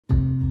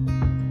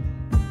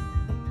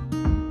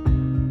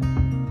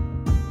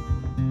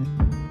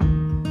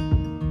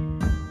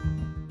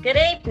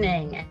Good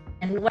evening,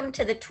 and welcome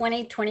to the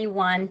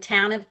 2021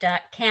 Town of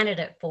Duck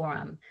Candidate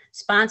Forum,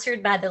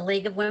 sponsored by the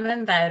League of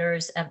Women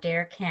Voters of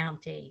Dare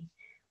County.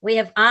 We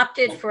have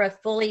opted for a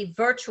fully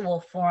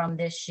virtual forum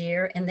this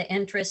year in the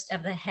interest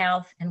of the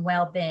health and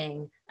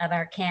well-being of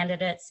our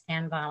candidates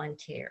and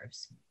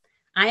volunteers.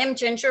 I am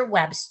Ginger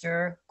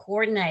Webster,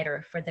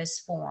 coordinator for this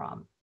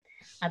forum.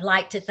 I'd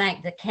like to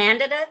thank the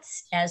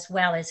candidates as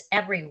well as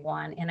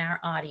everyone in our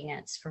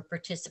audience for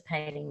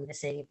participating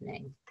this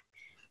evening.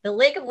 The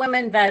League of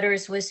Women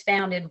Voters was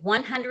founded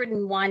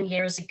 101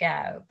 years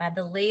ago by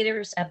the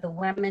leaders of the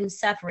women's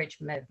suffrage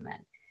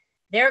movement.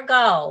 Their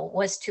goal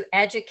was to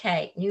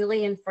educate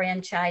newly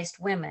enfranchised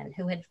women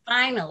who had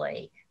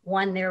finally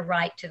won their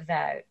right to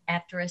vote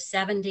after a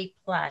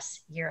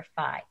 70-plus year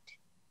fight.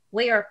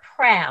 We are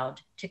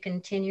proud to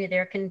continue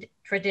their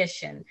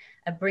tradition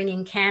of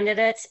bringing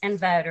candidates and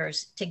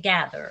voters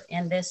together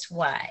in this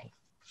way.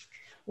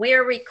 We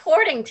are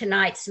recording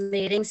tonight's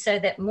meeting so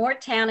that more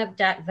Town of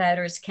Duck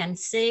voters can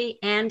see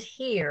and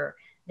hear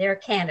their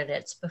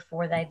candidates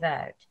before they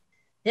vote.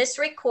 This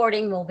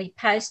recording will be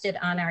posted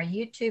on our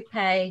YouTube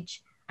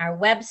page, our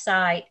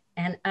website,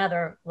 and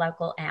other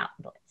local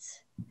outlets.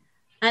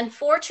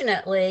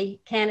 Unfortunately,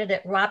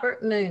 candidate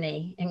Robert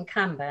Mooney,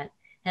 incumbent,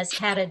 has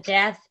had a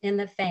death in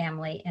the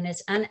family and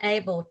is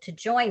unable to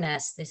join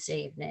us this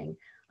evening,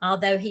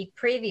 although he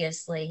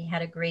previously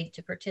had agreed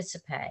to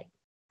participate.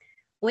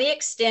 We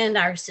extend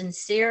our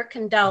sincere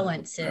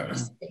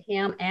condolences to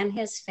him and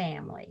his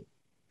family.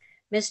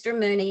 Mr.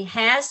 Mooney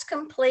has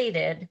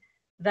completed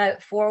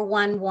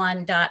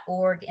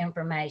vote411.org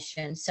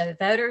information, so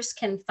voters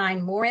can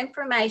find more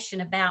information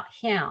about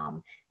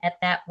him at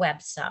that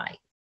website.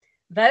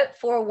 Vote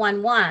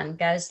 411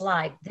 goes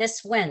live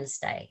this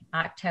Wednesday,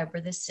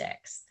 October the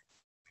 6th.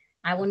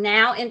 I will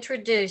now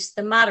introduce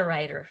the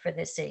moderator for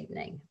this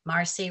evening,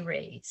 Marcy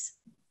Rees.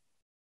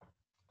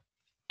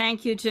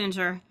 Thank you,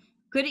 Ginger.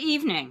 Good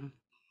evening.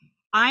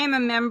 I am a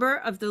member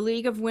of the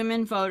League of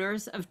Women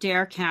Voters of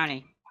Dare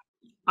County.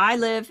 I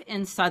live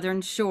in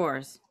Southern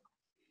Shores.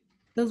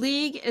 The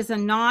League is a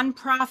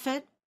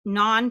nonprofit,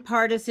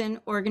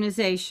 nonpartisan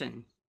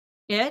organization.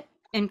 It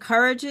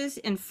encourages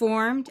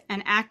informed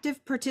and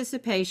active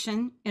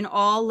participation in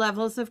all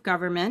levels of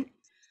government,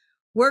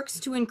 works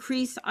to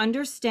increase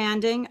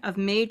understanding of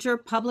major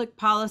public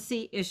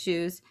policy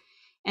issues,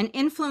 and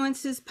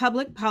influences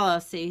public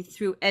policy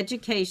through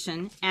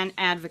education and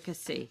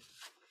advocacy.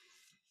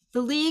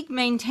 The League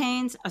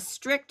maintains a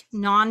strict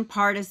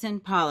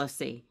nonpartisan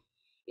policy.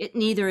 It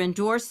neither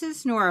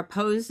endorses nor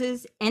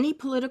opposes any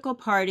political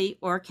party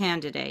or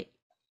candidate.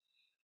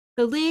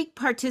 The League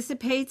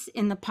participates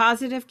in the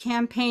Positive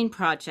Campaign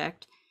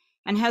Project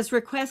and has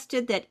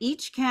requested that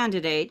each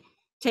candidate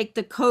take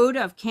the Code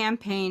of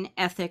Campaign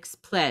Ethics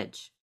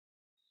pledge.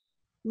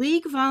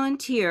 League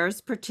volunteers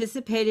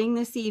participating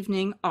this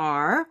evening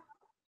are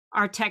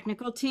our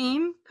technical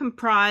team,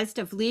 comprised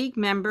of League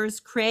members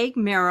Craig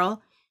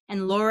Merrill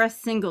and Laura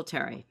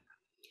Singletary.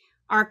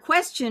 Our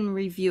question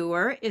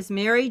reviewer is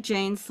Mary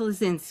Jane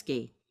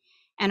Slazinski,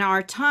 and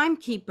our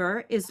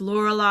timekeeper is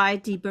Lorelei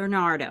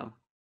DiBernardo.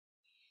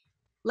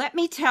 Let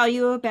me tell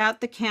you about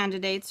the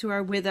candidates who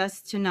are with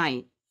us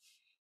tonight.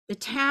 The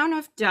Town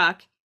of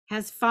Duck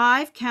has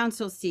 5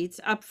 council seats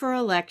up for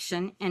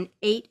election and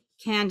 8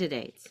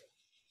 candidates.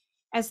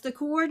 As the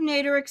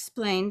coordinator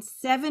explained,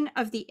 7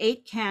 of the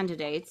 8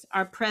 candidates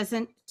are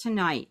present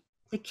tonight.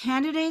 The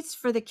candidates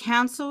for the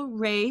council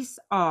race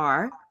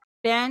are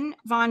Ben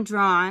Von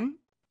Drawn,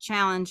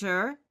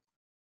 challenger,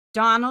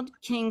 Donald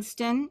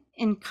Kingston,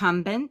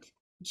 incumbent,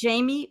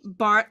 Jamie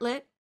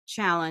Bartlett,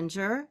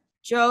 challenger,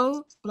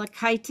 Joe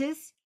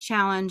Blakaitis,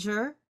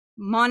 challenger,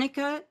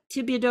 Monica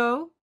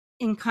Thibodeau,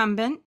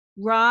 incumbent,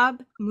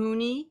 Rob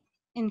Mooney,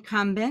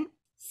 incumbent,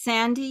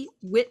 Sandy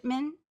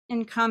Whitman,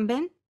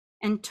 incumbent,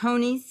 and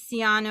Tony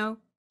Ciano,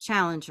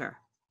 challenger.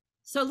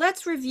 So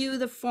let's review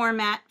the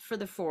format for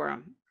the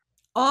forum.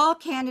 All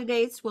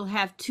candidates will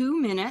have 2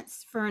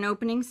 minutes for an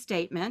opening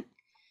statement.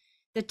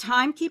 The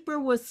timekeeper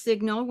will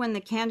signal when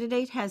the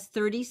candidate has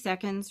 30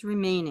 seconds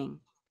remaining.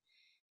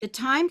 The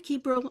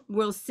timekeeper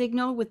will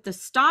signal with the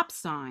stop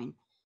sign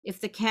if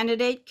the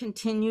candidate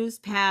continues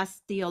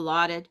past the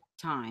allotted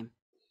time.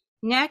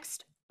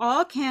 Next,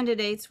 all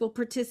candidates will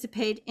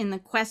participate in the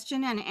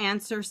question and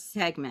answer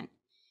segment,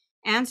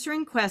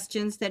 answering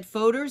questions that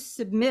voters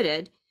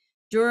submitted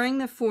during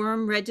the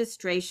forum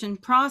registration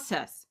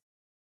process.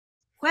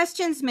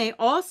 Questions may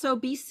also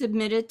be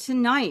submitted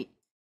tonight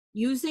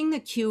using the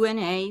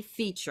Q&A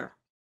feature.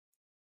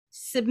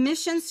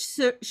 Submissions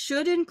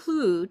should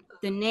include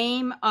the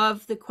name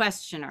of the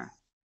questioner.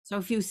 So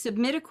if you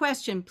submit a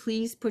question,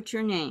 please put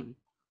your name.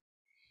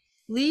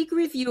 League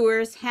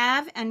reviewers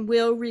have and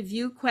will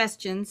review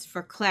questions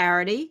for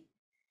clarity,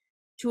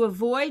 to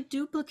avoid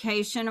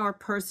duplication or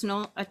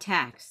personal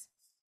attacks.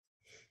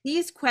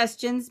 These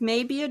questions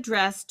may be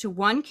addressed to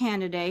one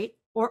candidate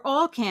or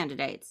all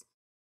candidates.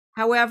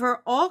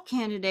 However, all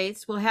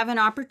candidates will have an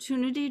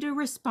opportunity to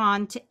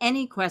respond to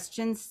any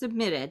questions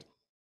submitted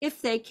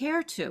if they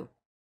care to.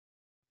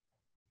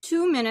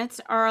 2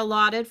 minutes are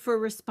allotted for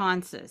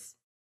responses.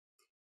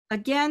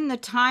 Again, the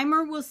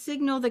timer will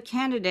signal the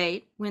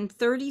candidate when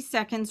 30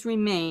 seconds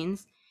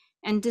remains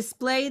and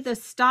display the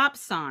stop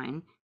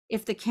sign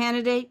if the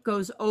candidate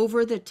goes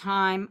over the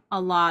time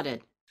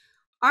allotted.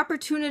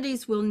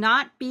 Opportunities will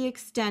not be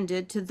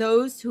extended to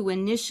those who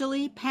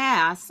initially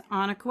pass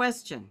on a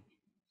question.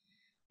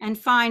 And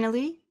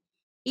finally,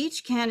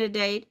 each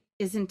candidate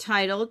is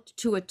entitled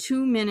to a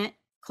 2-minute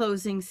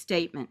closing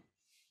statement.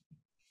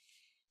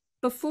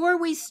 Before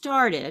we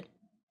started,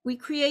 we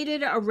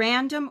created a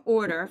random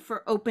order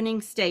for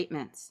opening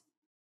statements.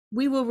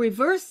 We will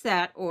reverse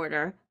that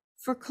order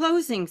for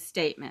closing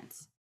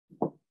statements.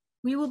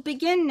 We will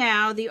begin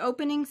now the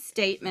opening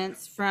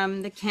statements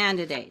from the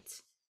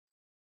candidates.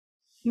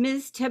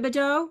 Ms.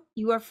 Thibodeau,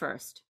 you are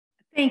first.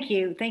 Thank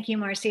you,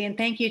 Marcy, and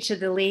thank you to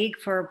the League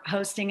for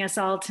hosting us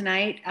all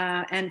tonight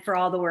and for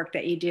all the work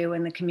that you do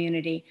in the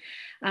community.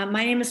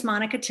 My name is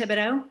Monica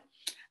Thibodeau.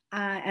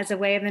 As a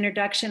way of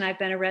introduction, I've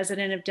been a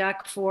resident of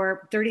Duck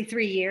for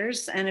 33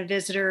 years and a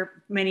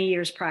visitor many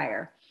years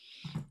prior.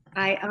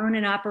 I own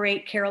and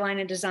operate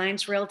Carolina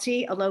Designs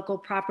Realty, a local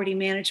property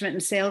management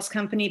and sales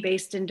company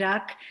based in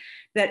Duck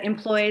that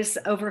employs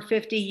over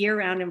 50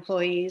 year-round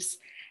employees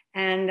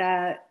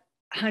and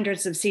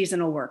hundreds of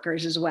seasonal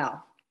workers as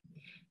well.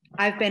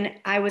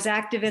 I was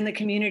active in the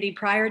community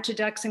prior to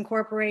Ducks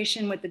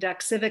Incorporation with the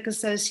Duck Civic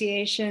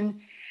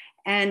Association,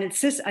 and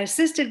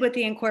assisted with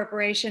the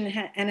incorporation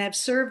and have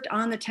served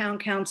on the town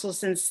council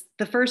since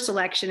the first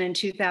election in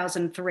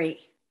 2003.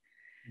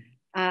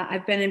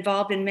 I've been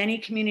involved in many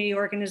community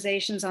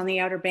organizations on the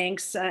Outer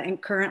Banks,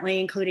 and currently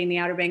including the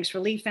Outer Banks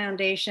Relief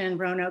Foundation,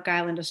 Roanoke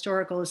Island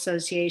Historical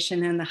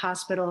Association, and the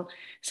Hospital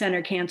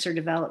Center Cancer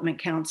Development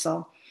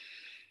Council.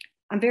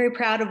 I'm very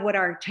proud of what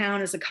our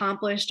town has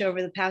accomplished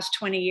over the past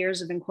 20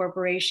 years of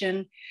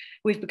incorporation.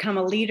 We've become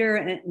a leader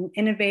in an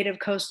innovative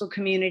coastal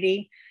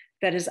community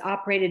that has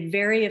operated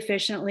very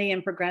efficiently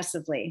and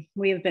progressively.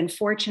 We have been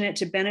fortunate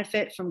to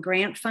benefit from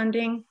grant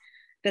funding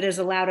that has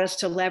allowed us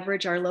to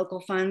leverage our local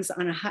funds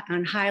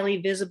on highly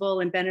visible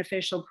and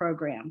beneficial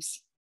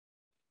programs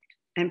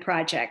and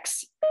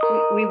projects.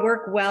 We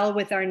work well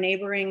with our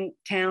neighboring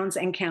towns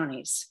and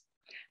counties.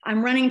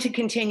 I'm running to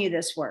continue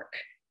this work.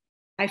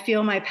 I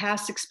feel my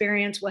past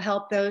experience will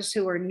help those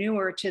who are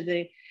newer to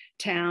the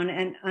town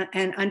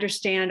and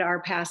understand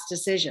our past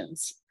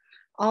decisions,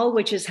 all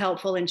which is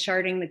helpful in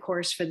charting the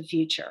course for the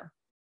future.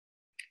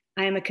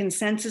 I am a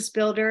consensus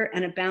builder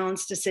and a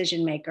balanced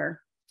decision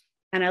maker,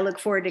 and I look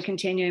forward to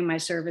continuing my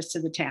service to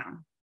the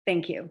town.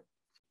 Thank you.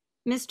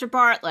 Mr.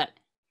 Bartlett.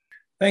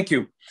 Thank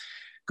you.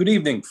 Good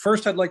evening.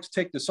 First, I'd like to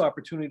take this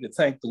opportunity to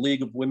thank the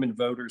League of Women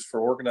Voters for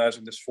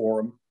organizing this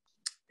forum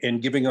and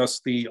giving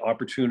us the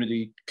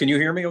opportunity. Can you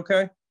hear me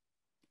okay?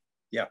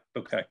 Yeah,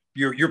 okay.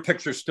 Your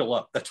picture's still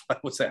up. That's why I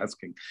was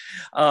asking.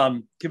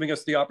 Giving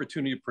us the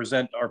opportunity to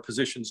present our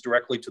positions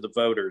directly to the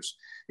voters.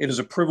 It is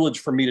a privilege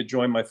for me to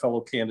join my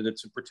fellow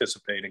candidates in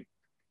participating.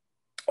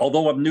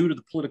 Although I'm new to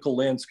the political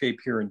landscape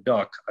here in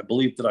Duck, I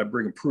believe that I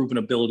bring a proven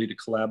ability to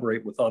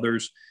collaborate with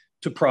others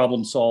to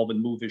problem solve and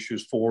move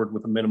issues forward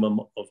with a minimum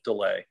of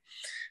delay.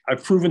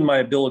 I've proven my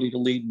ability to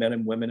lead men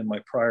and women in my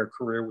prior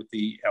career with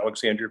the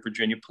Alexandria,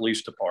 Virginia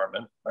Police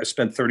Department. I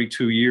spent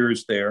 32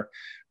 years there,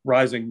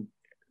 rising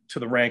to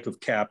the rank of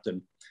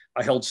captain.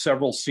 I held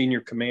several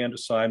senior command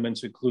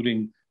assignments,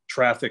 including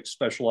traffic,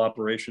 special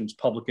operations,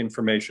 public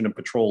information, and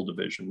patrol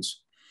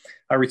divisions.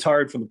 I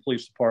retired from the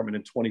police department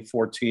in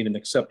 2014 and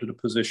accepted a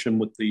position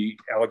with the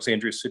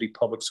Alexandria City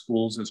Public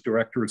Schools as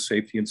Director of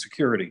Safety and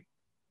Security.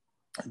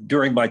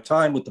 During my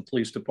time with the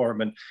police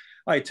department,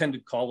 I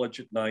attended college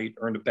at night,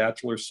 earned a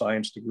bachelor's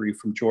science degree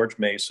from George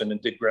Mason,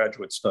 and did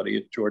graduate study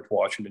at George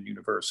Washington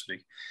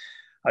University.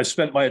 I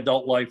spent my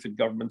adult life in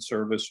government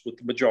service, with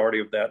the majority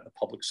of that in the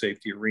public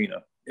safety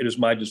arena. It is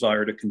my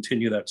desire to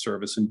continue that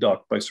service in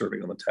Duck by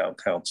serving on the town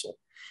council.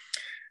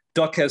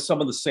 Duck has some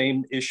of the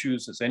same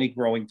issues as any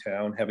growing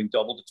town, having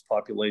doubled its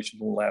population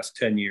in the last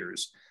 10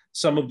 years.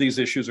 Some of these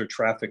issues are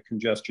traffic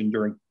congestion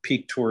during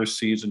peak tourist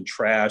season,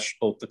 trash,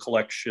 both the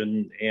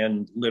collection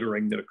and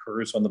littering that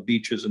occurs on the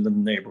beaches and in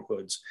the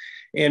neighborhoods,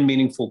 and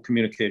meaningful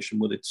communication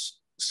with its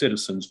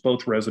citizens,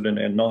 both resident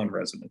and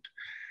non-resident.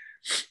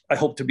 I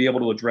hope to be able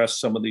to address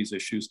some of these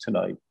issues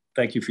tonight.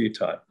 Thank you for your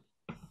time.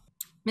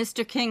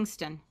 Mr.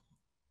 Kingston.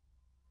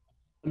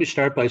 Let me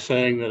start by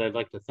saying that I'd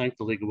like to thank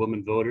the League of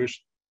Women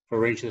Voters for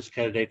arranging this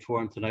candidate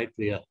forum tonight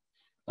via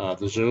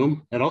the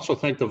Zoom, and also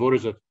thank the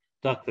voters of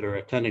Duck that are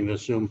attending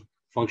this Zoom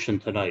function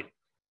tonight.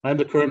 I'm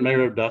the current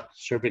mayor of Duck,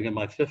 serving in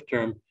my 5th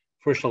term,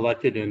 first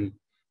elected in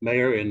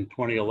mayor in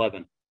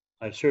 2011.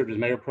 I've served as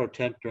mayor pro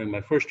temp during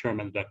my first term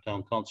in the Duck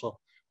Town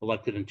Council,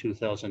 elected in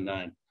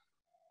 2009.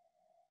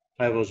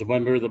 I was a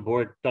member of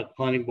the Duck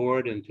Planning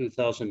Board in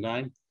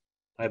 2009.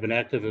 I've been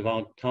active as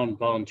a town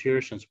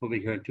volunteer since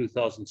moving here in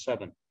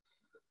 2007.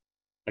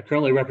 I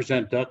currently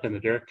represent Duck and the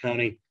Darke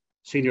County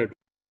Senior,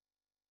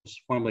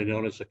 formerly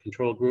known as the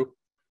Control Group,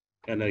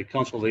 and a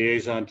council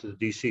liaison to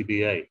the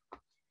DCBA.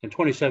 In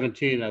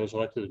 2017, I was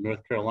elected to the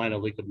North Carolina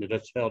League of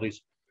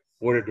Municipalities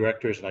Board of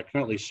Directors, and I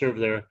currently serve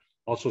there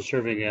also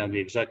serving on the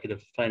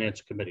executive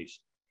finance committees.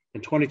 In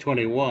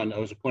 2021, I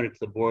was appointed to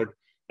the board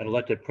and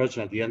elected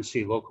president of the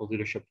NC Local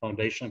Leadership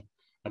Foundation.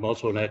 I'm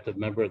also an active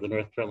member of the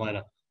North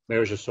Carolina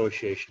Mayor's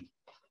Association.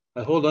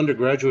 I hold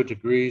undergraduate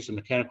degrees in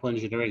mechanical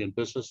engineering and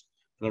business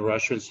from the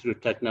Rochester Institute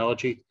of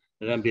Technology,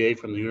 an MBA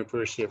from the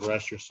University of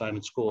Rochester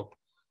Simon School,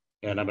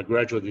 and I'm a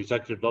graduate of the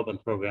Executive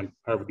Development Program at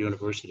Harvard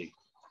University.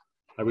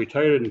 I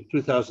retired in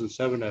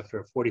 2007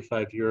 after a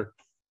 45-year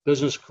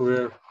business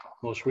career,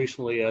 most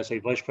recently as a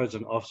Vice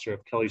President Officer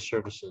of Kelly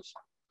Services.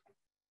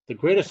 The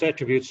greatest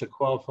attributes that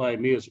qualify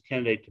me as a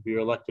candidate to be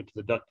elected to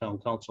the Duck Town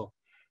Council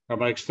are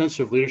my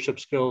extensive leadership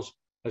skills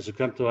as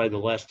exemplified the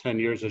last 10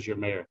 years as your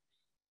mayor,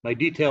 my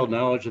detailed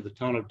knowledge of the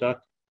town of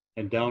Duck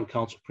and Down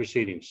Council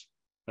proceedings,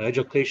 my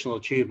educational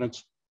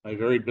achievements, my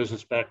varied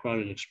business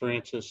background and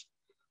experiences.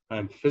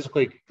 I'm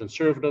physically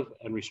conservative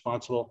and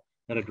responsible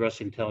in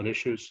addressing town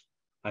issues.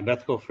 I'm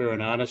ethical, fair,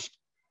 and honest,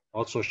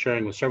 also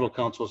sharing with several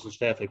councils and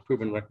staff a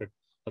proven record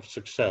of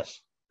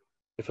success.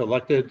 If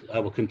elected, I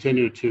will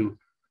continue to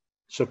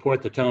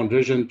support the Town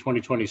Vision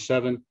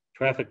 2027,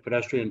 traffic,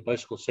 pedestrian,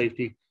 bicycle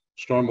safety,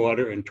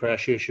 stormwater, and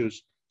trash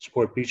issues,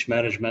 support beach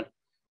management,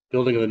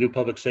 building of the new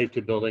public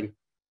safety building,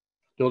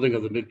 building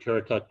of the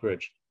Mid-Caratuck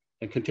Bridge,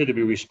 and continue to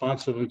be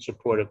responsive and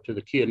supportive to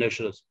the key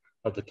initiatives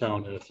of the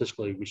town in a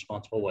fiscally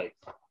responsible way.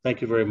 Thank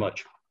you very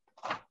much.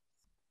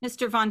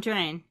 Mr. Von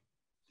Drain.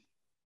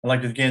 I'd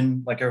like to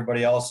begin, like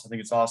everybody else, I think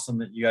it's awesome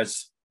that you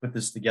guys put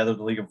this together,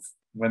 the League of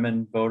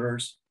Women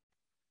Voters.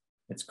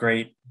 It's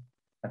great.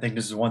 I think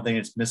this is one thing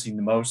that's missing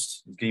the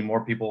most, is getting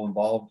more people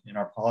involved in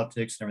our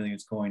politics and everything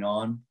that's going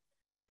on.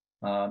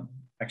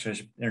 Actually, I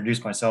should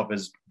introduce myself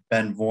as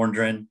Ben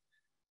Vondren.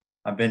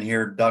 I've been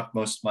here Duck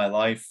most of my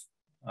life.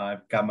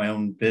 I've got my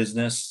own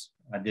business.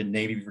 I did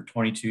Navy for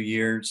 22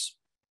 years.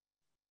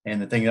 And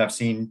the thing that I've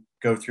seen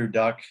go through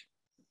Duck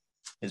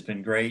has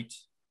been great.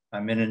 I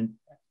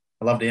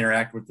love to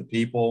interact with the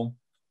people,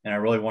 and I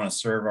really want to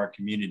serve our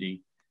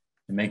community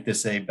and make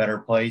this a better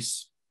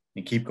place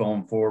and keep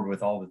going forward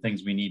with all the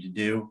things we need to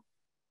do.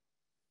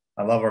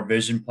 I love our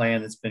vision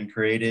plan that's been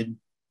created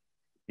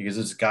because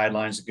it's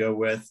guidelines to go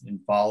with and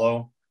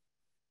follow.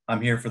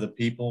 I'm here for the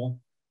people.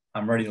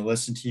 I'm ready to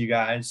listen to you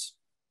guys.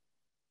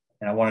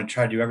 And I want to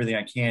try to do everything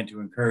I can to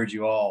encourage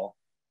you all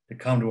to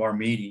come to our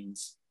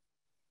meetings,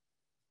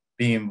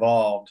 be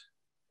involved.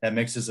 That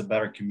makes us a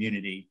better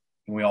community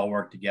when we all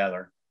work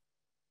together.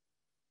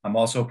 I'm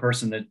also a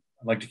person that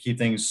I like to keep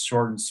things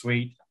short and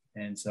sweet.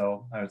 And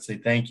so I would say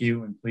thank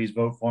you and please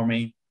vote for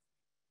me.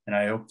 And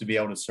I hope to be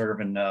able to serve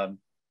and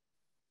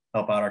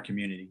help out our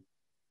community.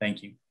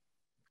 Thank you.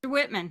 Mr.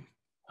 Whitman.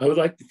 I would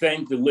like to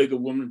thank the League of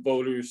Women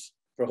Voters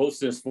for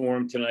hosting this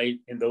forum tonight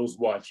and those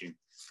watching.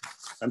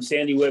 I'm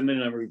Sandy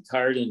Whitman. I'm a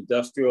retired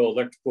industrial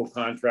electrical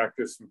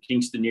contractor from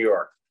Kingston, New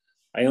York.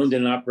 I owned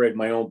and operated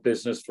my own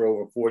business for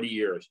over 40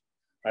 years.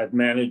 I've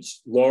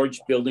managed large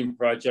building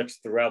projects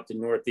throughout the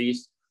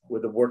Northeast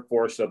with a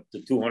workforce of up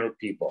to 200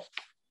 people.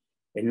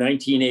 In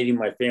 1980,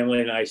 my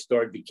family and I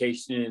started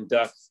vacationing in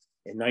Duck.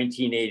 In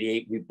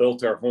 1988, we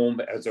built our home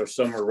as our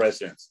summer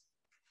residence.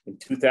 In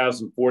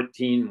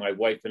 2014, my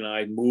wife and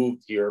I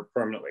moved here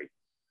permanently.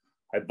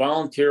 I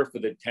volunteer for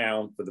the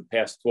town for the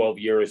past 12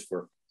 years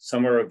for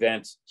summer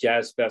events,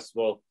 jazz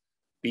festival,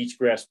 beach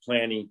grass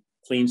planting,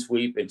 clean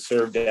sweep, and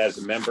served as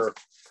a member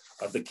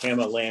of the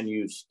CAMA Land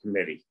Use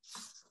Committee.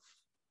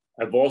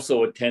 I've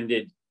also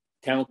attended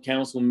town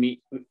council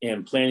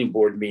and planning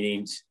board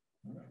meetings.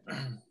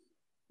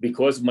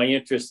 Because of my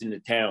interest in the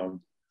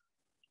town,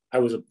 I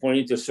was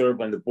appointed to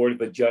serve on the Board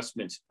of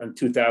Adjustments in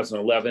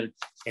 2011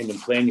 and the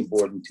Planning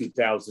Board in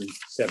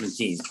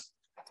 2017.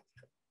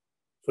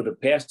 For the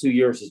past 2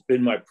 years, it's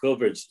been my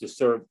privilege to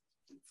serve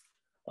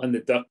on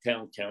the Duck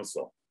Town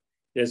Council.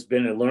 It has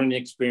been a learning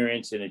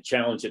experience and a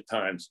challenge at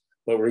times,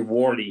 but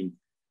rewarding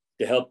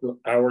to help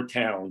our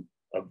town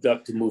of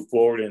Duck to move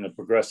forward in a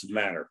progressive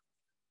manner.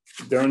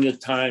 During the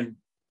time,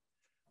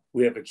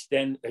 we have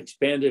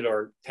expanded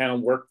our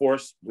town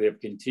workforce. We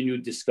have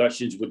continued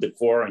discussions with the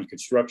Corps on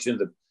construction of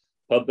the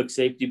public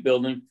safety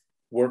building,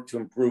 work to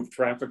improve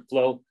traffic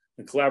flow,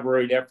 and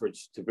collaborate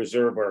efforts to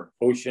preserve our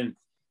ocean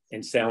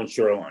and sound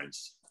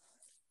shorelines.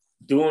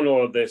 Doing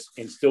all of this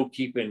and still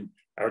keeping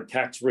our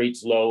tax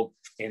rates low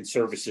and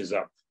services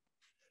up.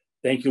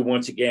 Thank you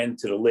once again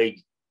to the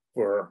League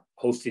for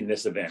hosting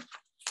this event.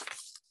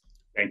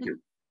 Thank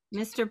you.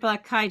 Mr.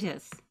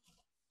 Blakaitis.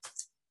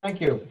 Thank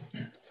you.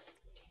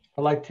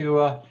 I'd like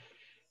to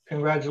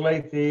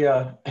congratulate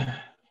the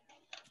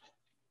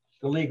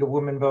League of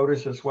Women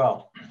Voters as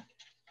well.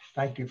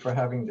 Thank you for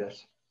having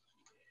this.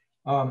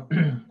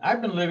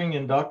 I've been living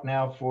in Duck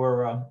now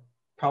for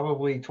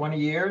probably 20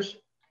 years,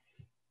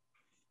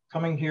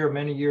 coming here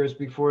many years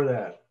before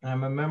that.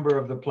 I'm a member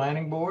of the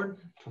planning board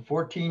for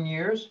 14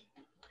 years.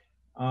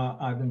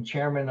 I've been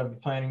chairman of the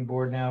planning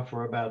board now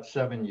for about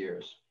 7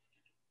 years.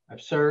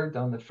 I've served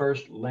on the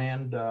first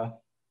land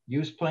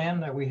use plan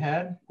that we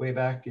had way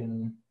back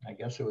in, I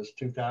guess it was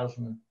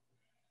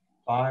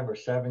 2005 or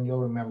 7, you'll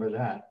remember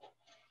that.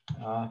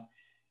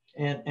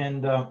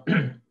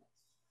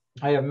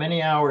 I have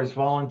many hours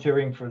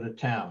volunteering for the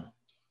town,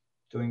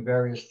 doing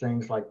various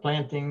things like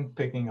planting,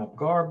 picking up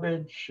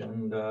garbage,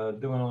 and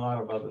doing a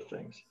lot of other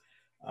things.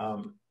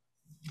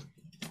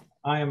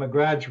 I am a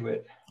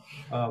graduate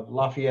of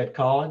Lafayette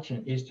College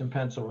in Eastern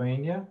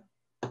Pennsylvania.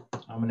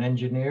 I'm an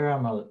engineer.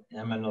 I'm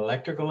an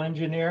electrical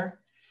engineer.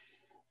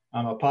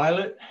 I'm a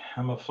pilot.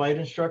 I'm a flight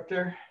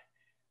instructor.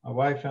 My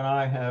wife and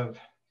I have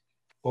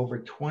over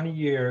 20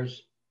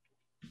 years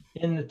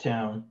in the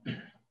town,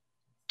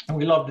 and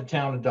we love the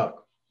town of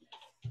Duck.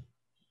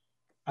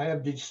 I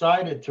have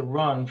decided to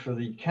run for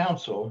the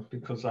council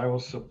because I will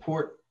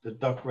support the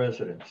Duck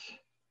residents.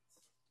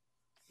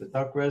 The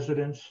Duck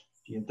residents,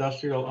 the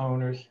industrial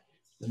owners,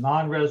 the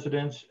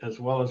non-residents, as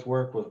well as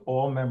work with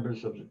all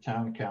members of the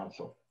town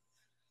council.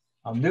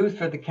 I'm new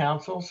for the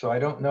council, so I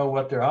don't know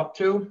what they're up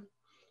to,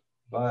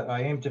 but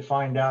I aim to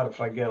find out if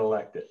I get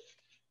elected.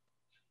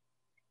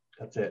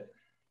 That's it.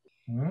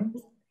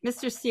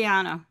 Mr.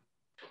 Ciano.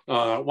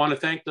 I want to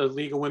thank the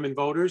League of Women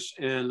Voters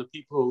and the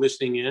people who are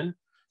listening in.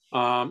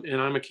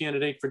 And I'm a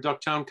candidate for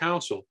Ducktown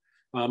Council.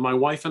 My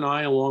wife and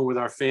I, along with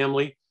our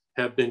family,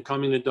 have been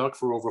coming to Duck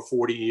for over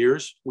 40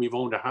 years. We've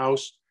owned a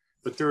house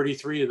for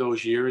 33 of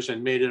those years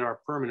and made it our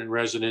permanent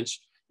residence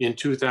in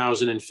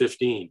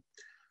 2015.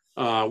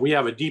 We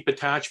have a deep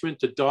attachment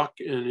to Duck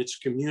and its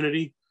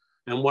community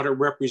and what it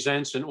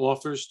represents and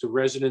offers to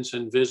residents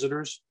and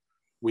visitors.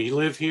 We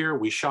live here,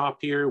 we shop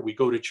here, we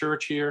go to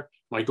church here.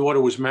 My daughter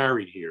was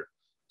married here.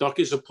 Duck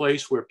is a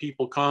place where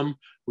people come,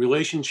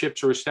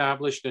 relationships are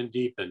established and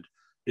deepened.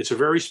 It's a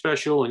very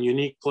special and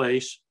unique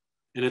place,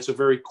 and it's a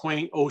very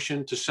quaint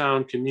ocean to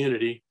sound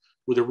community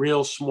with a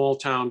real small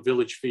town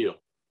village feel.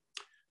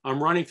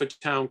 I'm running for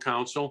town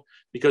council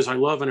because I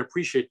love and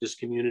appreciate this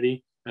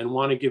community and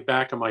want to give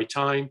back on my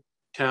time,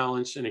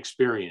 talents, and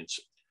experience.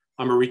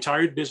 I'm a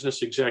retired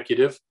business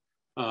executive.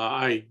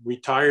 I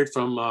retired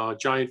from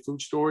Giant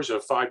Food Stores, a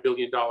 $5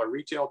 billion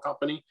retail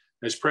company,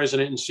 as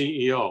president and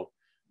CEO.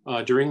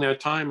 During that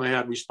time, I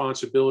had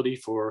responsibility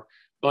for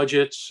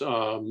budgets,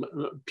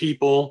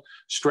 people,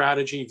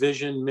 strategy,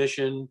 vision,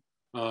 mission,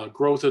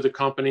 growth of the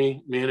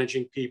company,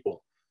 managing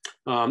people.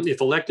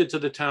 If elected to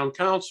the town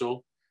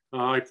council,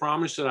 I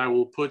promise that I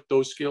will put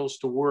those skills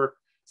to work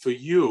for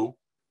you,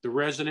 the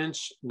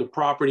residents, the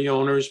property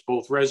owners,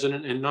 both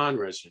resident and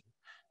non-resident.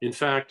 In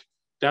fact,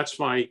 that's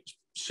my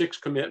 6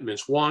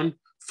 commitments. 1,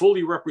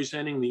 fully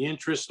representing the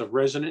interests of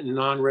resident and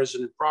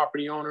non-resident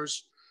property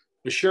owners.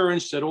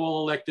 Assurance that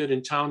all elected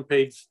and town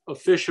paid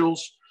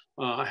officials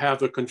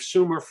have a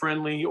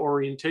consumer-friendly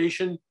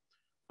orientation.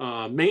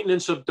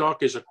 Maintenance of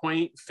Duck is a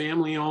quaint,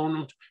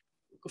 family-owned,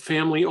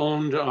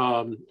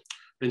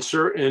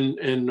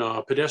 and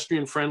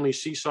pedestrian-friendly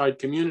seaside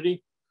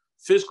community.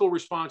 Fiscal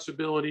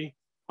responsibility.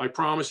 I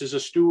promise as a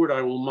steward,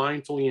 I will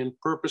mindfully and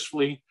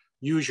purposefully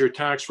use your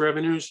tax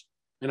revenues,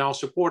 and I'll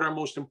support our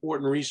most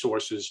important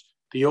resources,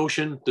 the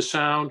ocean, the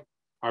sound,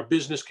 our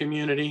business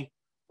community,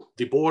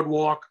 the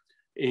boardwalk,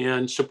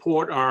 and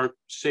support our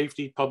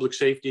safety, public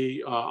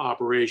safety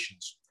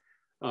operations.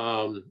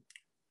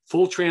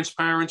 Full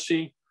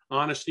transparency,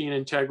 honesty, and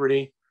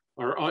integrity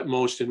are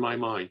utmost in my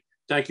mind.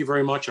 Thank you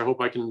very much. I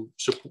hope I can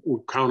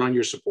count on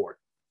your support.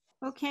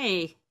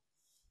 Okay,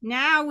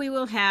 now we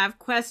will have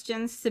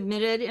questions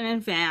submitted in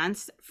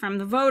advance from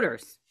the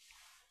voters.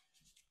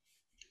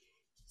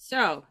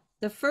 So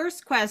the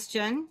first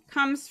question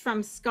comes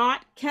from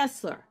Scott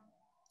Kessler.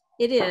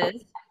 It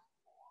is,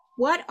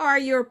 what are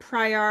your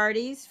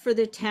priorities for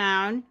the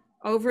town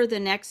over the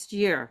next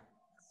year?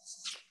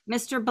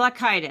 Mr.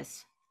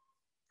 Blakaitis.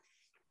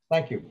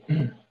 Thank you.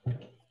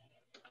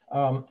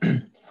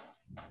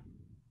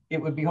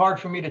 It would be hard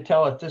for me to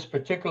tell at this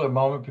particular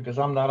moment because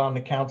I'm not on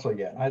the council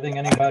yet. I think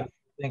anybody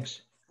who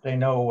thinks they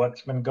know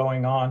what's been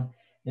going on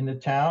in the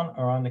town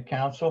or on the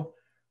council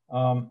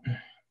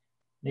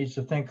needs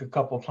to think a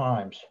couple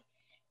times.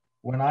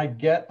 When I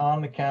get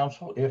on the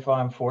council, if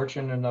I'm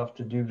fortunate enough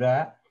to do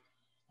that,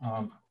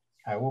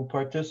 I will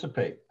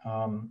participate.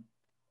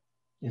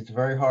 It's a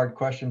very hard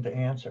question to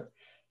answer.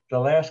 The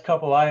last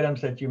couple items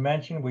that you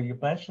mentioned, will you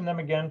mention them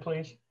again,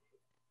 please?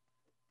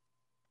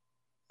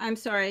 I'm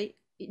sorry,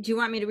 do you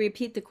want me to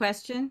repeat the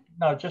question?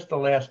 No, just the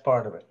last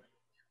part of it.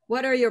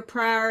 What are your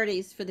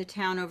priorities for the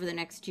town over the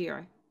next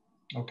year?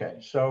 Okay,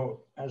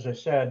 so as I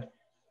said,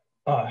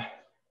 I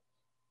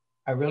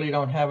really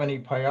don't have any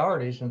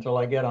priorities until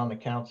I get on the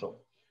council.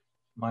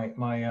 My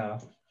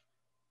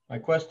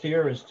quest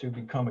here is to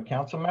become a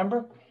council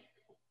member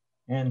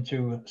and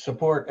to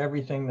support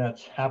everything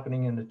that's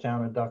happening in the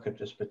town of Duck at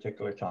this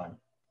particular time.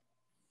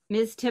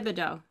 Ms.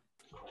 Thibodeau.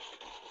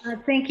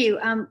 Thank you.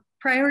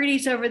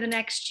 Priorities over the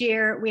next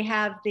year, we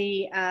have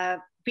the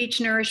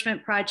beach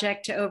nourishment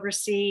project to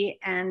oversee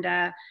and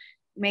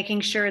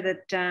making sure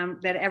that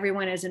that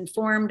everyone is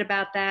informed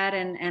about that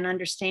and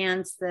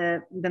understands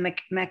the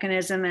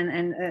mechanism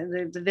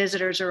and the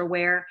visitors are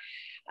aware.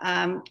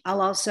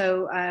 I'll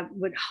also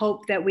would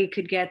hope that we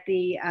could get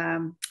the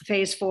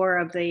phase 4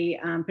 of the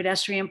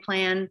pedestrian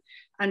plan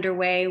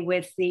underway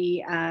with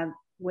the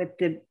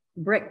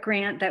brick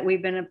grant that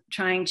we've been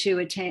trying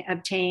to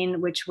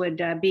obtain, which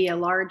would be a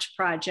large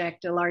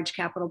project, a large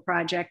capital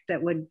project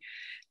that would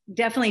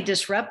definitely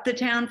disrupt the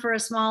town for a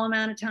small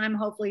amount of time,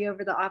 hopefully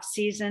over the off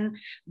season.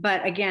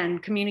 But again,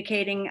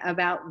 communicating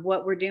about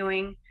what we're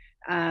doing,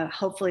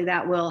 hopefully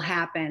that will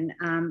happen.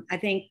 I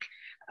think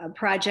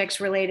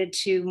projects related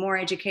to more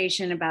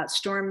education about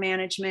storm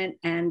management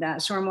and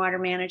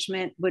stormwater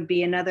management would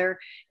be another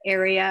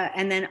area.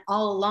 And then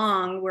all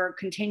along, we're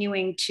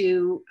continuing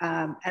to,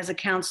 as a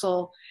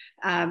council,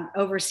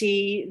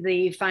 oversee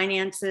the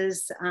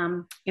finances,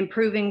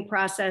 improving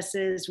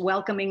processes,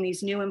 welcoming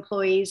these new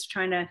employees,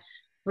 trying to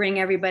bring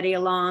everybody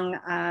along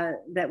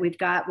that we've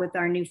got with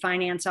our new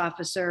finance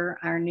officer,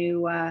 our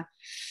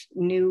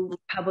new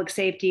public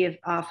safety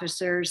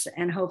officers,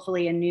 and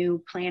hopefully a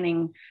new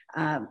planning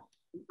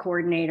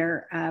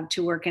coordinator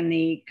to work in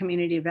the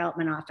community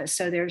development office.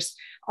 So there's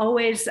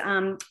always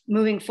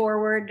moving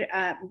forward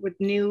with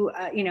new,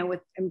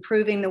 with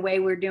improving the way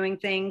we're doing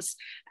things.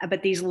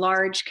 But these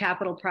large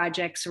capital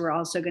projects are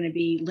also going to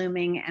be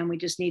looming, and we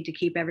just need to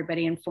keep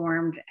everybody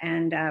informed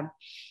and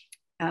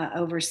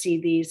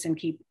oversee these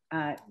and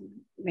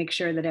make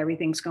sure that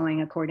everything's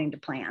going according to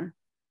plan.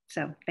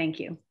 So thank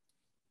you.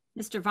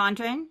 Mr.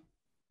 Vondran,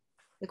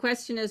 the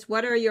question is,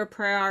 what are your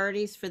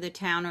priorities for the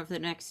town over the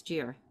next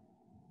year?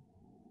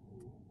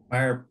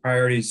 My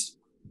priorities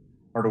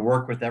are to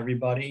work with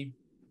everybody,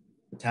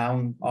 the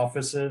town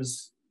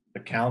offices, the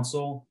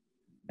council,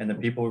 and the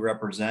people we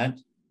represent.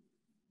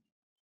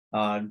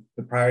 The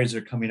priorities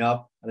are coming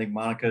up. I think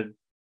Monica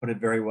put it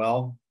very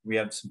well. We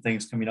have some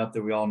things coming up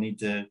that we all need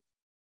to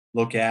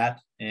look at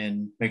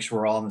and make sure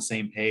we're all on the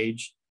same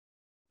page.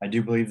 I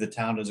do believe the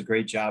town does a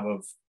great job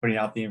of putting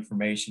out the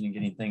information and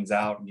getting things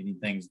out and getting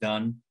things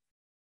done.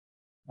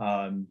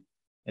 And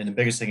the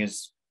biggest thing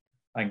is,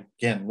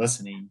 again,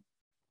 listening.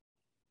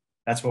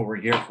 That's what we're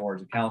here for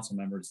as a council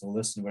members, to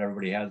listen to what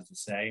everybody has to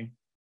say.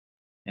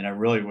 And I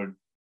really would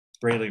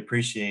greatly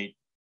appreciate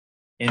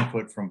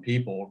input from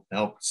people to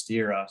help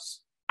steer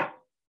us.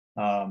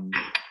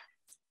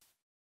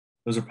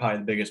 Those are probably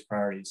the biggest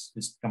priorities.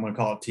 I'm going to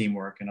call it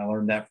teamwork. And I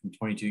learned that from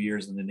 22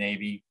 years in the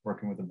Navy,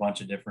 working with a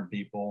bunch of different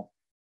people.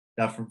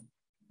 Different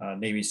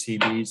Navy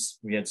Seabees.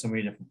 We had so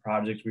many different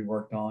projects we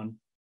worked on,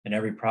 and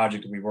every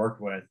project we worked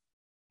with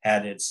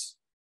had its,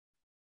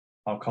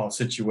 I'll call it,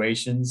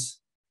 situations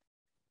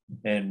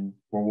and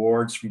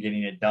rewards from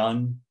getting it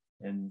done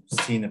and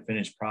seeing the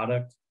finished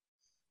product.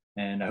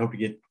 And I hope you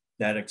get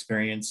that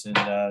experience and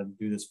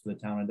do this for the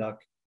town of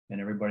Duck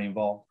and everybody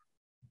involved.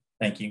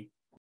 Thank you.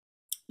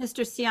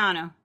 Mr.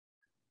 Ciano.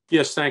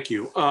 Yes, thank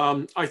you.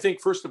 I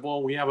think, first of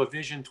all, we have a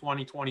Vision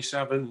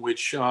 2027,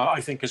 which I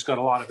think has got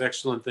a lot of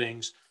excellent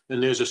things.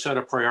 And there's a set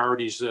of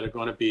priorities that are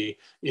going to be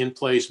in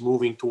place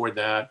moving toward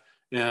that.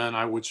 And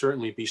I would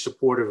certainly be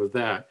supportive of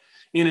that.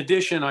 In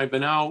addition, I've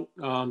been out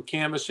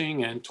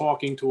canvassing and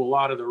talking to a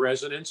lot of the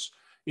residents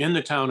in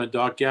the town of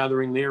Duck,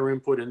 gathering their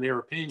input and their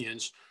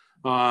opinions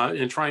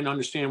and trying to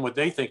understand what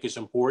they think is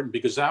important,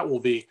 because that will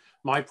be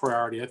my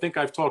priority. I think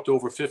I've talked to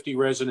over 50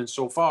 residents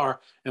so far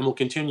and will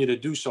continue to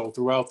do so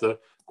throughout the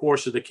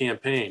course of the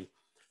campaign.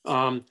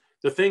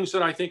 The things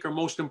that I think are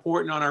most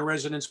important on our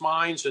residents'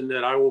 minds and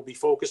that I will be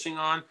focusing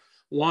on,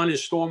 one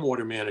is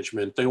stormwater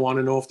management. They want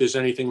to know if there's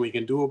anything we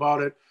can do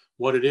about it,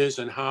 what it is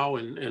and how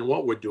and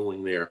what we're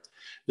doing there.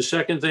 The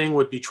second thing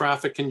would be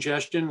traffic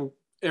congestion.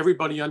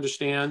 Everybody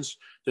understands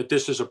that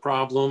this is a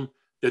problem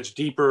that's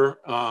deeper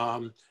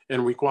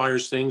and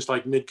requires things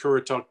like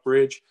Mid-Currituck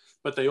Bridge,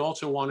 but they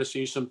also want to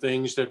see some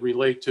things that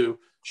relate to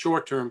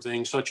short-term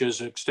things, such as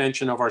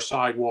extension of our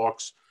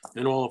sidewalks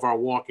and all of our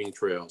walking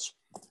trails.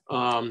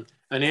 An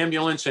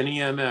ambulance and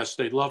EMS.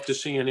 They'd love to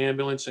see an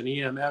ambulance and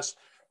EMS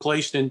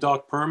placed in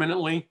Duck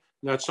permanently.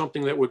 That's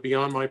something that would be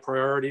on my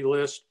priority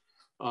list.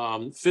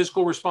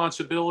 Fiscal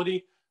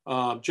responsibility,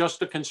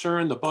 just a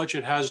concern. The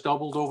budget has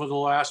doubled over the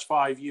last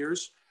 5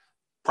 years.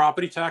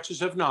 Property taxes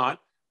have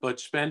not, but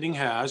spending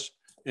has.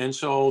 And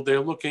so they're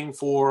looking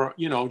for,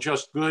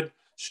 just good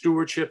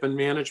stewardship and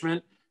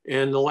management.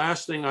 And the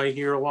last thing I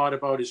hear a lot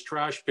about is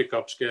trash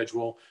pickup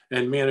schedule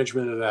and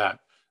management of that.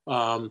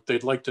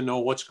 They'd like to know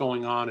what's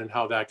going on and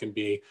how that can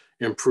be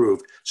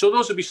improved. So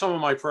those would be some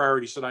of my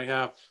priorities that I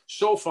have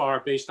so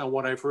far based on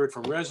what I've heard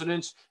from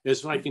residents.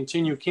 As I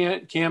continue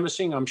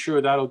canvassing, I'm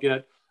sure that'll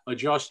get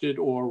adjusted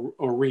or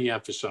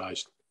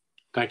re-emphasized.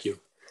 Thank you.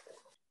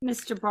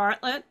 Mr.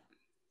 Bartlett,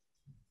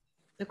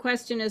 the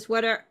question is,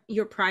 what are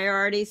your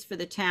priorities for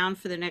the town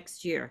for the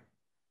next year?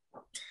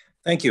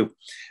 Thank you.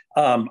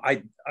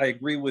 I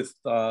agree with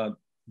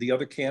the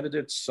other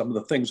candidates. Some of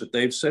the things that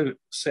they've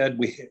said,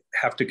 we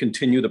have to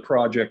continue the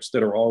projects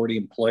that are already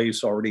in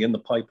place, already in the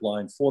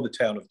pipeline for the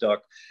town of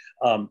Duck.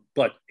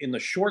 But in the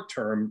short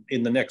term,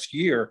 in the next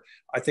year,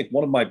 I think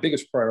one of my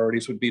biggest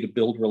priorities would be to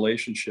build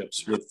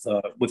relationships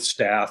with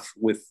staff,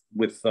 with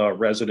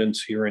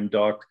residents here in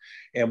Duck,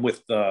 and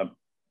with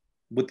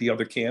the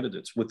other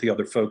candidates, with the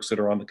other folks that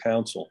are on the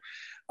council.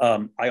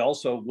 I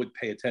also would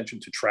pay attention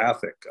to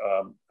traffic.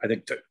 I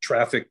think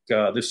traffic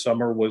this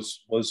summer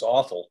was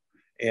awful.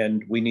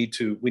 and we need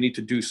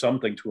to do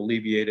something to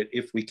alleviate it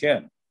if we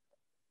can.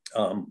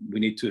 We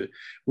need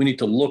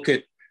to look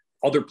at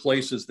other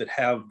places that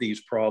have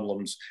these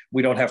problems.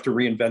 We don't have to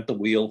reinvent the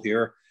wheel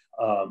here.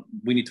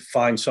 We need to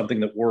find something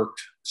that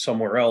worked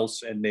somewhere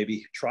else and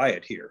maybe try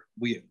it here.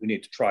 We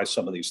need to try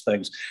some of these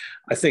things.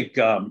 I think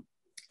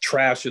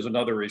trash is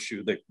another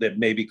issue that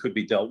maybe could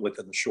be dealt with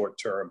in the short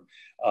term,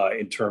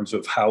 in terms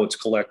of how it's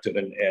collected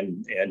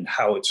and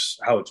how it's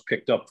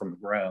picked up from the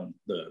ground,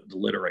 the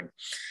littering.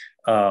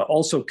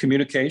 Also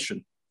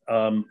communication,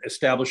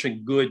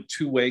 establishing good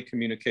two-way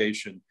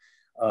communication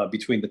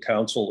between the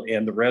council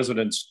and the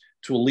residents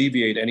to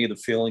alleviate any of the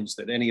feelings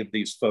that any of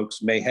these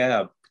folks may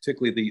have,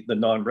 particularly the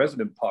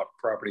non-resident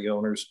property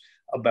owners,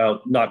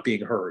 about not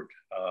being heard.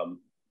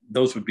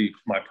 Those would be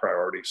my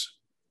priorities.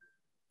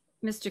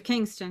 Mr.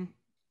 Kingston.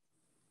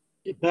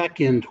 Back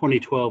in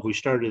 2012, we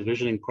started a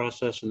visioning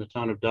process in the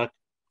town of Duck.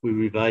 We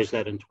revised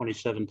that in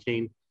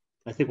 2017.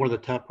 I think one of the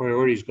top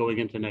priorities going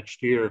into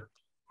next year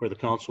for the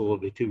council will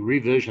be to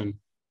revision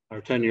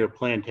our 10-year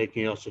plan,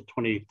 taking us to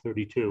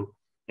 2032,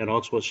 and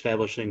also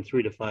establishing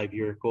 3 to 5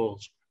 year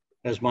goals.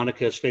 As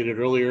Monica stated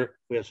earlier,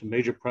 we have some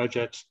major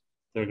projects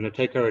that are going to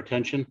take our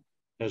attention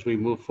as we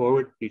move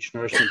forward. Beach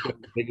Nursing, a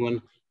big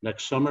one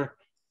next summer,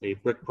 a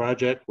brick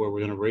project where we're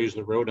going to raise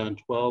the road on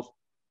 12,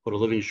 put a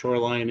living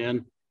shoreline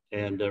in,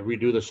 and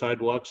redo the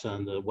sidewalks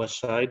on the west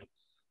side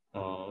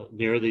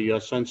near the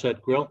Sunset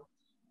Grill.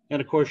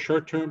 And of course,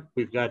 short term,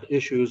 we've got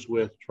issues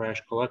with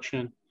trash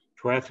collection,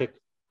 traffic,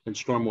 and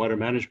stormwater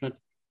management.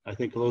 I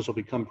think those will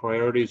become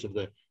priorities of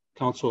the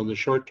council in the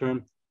short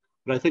term.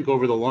 But I think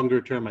over the longer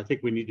term, I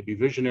think we need to be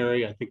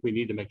visionary. I think we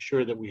need to make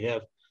sure that we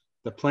have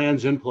the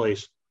plans in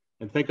place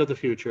and think of the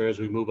future as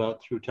we move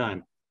out through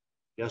time.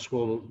 Yes,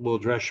 we'll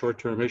address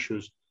short-term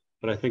issues,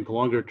 but I think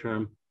longer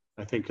term,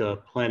 I think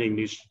planning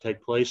needs to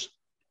take place.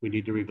 We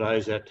need to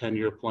revise that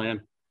 10-year plan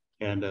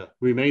and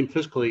remain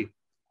fiscally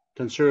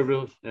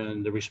conservative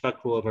and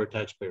respectful of our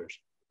taxpayers.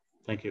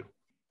 Thank you.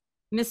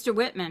 Mr.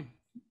 Whitman.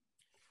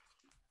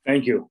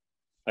 Thank you.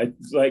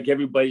 Like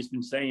everybody's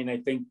been saying, I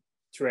think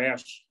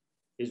trash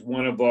is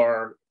one of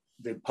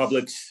the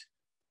public's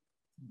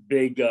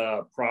big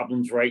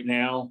problems right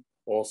now.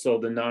 Also,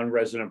 the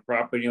non-resident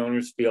property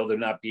owners feel they're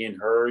not being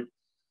heard.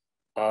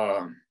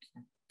 To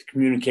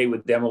communicate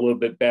with them a little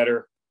bit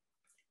better.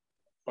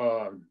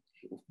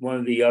 One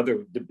of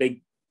the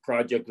big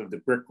project of the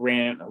brick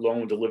grant,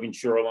 along with the living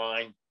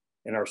shoreline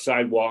and our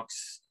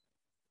sidewalks,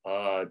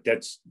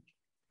 that's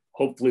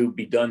hopefully will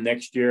be done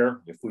next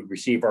year if we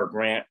receive our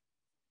grant.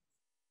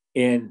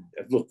 And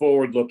the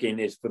forward looking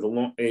is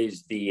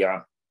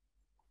the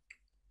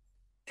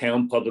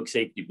town public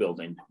safety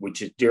building,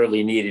 which is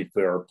dearly needed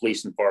for our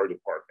police and fire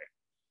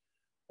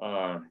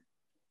department.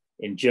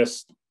 And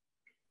just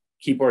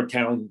keep our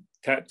town,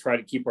 try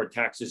to keep our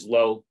taxes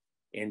low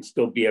and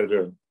still be able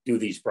to do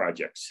these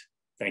projects.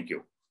 Thank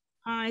you.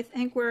 I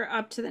think we're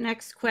up to the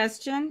next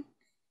question,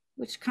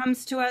 which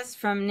comes to us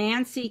from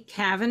Nancy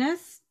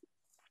Cavanis.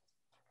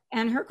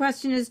 And her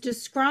question is,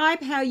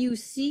 describe how you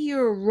see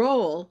your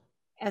role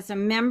as a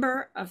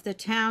member of the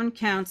town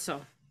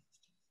council.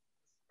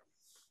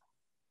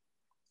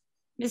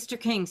 Mr.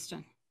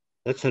 Kingston.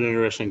 That's an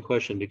interesting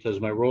question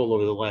because my role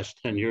over the last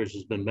 10 years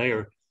has been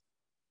mayor,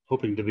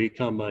 hoping to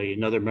become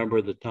another member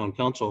of the town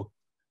council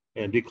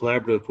and be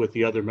collaborative with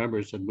the other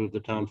members and move the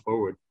town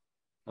forward.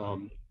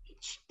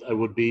 I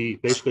would be,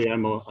 basically,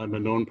 I'm a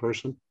known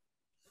person.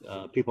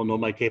 People know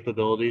my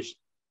capabilities.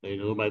 They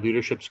know my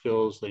leadership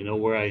skills. They know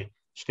where I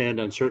stand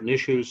on certain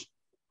issues.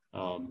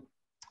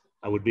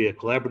 I would be a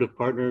collaborative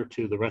partner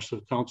to the rest of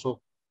the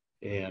council,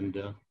 and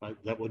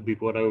that would be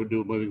what I would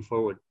do moving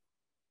forward.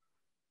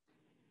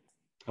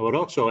 I would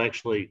also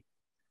actually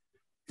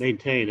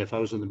maintain, if I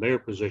was in the mayor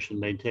position,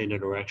 maintain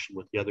interaction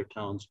with the other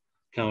towns,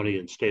 county,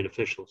 and state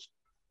officials.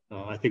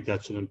 I think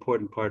that's an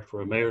important part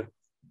for a mayor.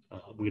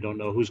 We don't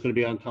know who's going to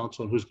be on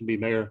council and who's going to be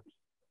mayor,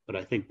 but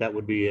I think that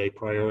would be a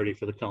priority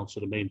for the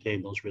council to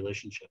maintain those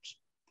relationships.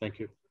 Thank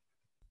you.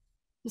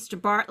 Mr.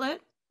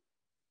 Bartlett.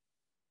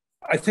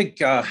 I think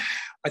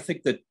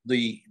that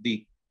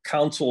the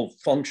council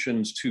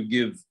functions to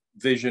give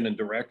vision and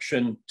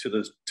direction to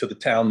the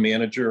town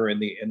manager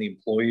and the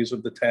employees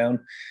of the town,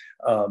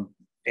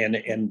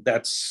 and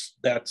that's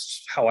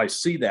how I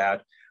see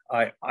that.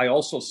 I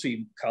also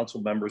see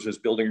council members as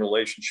building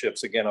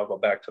relationships. Again, I'll go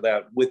back to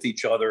that, with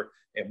each other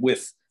and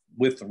with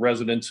the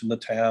residents in the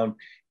town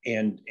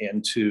and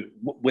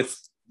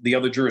with the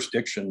other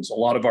jurisdictions. A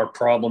lot of our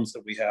problems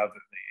that we have,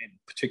 in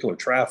particular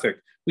traffic,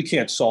 we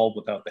can't solve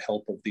without the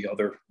help of the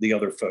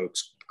other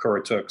folks,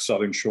 Currituck,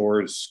 Southern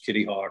Shores,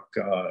 Kitty Hawk,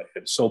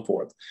 and so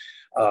forth.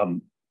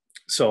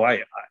 So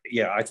I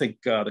think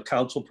the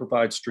council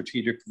provides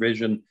strategic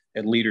vision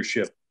and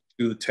leadership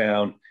to the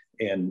town,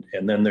 and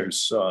then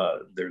there's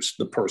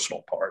the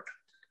personal part.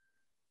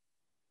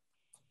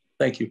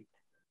 Thank you.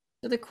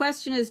 So the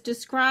question is,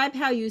 describe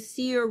how you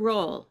see your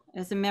role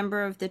as a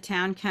member of the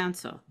town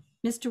council.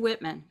 Mr.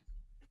 Whitman.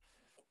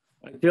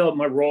 I feel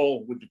my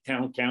role with the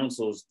town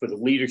council is for the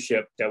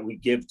leadership that we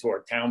give to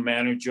our town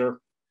manager,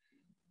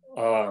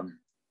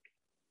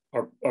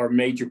 our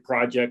major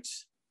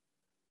projects,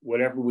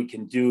 whatever we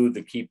can do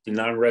to keep the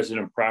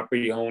non-resident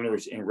property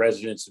owners and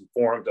residents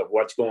informed of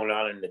what's going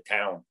on in the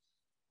town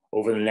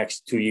over the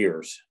next 2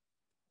 years.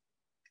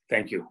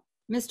 Thank you.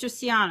 Mr.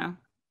 Ciano.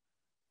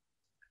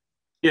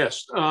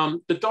 Yes,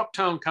 the Duck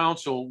Town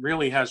Council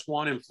really has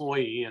one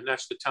employee, and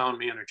that's the town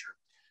manager.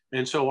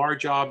 And so our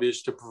job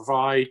is to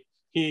provide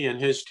he and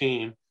his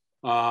team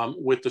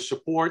with the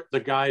support,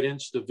 the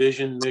guidance, the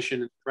vision,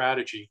 mission, and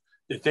strategy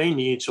that they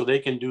need so they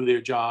can do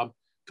their job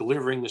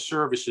delivering the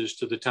services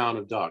to the town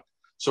of Duck.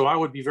 So I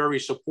would be very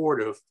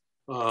supportive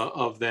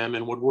of them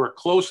and would work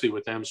closely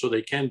with them so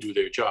they can do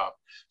their job.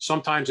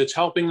 Sometimes it's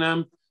helping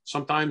them.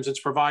 Sometimes it's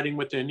providing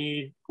what they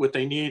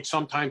need.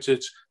 Sometimes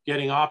it's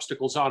getting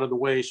obstacles out of the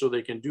way so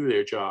they can do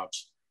their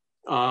jobs.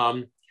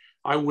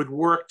 I would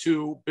work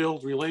to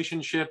build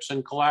relationships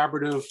and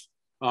collaborative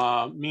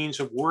means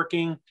of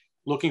working,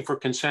 looking for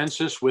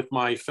consensus with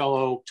my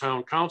fellow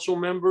town council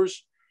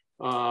members.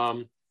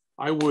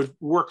 I would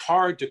work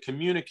hard to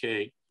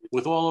communicate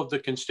with all of the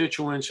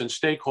constituents and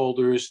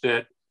stakeholders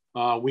that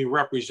we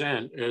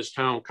represent as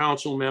town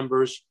council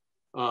members.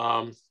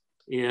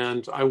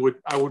 And I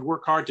would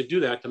work hard to do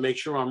that to make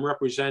sure I'm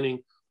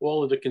representing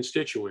all of the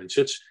constituents.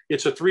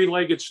 It's a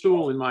three-legged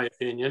stool, in my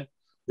opinion.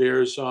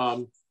 There's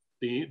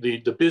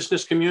the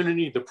business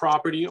community, the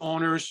property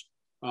owners,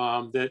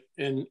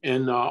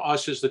 and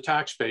us as the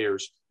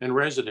taxpayers and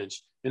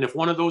residents. And if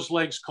one of those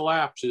legs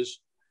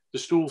collapses, the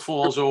stool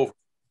falls over.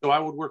 So I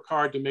would work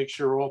hard to make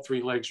sure all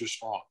three legs are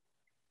strong.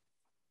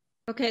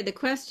 Okay, the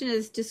question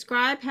is,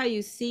 describe how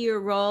you see your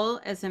role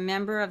as a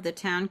member of the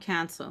town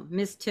council.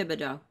 Ms.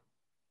 Thibodeau.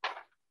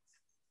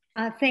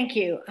 Thank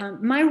you.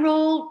 My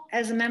role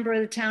as a member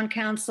of the town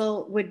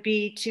council would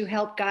be to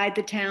help guide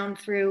the town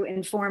through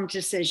informed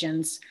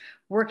decisions,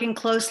 working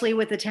closely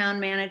with the town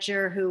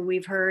manager, who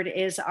we've heard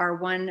is our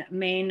one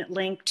main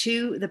link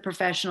to the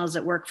professionals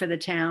that work for the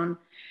town,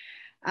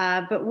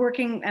 but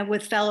working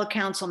with fellow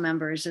council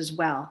members as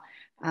well.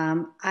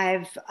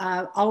 I've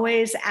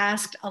always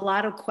asked a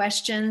lot of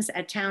questions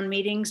at town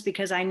meetings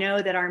because I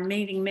know that our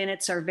meeting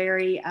minutes are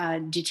very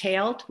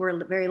detailed.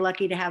 We're very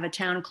lucky to have a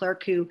town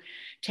clerk who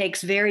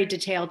takes very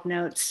detailed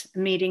notes,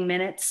 meeting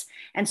minutes.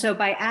 And so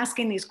by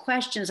asking these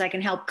questions, I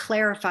can help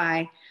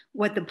clarify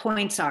what the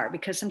points are,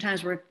 because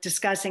sometimes we're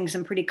discussing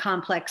some pretty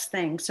complex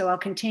things. So I'll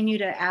continue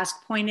to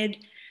ask pointed,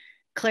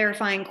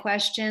 clarifying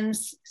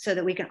questions so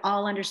that we can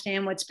all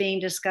understand what's being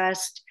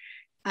discussed.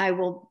 I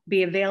will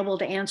be available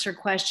to answer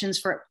questions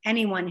for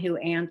anyone who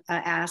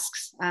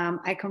asks.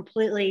 I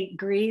completely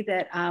agree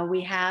that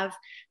we have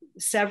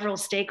several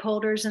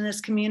stakeholders in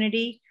this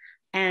community,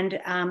 and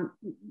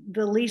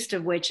the least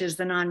of which is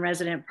the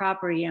non-resident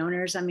property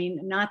owners. I mean,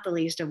 not the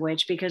least of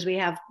which, because we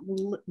have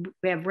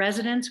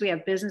residents, we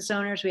have business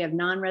owners, we have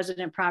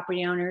non-resident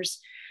property owners,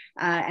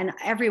 and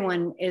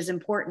everyone is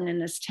important in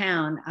this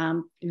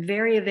town.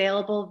 Very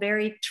available,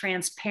 very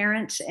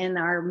transparent in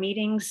our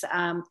meetings.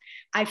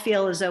 I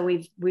feel as though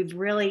we've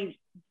really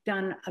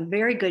done a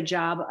very good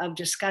job of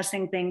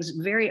discussing things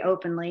very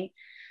openly.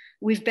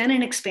 We've been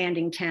an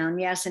expanding town,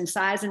 yes, in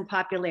size and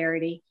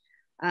popularity,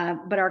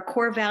 but our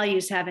core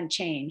values haven't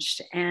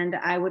changed. And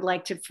I would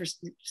like to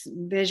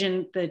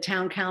vision the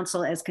town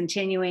council as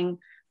continuing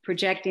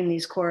projecting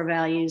these core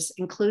values,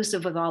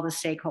 inclusive of all the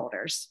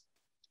stakeholders.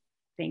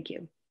 Thank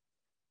you.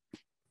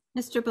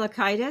 Mr.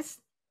 Blakaitis.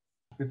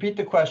 Repeat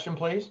the question,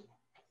 please.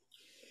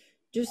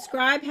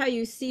 Describe how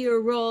you see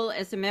your role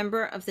as a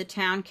member of the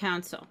town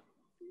council.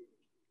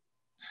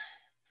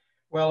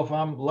 Well, if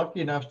I'm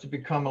lucky enough to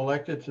become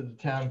elected to the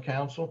town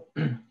council,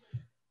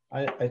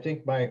 I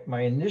think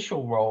my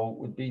initial role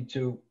would be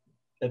to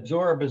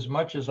absorb as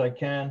much as I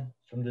can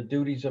from the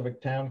duties of a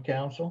town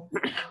council,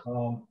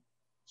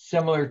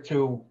 similar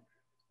to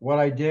what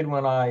I did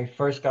when I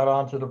first got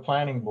onto the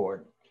planning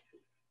board.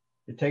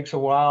 It takes a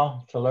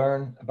while to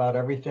learn about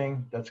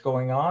everything that's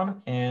going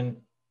on, and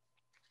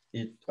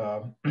it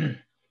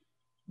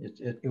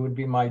would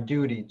be my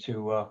duty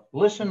to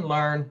listen,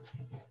 learn,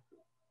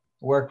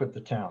 work with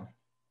the town.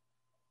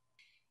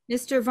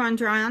 Mr. Von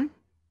Dran.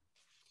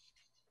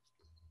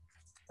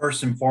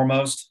 First and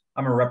foremost,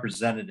 I'm a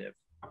representative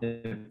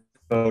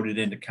voted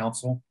into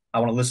council. I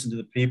want to listen to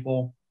the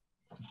people,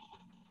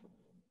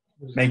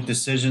 make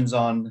decisions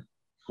on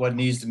what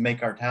needs to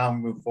make our town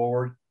move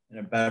forward in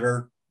a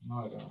better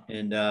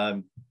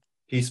and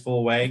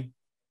peaceful way.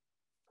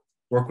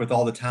 Work with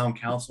all the town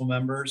council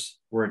members.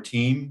 We're a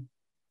team.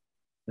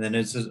 And then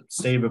as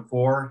stated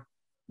before,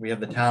 we have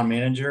the town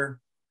manager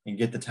and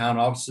get the town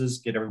offices,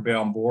 get everybody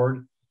on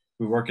board.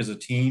 We work as a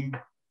team.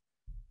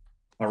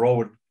 My role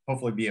would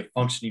hopefully be a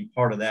functioning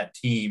part of that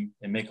team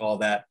and make all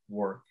that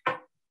work.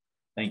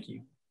 Thank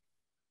you.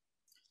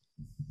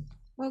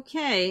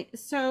 Okay,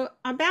 so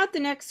about the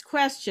next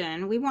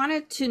question, we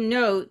wanted to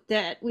note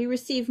that we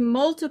received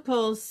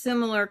multiple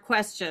similar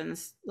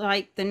questions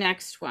like the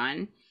next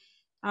one,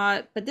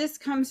 but this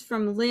comes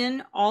from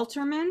Lynn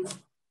Alterman.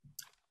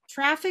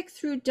 Traffic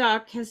through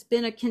Duck has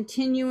been a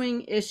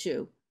continuing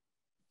issue.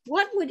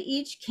 What would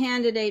each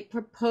candidate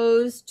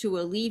propose to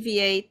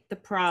alleviate the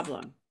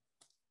problem?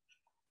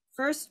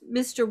 First,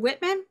 Mr.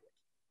 Whitman.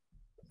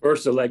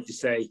 First, I'd like to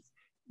say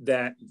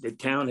that the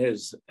town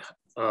has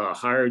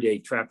hired a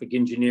traffic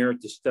engineer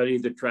to study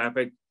the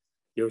traffic.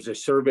 There was a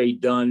survey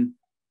done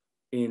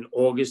in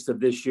August of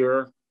this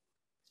year.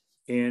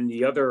 And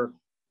the other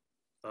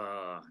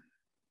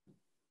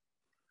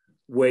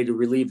way to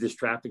relieve this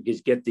traffic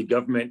is get the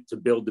government to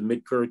build the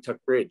Mid-Currituck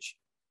Bridge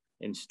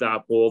and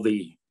stop all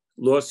the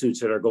lawsuits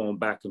that are going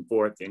back and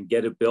forth and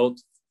get it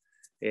built.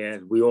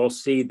 And we all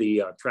see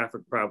the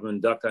traffic problem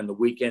in Duck on the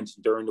weekends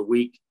and during the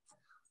week.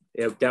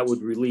 If that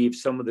would relieve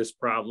some of this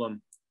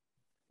problem.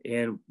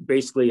 And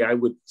basically, I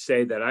would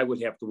say that I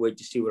would have to wait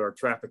to see what our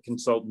traffic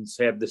consultants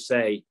have to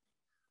say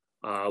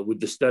with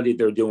the study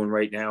they're doing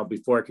right now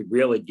before I could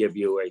really give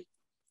you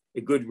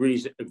a good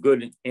reason, a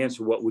good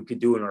answer what we could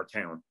do in our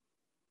town.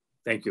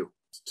 Thank you.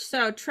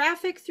 So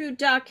traffic through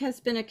Duck has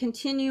been a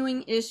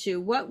continuing issue.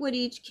 What would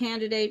each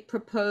candidate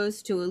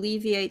propose to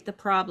alleviate the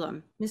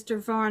problem?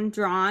 Mr. Von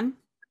Drawn.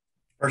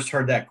 First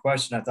heard that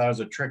question, I thought it was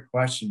a trick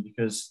question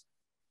because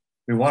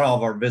we want all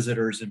of our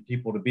visitors and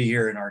people to be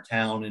here in our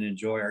town and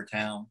enjoy our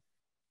town.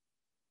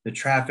 The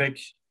traffic,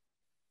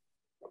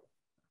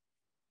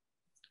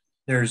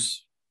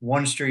 there's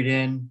one street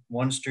in,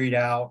 one street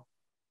out.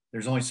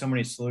 There's only so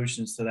many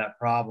solutions to that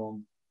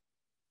problem.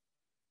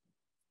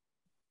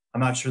 I'm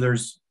not sure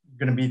there's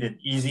going to be the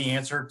easy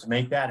answer to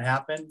make that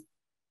happen.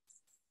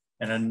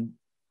 And then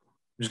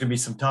there's going to be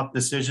some tough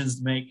decisions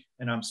to make.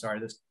 And I'm sorry,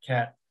 this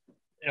cat,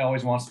 it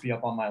always wants to be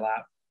up on my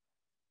lap.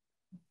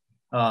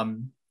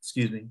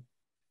 Excuse me.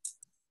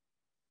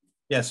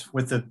 Yes,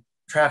 with the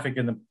traffic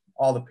and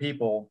all the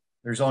people,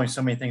 there's only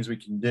so many things we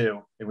can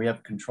do that we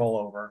have control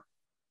over.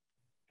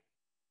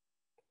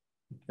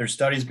 There's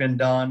studies been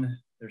done.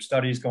 There's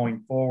studies going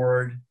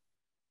forward.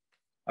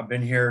 I've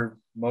been here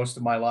most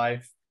of my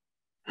life.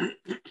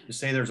 To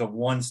say there's a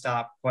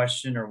one-stop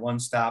question or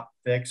one-stop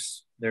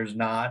fix, there's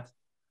not.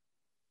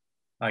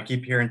 I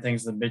keep hearing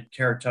things, the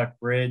Mid-Currituck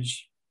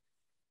Bridge.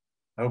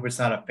 I hope it's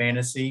not a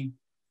fantasy.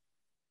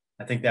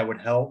 I think that would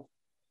help.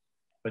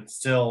 But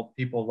still,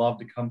 people love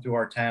to come to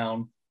our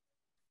town.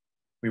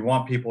 We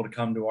want people to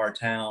come to our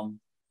town.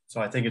 So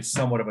I think it's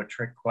somewhat of a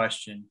trick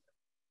question.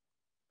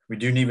 We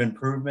do need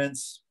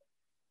improvements.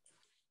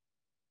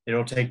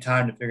 It'll take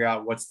time to figure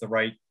out what's the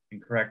right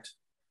and correct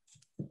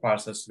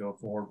process to go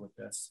forward with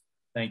this.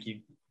 Thank you.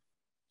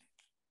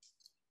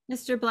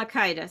 Mr.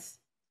 Blakaitis.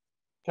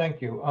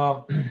 Thank you.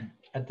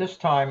 At this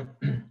time,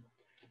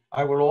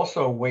 I will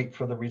also wait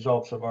for the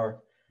results of our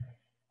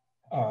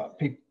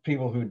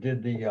people who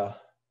did the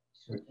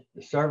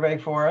survey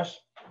for us.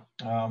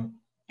 I'm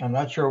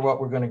not sure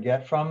what we're going to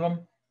get from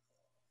them.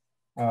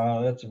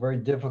 That's a very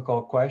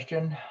difficult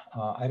question.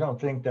 I don't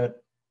think that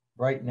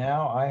right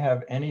now I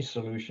have any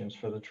solutions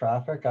for the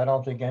traffic. I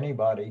don't think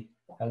anybody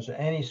has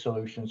any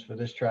solutions for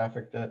this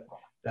traffic that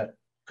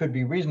could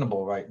be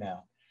reasonable right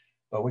now,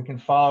 but we can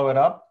follow it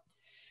up.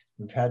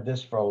 We've had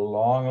this for a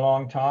long,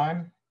 long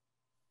time.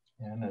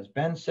 And as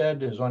Ben said,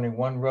 there's only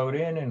one road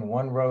in and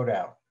one road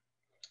out.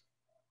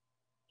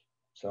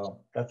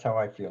 So that's how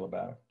I feel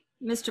about it.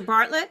 Mr.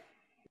 Bartlett.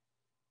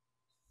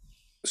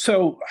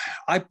 So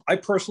I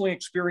personally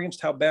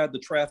experienced how bad the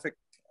traffic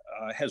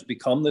has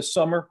become this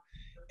summer.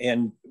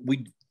 And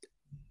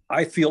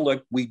I feel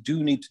like we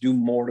do need to do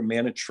more to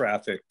manage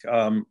traffic.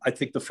 I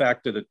think the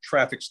fact that a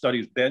traffic study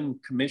has been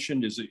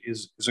commissioned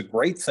is a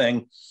great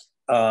thing.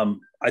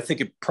 I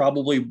think it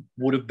probably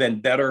would have been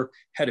better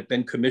had it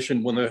been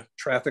commissioned when the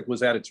traffic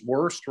was at its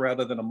worst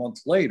rather than a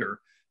month later.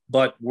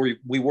 But we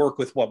work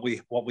with what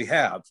we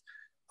have.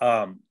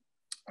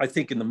 I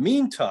think in the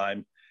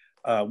meantime,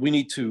 we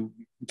need to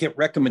get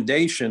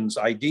recommendations,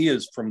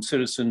 ideas from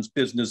citizens,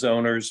 business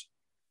owners,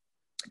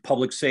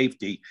 public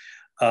safety.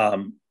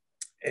 And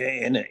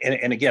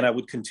again, I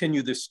would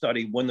continue this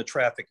study when the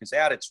traffic is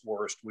at its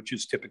worst, which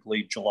is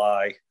typically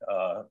July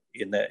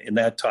in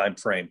that time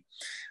frame.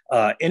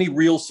 Any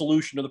real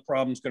solution to the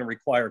problem is going to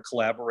require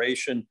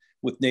collaboration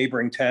with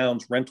neighboring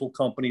towns, rental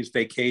companies,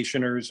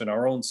 vacationers, and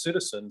our own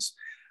citizens.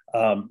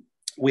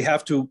 We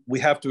have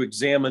to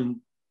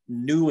examine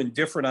new and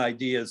different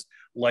ideas,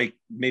 like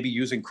maybe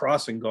using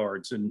crossing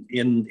guards in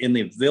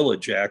the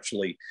village,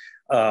 actually.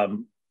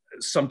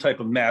 Some type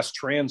of mass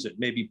transit,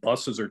 maybe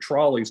buses or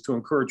trolleys, to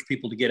encourage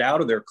people to get out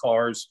of their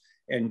cars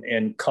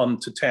and come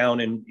to town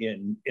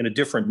in a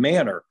different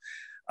manner.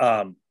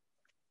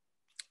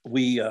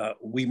 We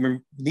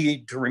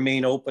need to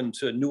remain open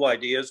to new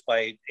ideas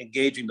by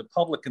engaging the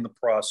public in the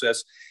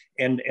process.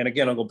 And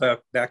again, I'll go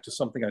back to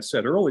something I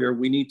said earlier.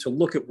 We need to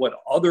look at what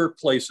other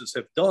places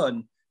have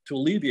done to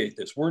alleviate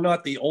this. We're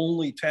not the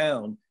only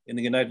town in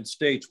the United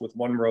States with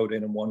one road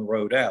in and one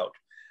road out.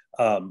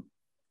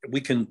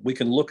 We can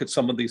look at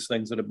some of these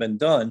things that have been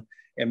done,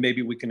 and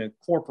maybe we can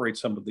incorporate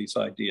some of these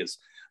ideas.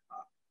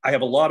 I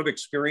have a lot of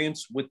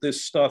experience with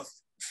this stuff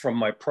from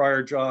my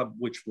prior job,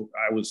 which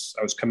I was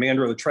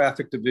commander of the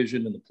traffic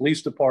division in the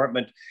police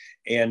department,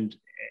 and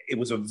it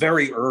was a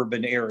very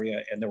urban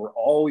area, and there were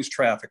always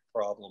traffic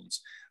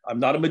problems. I'm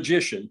not a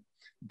magician,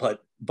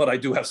 but I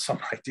do have some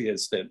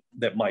ideas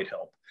that might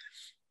help.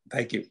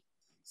 Thank you.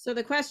 So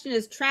the question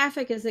is,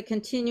 traffic is a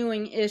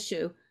continuing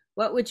issue.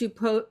 What would you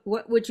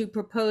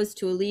propose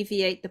to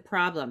alleviate the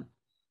problem?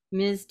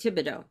 Ms.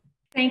 Thibodeau.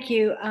 Thank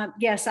you.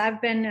 Yes,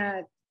 I've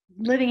been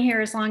living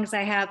here as long as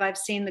I have. I've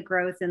seen the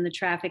growth in the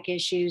traffic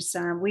issues.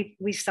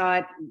 We saw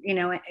it, you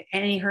know,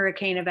 any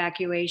hurricane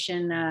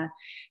evacuation,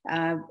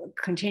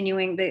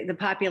 continuing the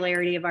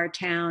popularity of our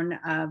town.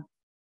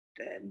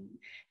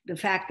 The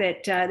fact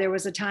that there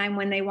was a time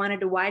when they wanted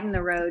to widen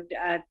the road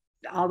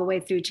all the way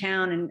through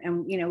town,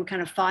 and you know, we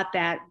kind of fought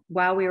that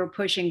while we were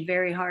pushing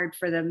very hard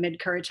for the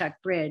Mid-Currituck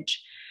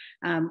Bridge.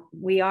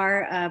 We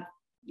are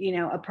you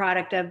know, a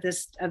product of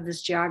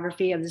this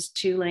geography, of this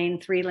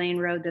 2-lane, 3-lane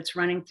road that's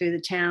running through the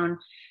town.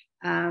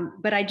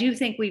 But I do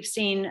think we've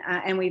seen,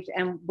 and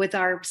with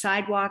our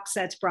sidewalks,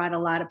 that's brought a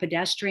lot of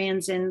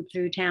pedestrians in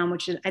through town,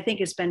 which I think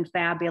has been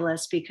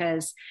fabulous,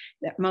 because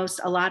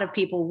a lot of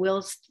people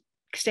will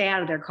stay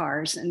out of their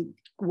cars and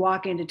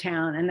walk into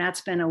town, and that's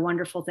been a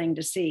wonderful thing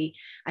to see.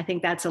 I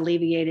think that's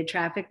alleviated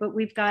traffic, but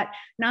we've got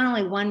not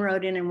only one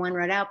road in and one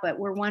road out, but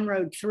we're one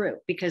road through,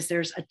 because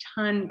there's a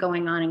ton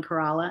going on in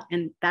Corolla,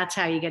 and that's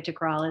how you get to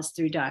Corolla, is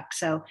through Duck.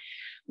 So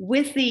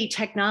with the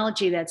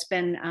technology that's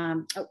been,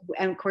 and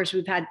of course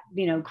we've had,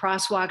 you know,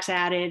 crosswalks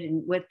added,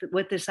 and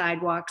with the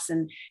sidewalks,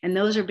 and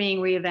those are being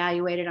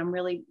reevaluated. I'm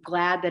really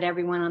glad that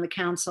everyone on the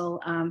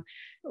council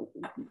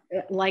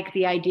like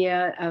the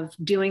idea of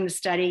doing the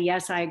study.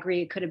 Yes, I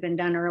agree, it could have been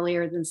done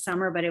earlier than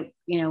summer, but it,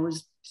 you know,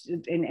 was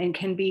and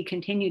can be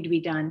continued to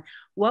be done.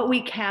 What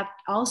we kept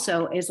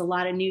also is a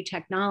lot of new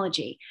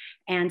technology,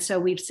 and so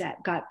we've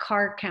got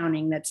car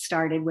counting that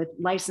started with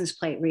license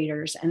plate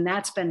readers, and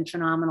that's been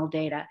phenomenal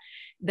data.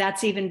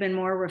 That's even been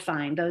more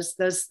refined. Those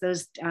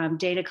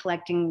data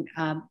collecting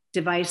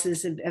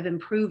devices have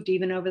improved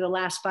even over the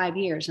last 5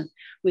 years, and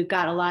we've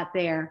got a lot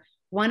there.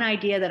 One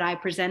idea that I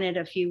presented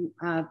a few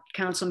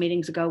council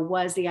meetings ago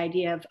was the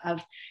idea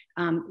of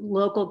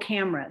local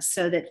cameras,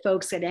 so that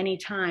folks at any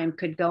time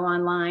could go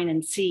online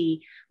and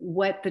see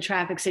what the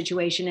traffic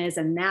situation is,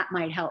 and that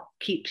might help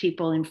keep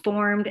people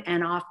informed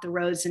and off the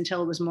roads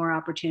until it was more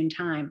opportune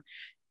time.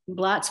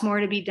 Lots more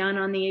to be done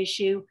on the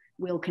issue.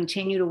 We'll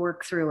continue to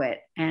work through it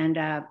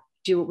and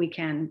do what we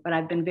can, but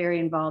I've been very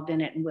involved in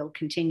it, and we'll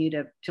continue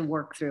to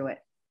work through it.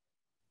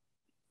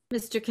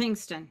 Mr.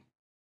 Kingston.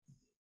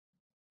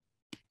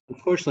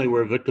 Unfortunately,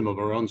 we're a victim of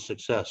our own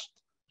success.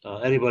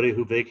 Anybody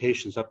who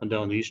vacations up and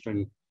down the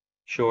eastern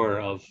shore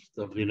of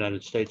the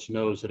United States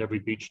knows that every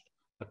beach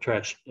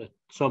attracts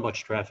so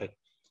much traffic.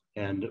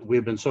 And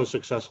we've been so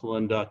successful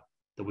in Duck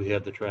that we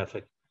have the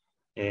traffic.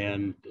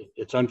 And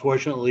it's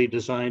unfortunately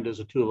designed as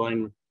a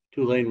two-lane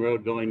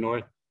road going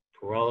north.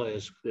 Corolla,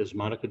 as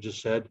Monica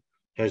just said,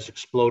 has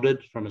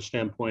exploded from a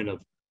standpoint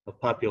of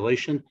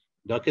population.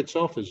 Duck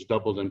itself has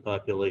doubled in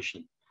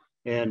population.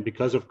 And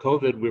because of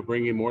COVID, we're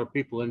bringing more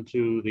people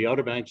into the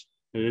Outer Banks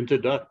and into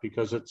Duck,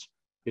 because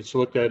it's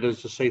looked at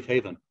as a safe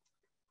haven.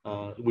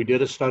 We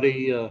did a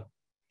study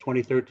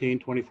 2013,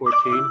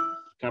 2014,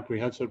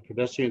 comprehensive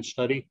pedestrian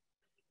study,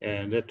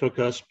 and it took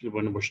us,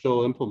 when we're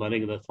still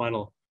implementing the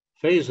final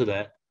phase of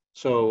that.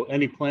 So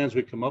any plans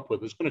we come up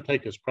with, it's going to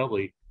take us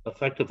probably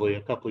effectively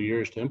a couple of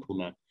years to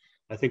implement.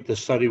 I think the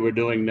study we're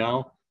doing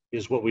now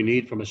is what we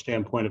need from a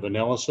standpoint of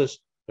analysis.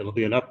 It'll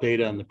be an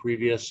update on the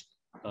previous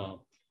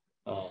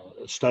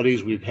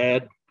studies we've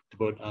had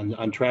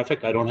on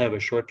traffic. I don't have a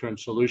short-term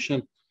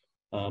solution.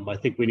 I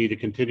think we need to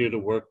continue to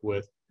work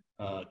with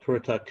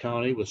Currituck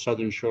County, with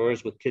Southern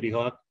Shores, with Kitty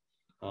Hawk,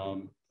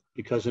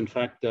 because in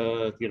fact,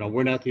 you know,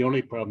 we're not the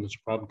only problem. There's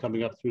a problem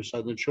coming up through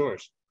Southern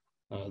Shores.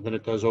 Then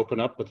it does open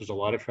up, but there's a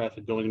lot of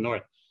traffic going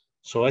north.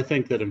 So I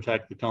think that in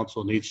fact, the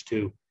council needs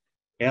to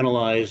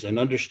analyze and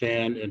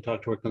understand and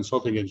talk to our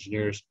consulting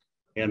engineers,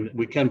 and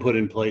we can put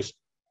in place,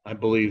 I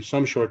believe,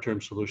 some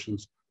short-term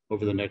solutions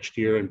over the next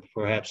year, and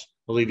perhaps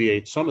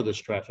alleviate some of this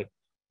traffic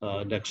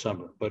next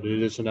summer. But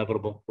it is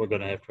inevitable. We're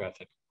going to have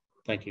traffic.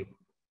 Thank you.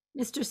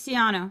 Mr.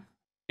 Ciano.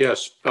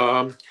 Yes,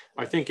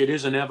 I think it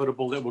is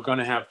inevitable that we're going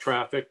to have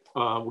traffic.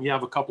 We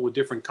have a couple of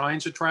different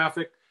kinds of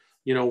traffic.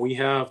 You know, we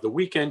have the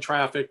weekend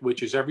traffic,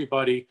 which is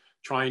everybody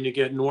trying to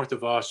get north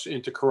of us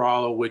into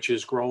Corolla, which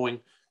is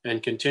growing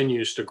and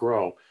continues to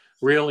grow.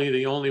 Really,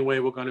 the only way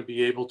we're going to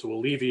be able to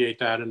alleviate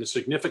that in a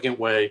significant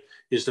way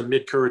is the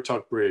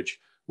Mid-Currituck Bridge.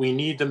 We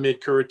need the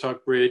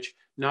Mid-Currituck Bridge,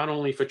 not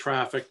only for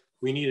traffic,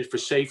 we need it for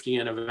safety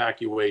and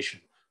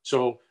evacuation.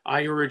 So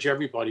I urge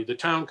everybody, the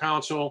town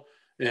council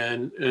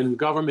and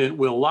government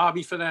will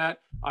lobby for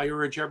that. I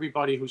urge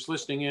everybody who's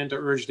listening in to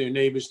urge their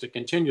neighbors to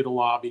continue to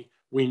lobby.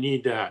 We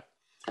need that.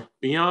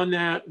 Beyond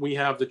that, we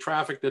have the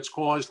traffic that's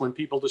caused when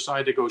people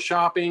decide to go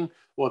shopping,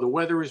 or the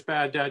weather is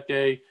bad that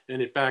day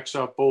and it backs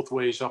up both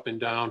ways up and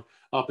down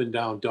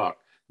Duck.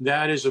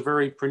 That is a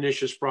very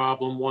pernicious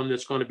problem, one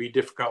that's going to be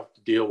difficult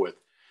to deal with.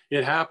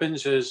 It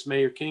happens, as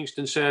Mayor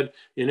Kingston said,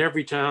 in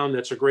every town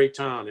that's a great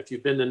town. If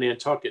you've been to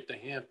Nantucket, the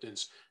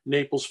Hamptons,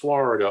 Naples,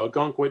 Florida,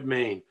 Algonquin,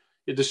 Maine,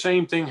 the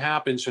same thing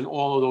happens in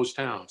all of those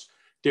towns.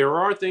 There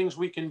are things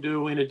we can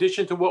do in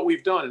addition to what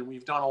we've done, and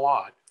we've done a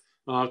lot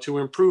to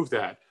improve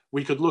that.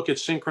 We could look at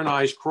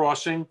synchronized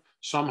crossing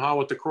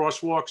somehow at the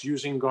crosswalks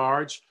using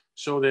guards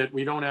so that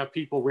we don't have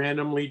people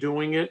randomly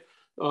doing it.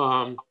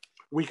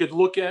 We could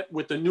look at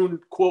with the new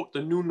quote,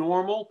 the new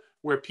normal,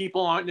 where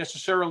people aren't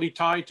necessarily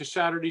tied to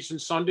Saturdays and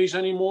Sundays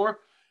anymore.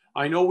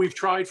 I know we've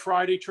tried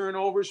Friday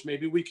turnovers.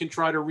 Maybe we can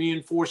try to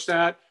reinforce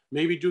that.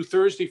 Maybe do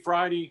Thursday,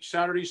 Friday,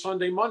 Saturday,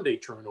 Sunday, Monday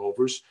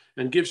turnovers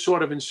and give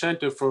sort of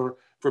incentive for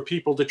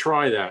people to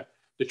try that.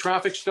 The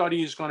traffic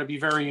study is going to be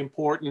very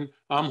important.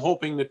 I'm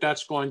hoping that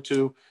that's going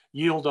to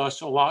yield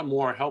us a lot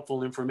more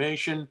helpful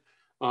information.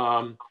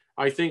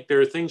 I think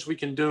there are things we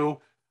can do.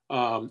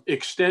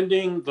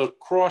 Extending the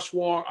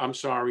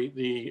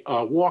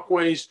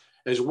walkways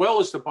as well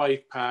as the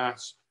bike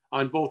paths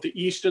on both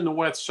the east and the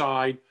west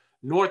side,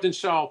 north and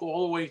south,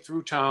 all the way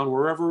through town,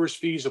 wherever is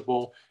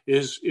feasible,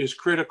 is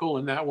critical,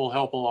 and that will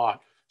help a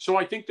lot. So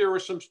I think there are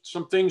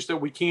some things that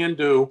we can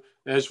do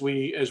as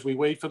we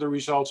wait for the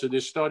results of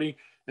this study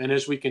and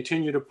as we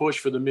continue to push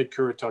for the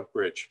Mid-Currituck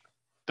Bridge.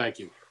 Thank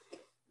you.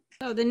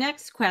 So the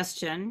next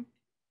question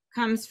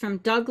comes from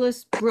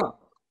Douglas Brook.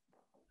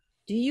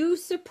 Do you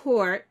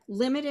support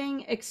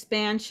limiting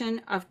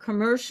expansion of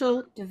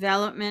commercial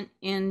development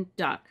in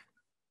Duck?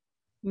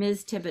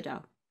 Ms.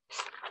 Thibodeau.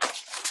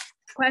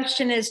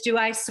 Question is, do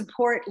I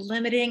support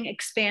limiting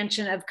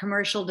expansion of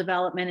commercial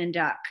development in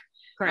Duck?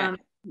 Correct.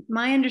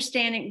 My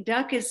understanding,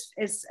 Duck is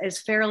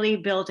fairly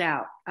built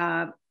out,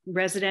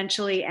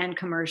 residentially and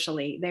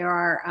commercially. There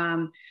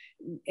are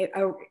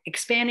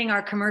expanding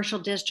our commercial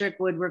district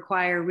would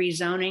require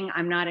rezoning.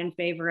 I'm not in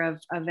favor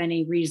of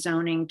any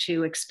rezoning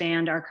to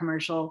expand our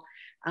commercial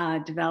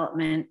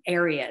development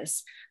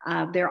areas.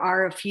 There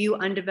are a few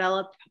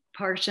undeveloped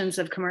portions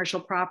of commercial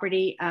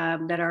property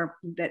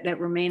that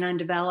remain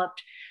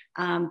undeveloped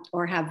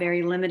or have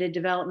very limited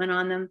development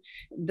on them.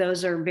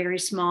 Those are very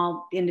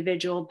small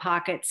individual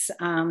pockets.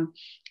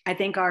 I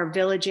think our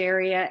village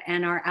area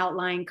and our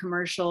outlying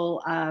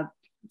commercial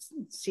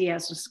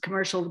CS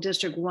commercial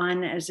district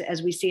 1,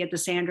 as we see at the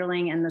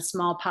Sanderling, and the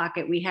small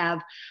pocket we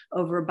have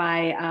over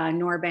by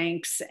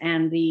Norbanks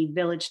and the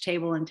Village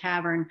Table and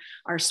Tavern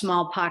are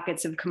small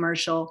pockets of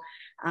commercial.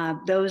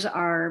 Those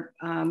are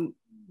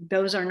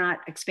not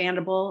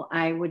expandable.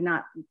 I would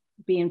not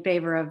be in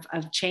favor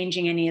of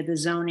changing any of the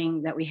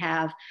zoning that we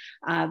have.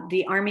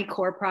 The Army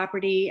Corps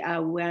property,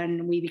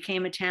 when we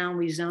became a town,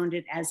 we zoned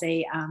it as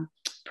a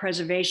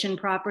preservation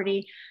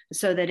property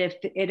so that if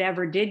it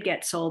ever did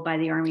get sold by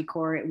the Army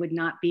Corps, it would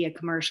not be a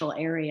commercial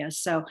area.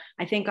 So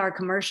I think our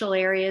commercial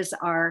areas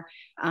are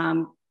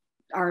fine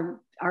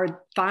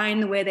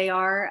the way they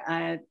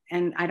are,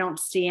 and I don't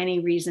see any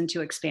reason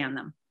to expand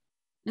them.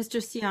 Mr.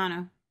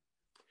 Ciano.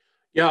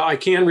 Yeah, I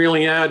can't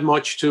really add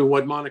much to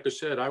what Monica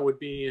said. I would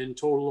be in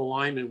total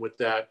alignment with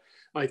that.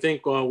 I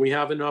think we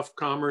have enough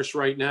commerce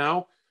right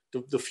now.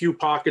 The few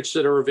pockets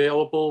that are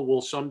available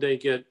will someday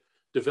get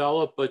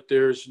developed, but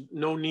there's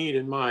no need,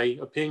 in my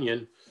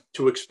opinion,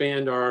 to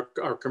expand our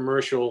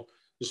commercial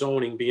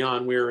zoning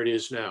beyond where it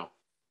is now.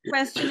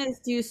 Question is,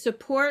 do you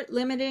support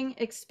limiting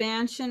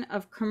expansion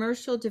of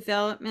commercial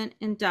development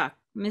in Duck?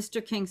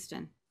 Mr.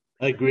 Kingston.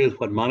 I agree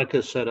with what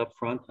Monica said up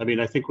front. I mean,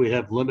 I think we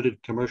have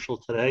limited commercial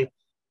today,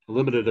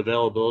 limited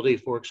availability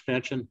for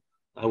expansion.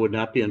 I would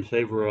not be in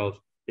favor of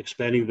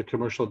expanding the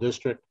commercial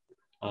district.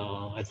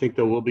 I think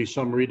there will be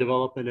some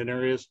redevelopment in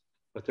areas,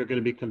 but they're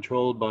going to be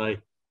controlled by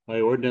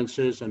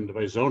ordinances and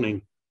by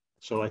zoning.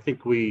 So I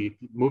think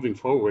moving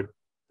forward,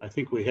 I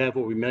think we have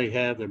what we may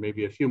have. There may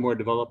be a few more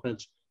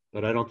developments,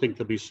 but I don't think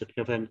they'll be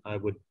significant. I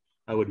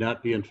would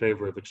not be in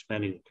favor of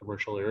expanding the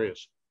commercial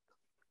areas.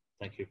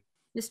 Thank you.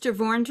 Mr.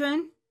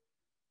 Vorndran.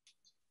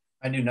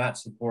 I do not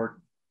support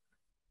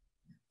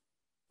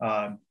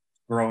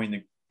growing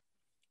the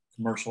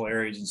commercial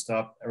areas and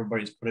stuff.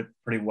 Everybody's put it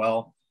pretty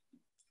well.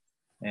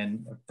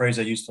 And a phrase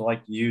I used to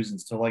like to use and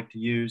still like to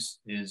use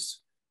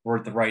is we're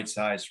at the right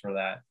size for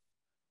that.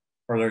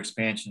 Further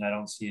expansion, I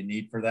don't see a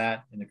need for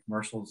that in the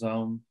commercial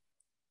zone.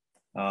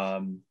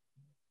 That's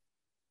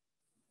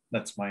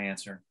my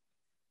answer.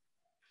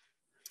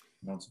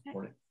 I don't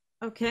support it.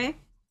 Okay.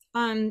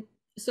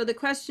 So the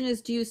question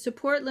is, do you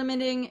support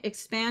limiting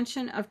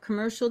expansion of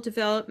commercial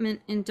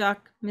development in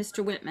Duck,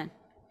 Mr. Whitman?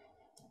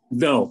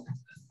 No,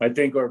 I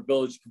think our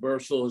village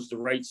commercial is the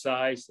right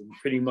size and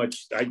pretty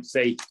much, I'd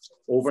say,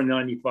 over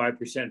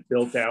 95%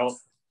 built out.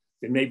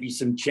 There may be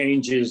some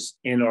changes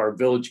in our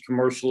village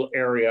commercial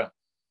area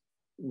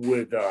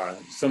with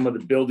some of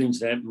the buildings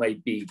that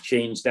might be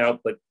changed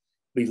out, but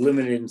be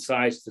limited in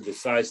size to the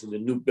size of the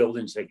new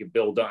buildings they could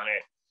build on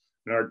it.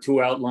 And our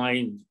two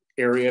outlying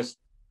areas,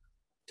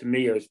 to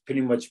me, are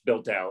pretty much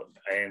built out.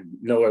 And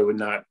no, I would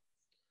not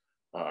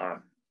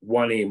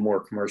want any more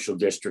commercial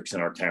districts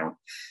in our town.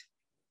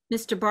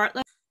 Mr.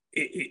 Bartlett?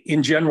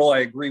 In general, I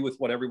agree with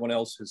what everyone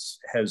else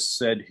has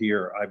said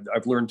here.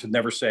 I've learned to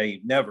never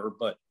say never,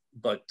 but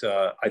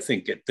I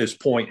think at this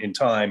point in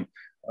time,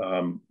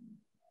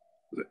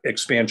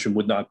 expansion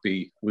would not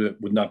be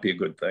a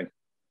good thing.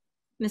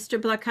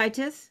 Mr.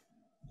 Blakaitis?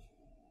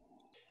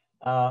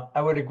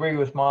 I would agree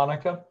with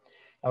Monica.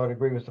 I would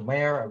agree with the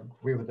mayor. I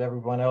agree with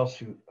everyone else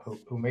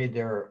who made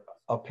their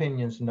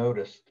opinions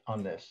noticed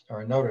on this,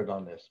 or noted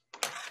on this.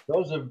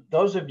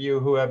 Those of you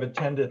who have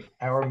attended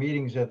our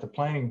meetings at the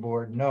planning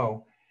board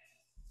know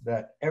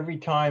that every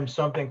time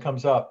something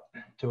comes up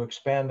to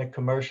expand the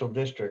commercial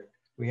district,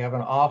 we have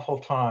an awful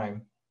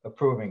time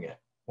approving it.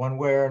 One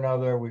way or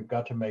another, we've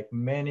got to make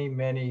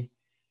many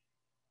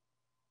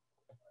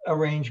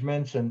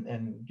arrangements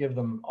and give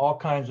them all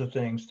kinds of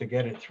things to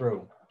get it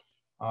through.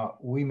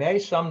 We may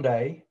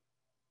someday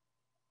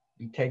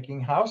be taking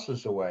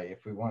houses away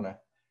if we want to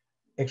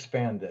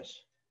expand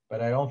this,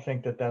 but I don't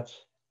think that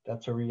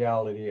that's a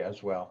reality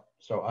as well.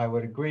 So I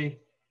would agree.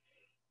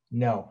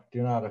 No,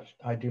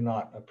 I do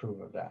not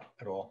approve of that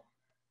at all.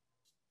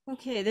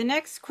 Okay, the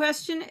next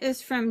question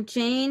is from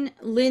Jane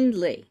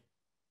Lindley.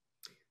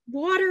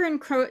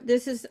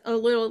 This is a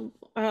little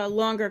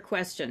longer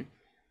question.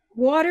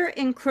 Water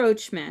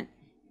encroachment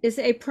is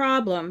a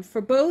problem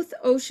for both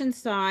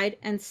Oceanside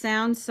and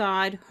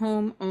Soundside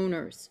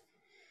homeowners.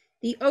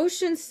 The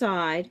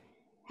Oceanside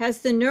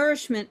has the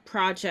Nourishment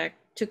Project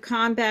to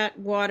combat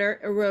water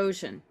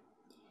erosion.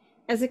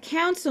 As a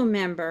council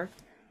member,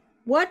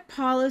 what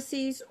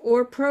policies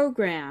or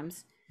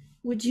programs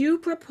would you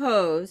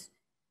propose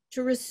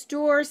to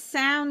restore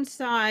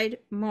Soundside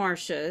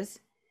marshes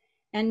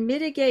and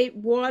mitigate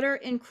water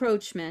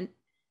encroachment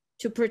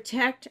to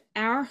protect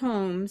our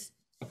homes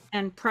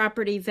and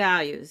property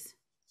values?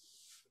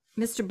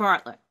 Mr.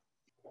 Bartlett.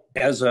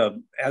 As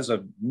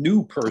a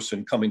new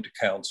person coming to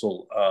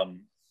council,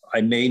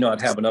 I may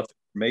not have enough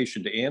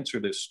information to answer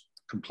this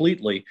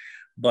completely,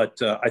 but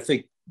I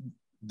think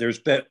there's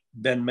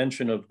been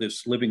mention of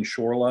this Living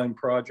Shoreline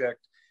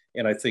project,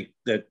 and I think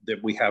that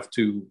we have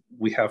to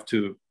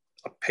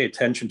pay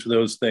attention to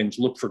those things,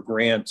 look for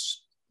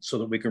grants so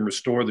that we can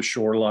restore the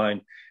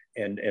shoreline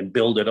and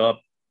build it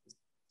up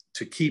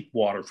to keep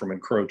water from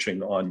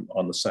encroaching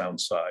on the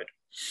Sound side.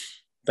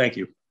 Thank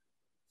you.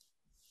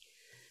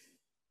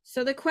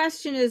 So the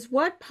question is,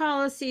 what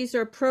policies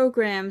or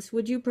programs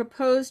would you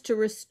propose to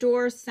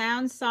restore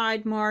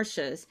Soundside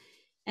marshes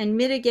and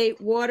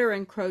mitigate water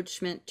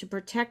encroachment to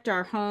protect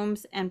our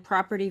homes and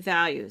property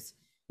values?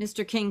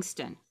 Mr.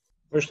 Kingston.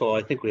 First of all,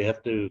 I think we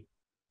have to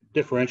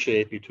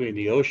differentiate between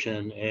the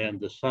ocean and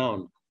the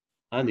Sound.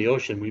 On the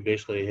ocean, we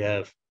basically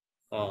have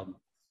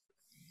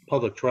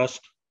public trust,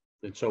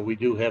 and so we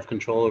do have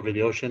control over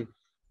the ocean.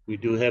 We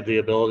do have the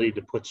ability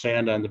to put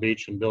sand on the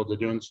beach and build the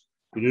dunes.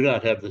 We do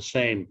not have the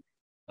same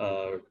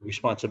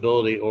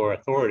responsibility or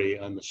authority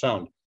on the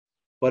Sound.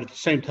 But at the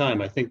same time,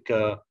 I think,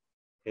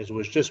 as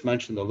was just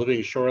mentioned, the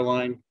Living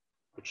Shoreline,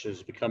 which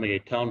is becoming a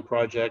town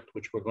project,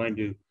 which we're going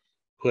to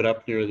put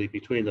up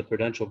between the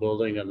Prudential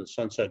Building and the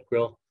Sunset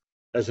Grill,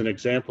 as an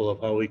example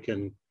of how we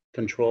can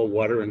control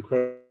water and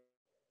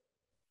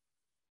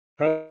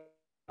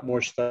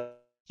more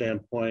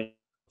standpoint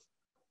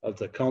of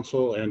the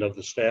council and of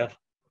the staff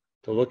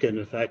to look at,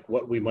 in fact,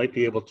 what we might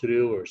be able to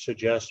do or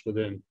suggest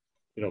within,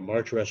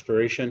 marsh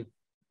restoration.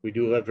 We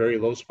do have very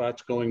low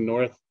spots going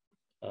north.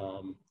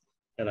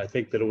 And I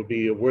think that it would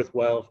be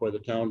worthwhile for the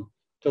town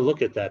to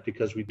look at that,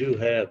 because we do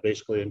have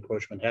basically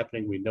encroachment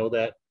happening. We know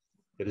that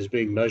it is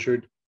being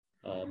measured.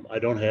 I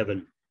don't have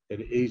an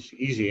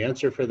easy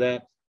answer for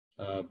that,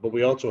 but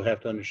we also have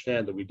to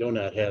understand that we do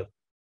not have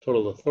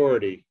total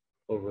authority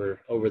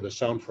over the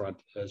Sound front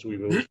as we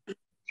move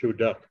through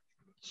Duck.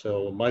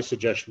 So my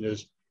suggestion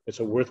is it's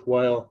a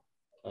worthwhile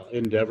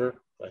endeavor,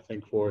 I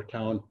think, for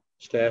town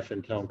staff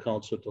and town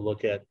council to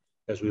look at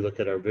as we look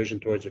at our vision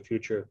towards the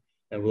future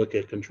and look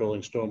at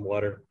controlling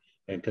stormwater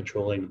and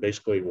controlling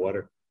basically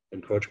water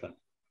encroachment.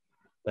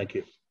 Thank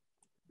you.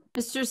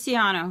 Mr.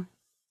 Ciano.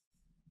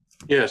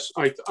 Yes,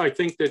 I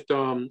think that,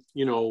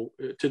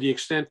 to the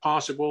extent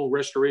possible,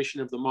 restoration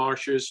of the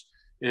marshes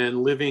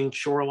and living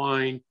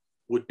shoreline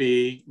would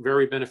be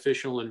very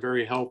beneficial and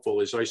very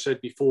helpful. As I said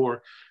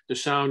before, the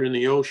Sound and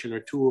the ocean are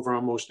two of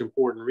our most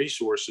important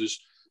resources.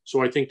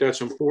 So I think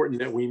that's important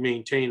that we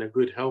maintain a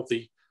good,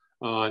 healthy,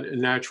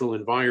 natural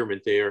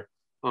environment there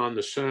on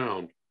the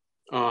Sound.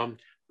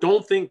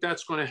 Don't think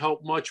that's going to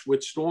help much with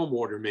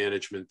stormwater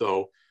management,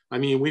 though. I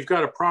mean, we've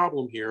got a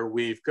problem here.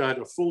 We've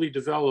got a fully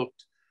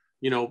developed,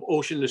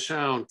 ocean to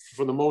Sound,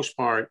 for the most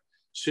part,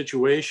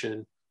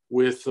 situation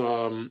with,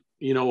 a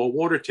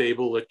water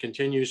table that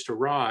continues to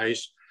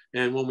rise.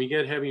 And when we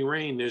get heavy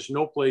rain, there's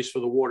no place for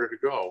the water to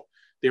go.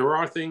 There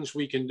are things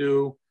we can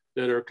do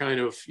that are kind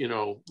of,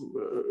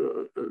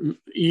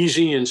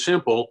 easy and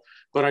simple,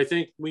 but I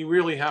think we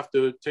really have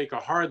to take a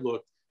hard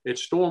look at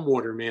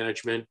stormwater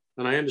management.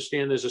 And I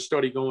understand there's a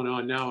study going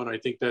on now, and I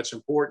think that's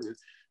important,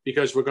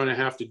 because we're going to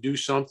have to do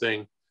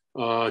something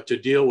to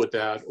deal with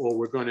that, or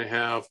we're going to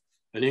have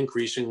an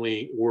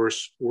increasingly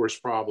worse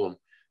problem.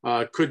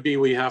 Could be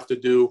we have to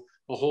do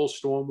a whole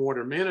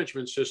stormwater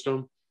management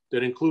system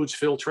that includes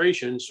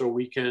filtration, so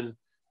we can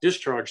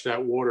discharge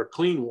that water,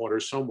 clean water,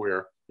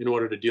 somewhere in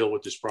order to deal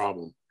with this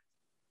problem.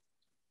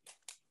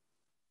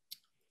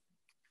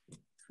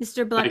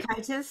 Mr.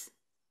 Blakaitis.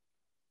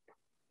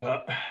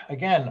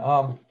 Again,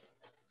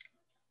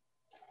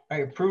 I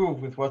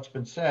approve with what's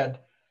been said,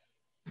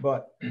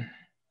 but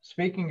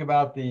speaking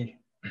about the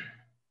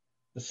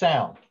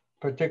Sound,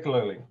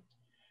 particularly.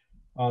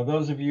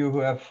 Those of you who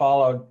have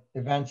followed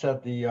events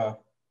at the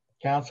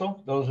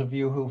council, those of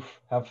you who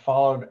have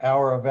followed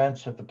our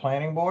events at the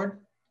planning board,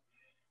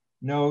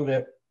 know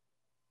that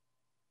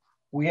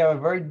we have a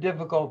very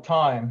difficult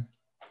time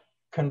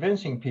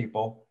convincing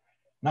people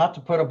not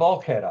to put a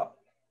bulkhead up.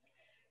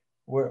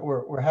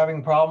 We're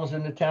having problems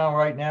in the town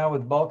right now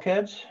with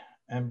bulkheads,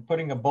 and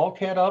putting a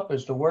bulkhead up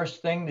is the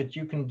worst thing that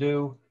you can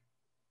do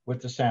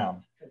with the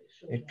sound.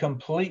 It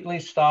completely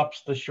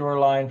stops the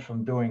shoreline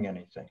from doing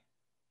anything.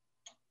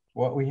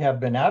 What we have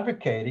been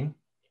advocating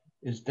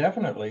is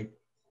definitely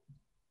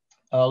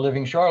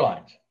living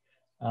shorelines.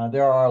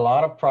 There are a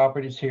lot of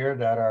properties here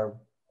that are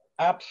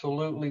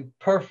absolutely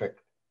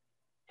perfect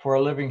for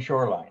a living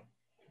shoreline.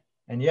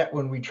 And yet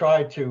when we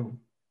try to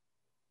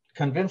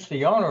convince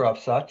the owner of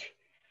such,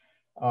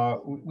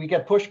 we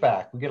get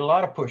pushback. We get a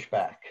lot of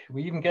pushback.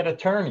 We even get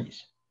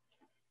attorneys.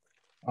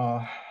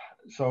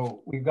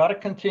 So we've got to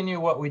continue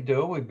what we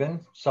do. We've been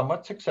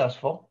somewhat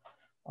successful.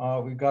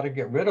 We've got to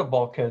get rid of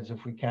bulkheads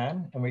if we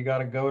can, and we got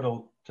to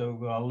go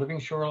to living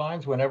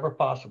shorelines whenever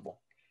possible.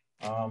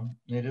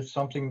 It is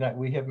something that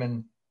we have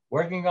been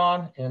working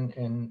on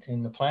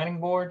in the planning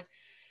board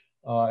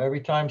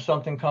every time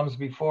something comes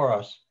before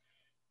us,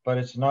 but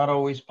it's not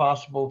always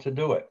possible to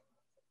do it.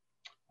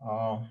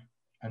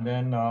 And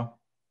then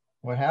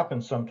what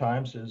happens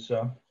sometimes is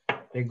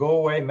they go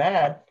away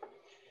mad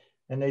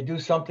and they do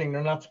something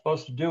they're not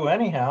supposed to do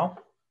anyhow,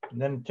 and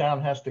then the town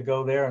has to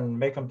go there and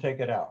make them take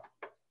it out.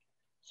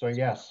 So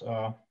yes,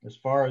 as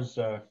far as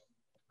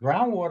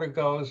groundwater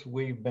goes,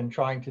 we've been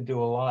trying to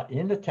do a lot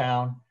in the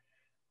town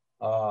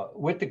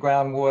with the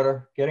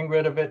groundwater, getting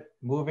rid of it,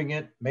 moving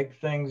it, make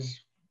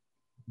things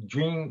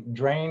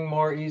drain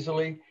more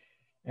easily,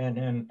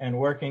 and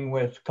working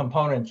with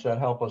components that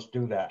help us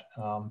do that.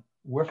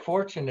 We're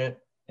fortunate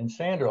in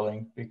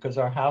Sanderling because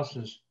our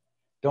houses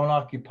don't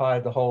occupy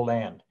the whole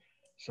land.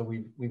 So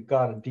we've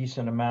got a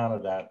decent amount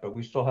of that, but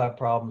we still have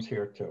problems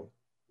here too.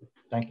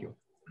 Thank you.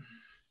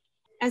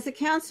 As a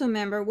council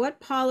member, what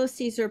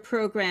policies or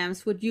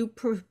programs would you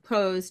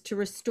propose to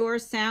restore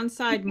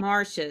Soundside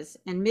marshes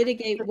and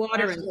mitigate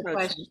water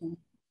encroachment?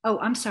 Oh,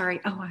 I'm sorry.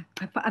 Oh,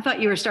 I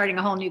thought you were starting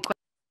a whole new question.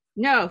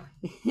 No,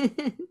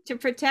 to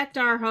protect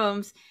our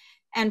homes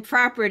and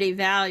property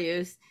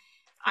values.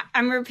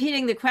 I'm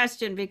repeating the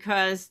question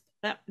because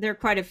there are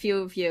quite a few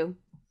of you.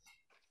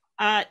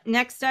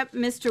 Next up,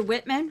 Mr.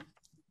 Whitman.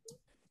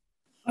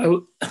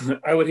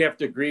 I would have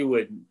to agree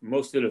with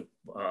most of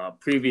the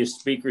previous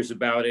speakers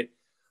about it.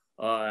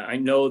 I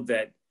know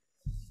that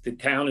the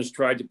town has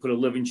tried to put a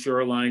living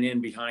shoreline in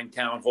behind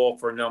Town Hall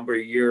for a number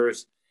of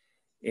years,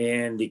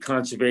 and the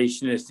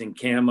conservationists in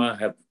CAMA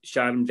have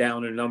shot them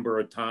down a number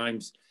of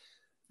times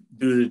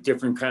due to the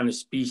different kind of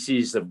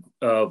species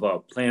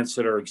of plants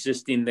that are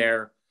existing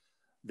there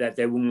that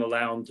they won't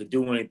allow them to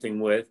do anything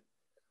with.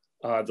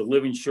 The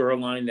living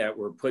shoreline that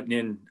we're putting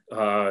in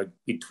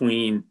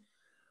between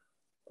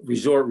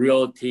Resort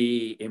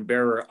Realty and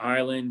Barrier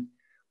Island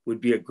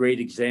would be a great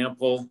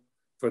example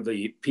for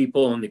the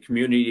people in the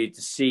community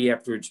to see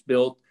after it's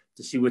built,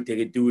 to see what they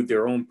could do with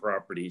their own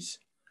properties.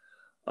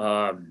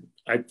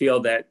 I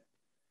feel that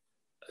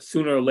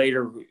sooner or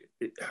later,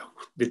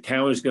 the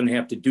town is going to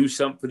have to do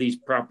something for these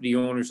property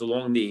owners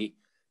along the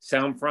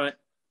sound front.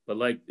 But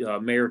like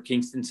Mayor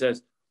Kingston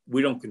says,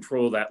 we don't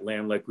control that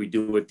land like we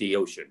do with the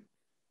ocean.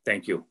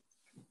 Thank you.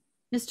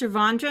 Mr.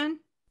 Vondran?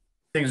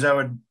 Things I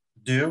would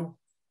do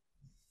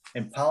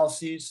in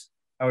policies,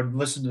 I would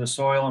listen to the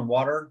soil and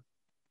water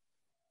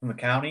from the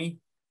county.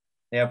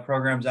 They have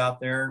programs out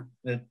there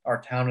that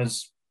our town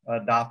has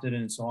adopted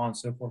and so on and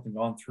so forth and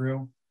gone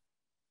through.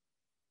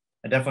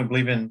 I definitely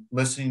believe in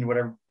listening to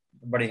whatever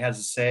everybody has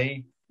to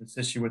say. This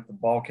issue with the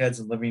bulkheads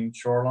and living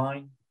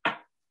shoreline,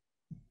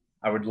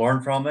 I would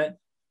learn from it.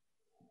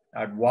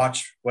 I'd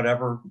watch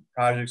whatever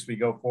projects we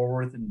go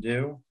forward with and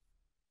do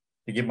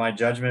to give my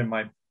judgment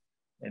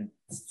and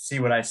see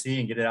what I see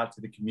and get it out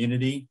to the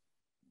community.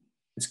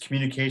 It's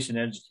communication,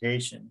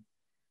 education.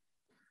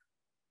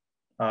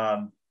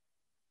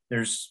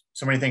 There's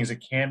so many things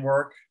that can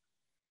work.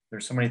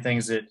 There's so many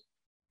things that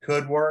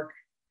could work.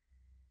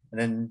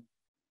 And then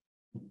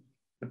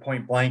the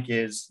point blank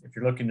is, if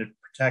you're looking to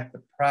protect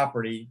the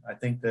property, I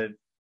think that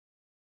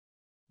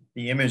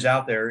the image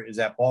out there is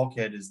that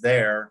bulkhead is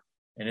there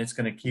and it's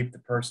going to keep the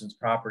person's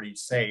property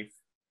safe.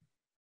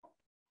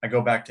 I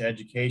go back to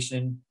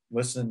education,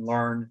 listen,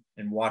 learn,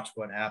 and watch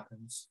what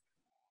happens.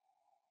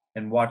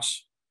 And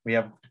watch, we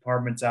have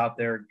departments out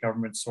there,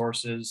 government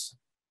sources.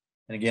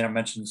 And again, I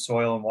mentioned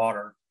soil and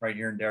water right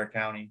here in Dare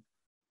County,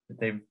 that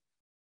they've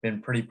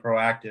been pretty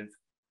proactive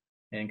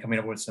in coming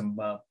up with some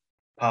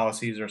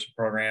policies or some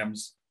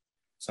programs,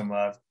 some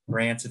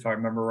grants, if I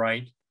remember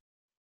right.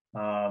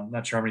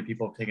 Not sure how many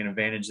people have taken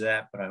advantage of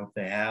that, but I hope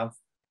they have.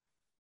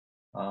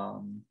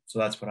 So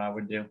that's what I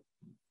would do.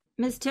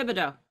 Ms.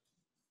 Thibodeau.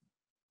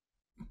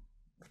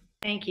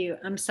 Thank you.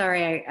 I'm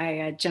sorry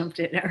I jumped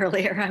it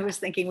earlier. I was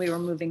thinking we were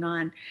moving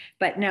on.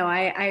 But no,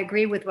 I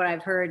agree with what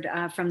I've heard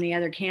from the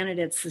other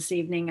candidates this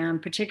evening.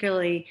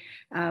 Particularly,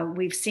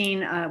 we've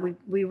seen,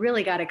 we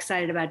really got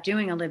excited about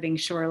doing a living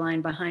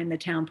shoreline behind the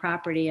town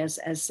property, as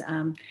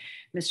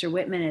Mr.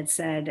 Whitman had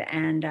said.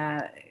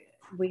 And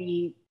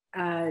we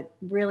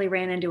really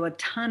ran into a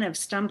ton of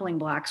stumbling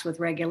blocks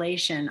with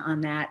regulation on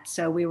that.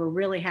 So we were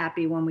really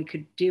happy when we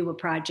could do a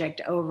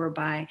project over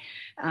by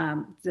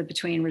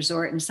between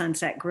Resort and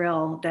Sunset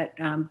Grill that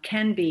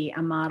can be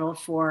a model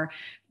for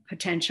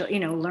potential,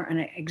 learn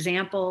an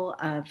example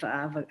of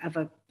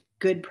a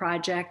good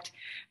project.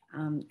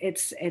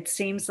 It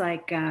seems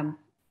like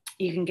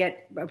you can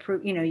get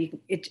approved,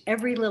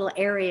 every little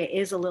area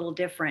is a little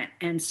different.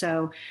 And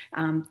so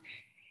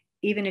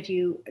even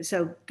if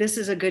so this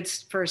is a good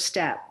first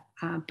step.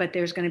 But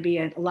there's going to be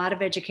a lot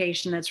of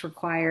education that's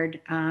required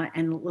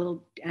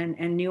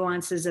and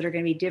nuances that are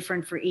going to be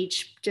different for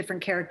each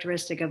different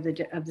characteristic of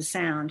the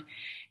sound.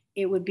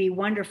 It would be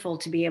wonderful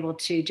to be able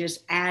to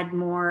just add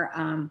more,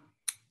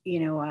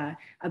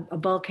 a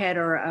bulkhead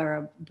or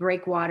a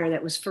breakwater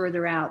that was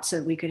further out so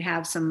that we could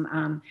have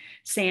some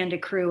sand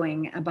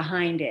accruing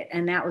behind it.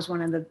 And that was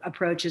one of the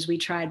approaches we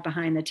tried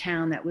behind the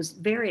town that was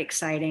very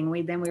exciting.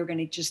 Then we were going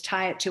to just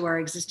tie it to our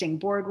existing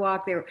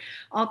boardwalk. There were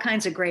all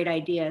kinds of great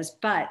ideas,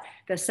 but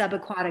the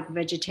subaquatic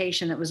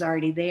vegetation that was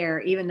already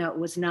there, even though it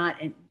was not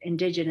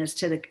indigenous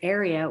to the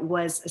area,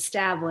 was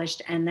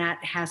established, and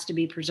that has to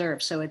be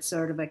preserved. So it's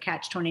sort of a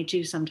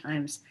catch-22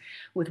 sometimes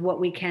with what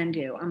we can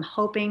do. I'm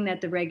hoping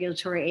that the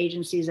regulatory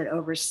agencies that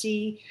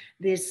oversee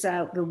this,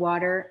 the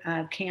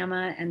water,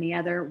 CAMA and the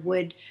other,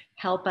 would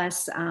help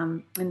us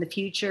in the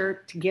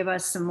future to give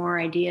us some more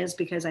ideas,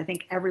 because I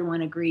think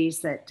everyone agrees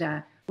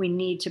that we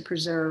need to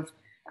preserve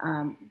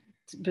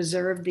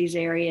these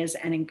areas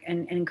and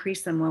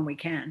increase them when we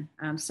can.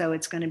 So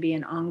it's going to be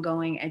an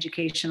ongoing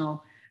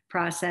educational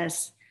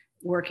process,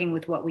 working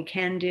with what we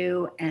can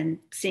do and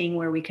seeing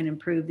where we can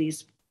improve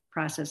these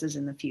processes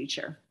in the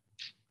future.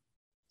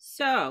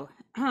 So,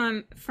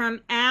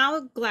 from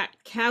Al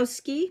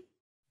Glatkowski,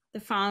 the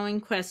following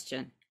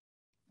question.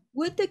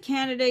 Would the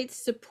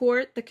candidates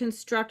support the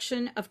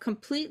construction of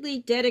completely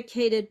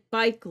dedicated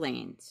bike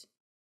lanes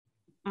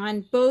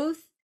on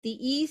both the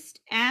east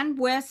and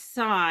west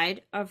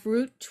side of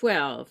Route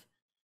 12,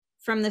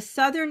 from the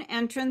southern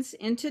entrance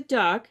into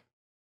Duck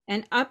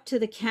and up to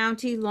the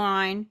county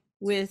line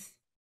with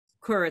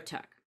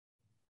Currituck?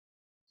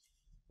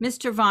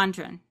 Mr.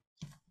 Vondran.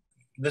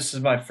 This is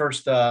my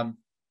first thought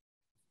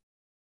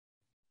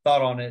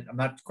on it. I'm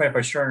not quite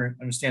sure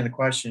I understand the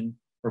question.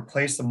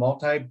 Replace the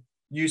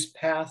multi-use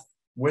path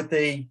with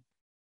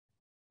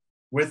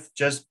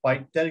just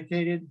bike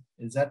dedicated?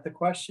 Is that the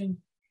question?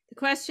 The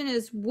question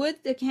is, would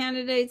the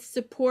candidates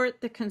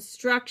support the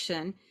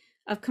construction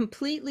of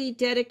completely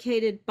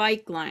dedicated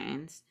bike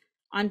lanes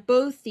on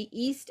both the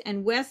east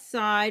and west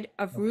side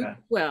of Route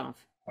 12?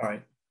 All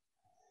right.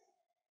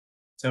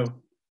 So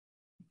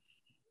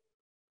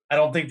I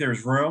don't think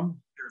there's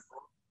room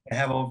to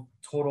have a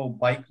total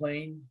bike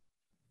lane.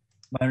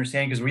 My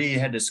understanding, because we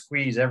had to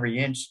squeeze every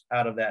inch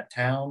out of that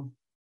town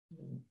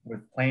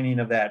with planting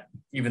of that,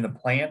 even the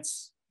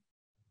plants,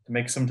 to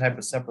make some type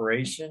of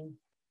separation.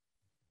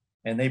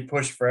 And they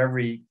pushed for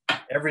every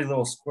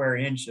little square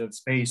inch of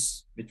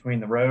space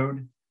between the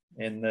road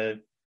and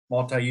the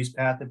multi-use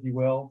path, if you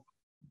will,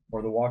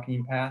 or the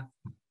walking path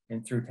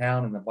and through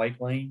town in the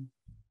bike lane.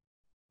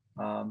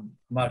 I'm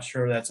not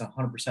sure that's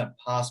 100%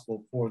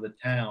 possible for the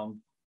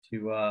town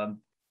to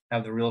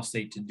have the real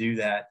estate to do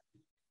that.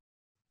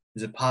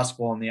 Is it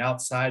possible on the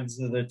outsides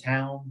of the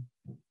town?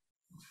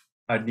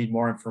 I'd need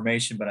more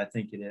information, but I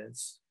think it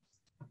is.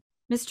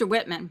 Mr.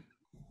 Whitman.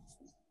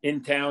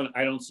 In town,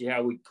 I don't see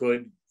how we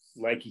could.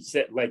 Like he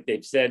said, like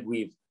they've said,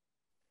 we've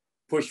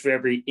pushed for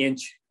every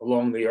inch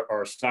along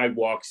our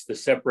sidewalks to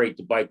separate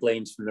the bike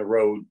lanes from the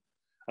road,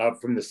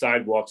 from the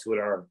sidewalks with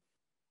our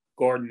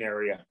garden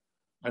area.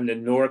 On the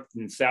north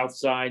and south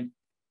side,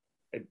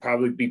 it'd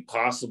probably be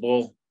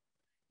possible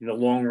in the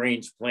long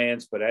range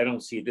plans, but I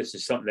don't see this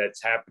as something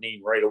that's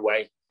happening right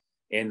away.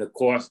 And the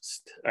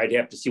costs, I'd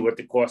have to see what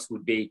the cost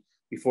would be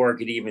before I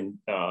could even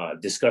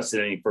discuss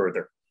it any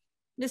further.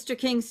 Mr.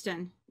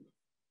 Kingston.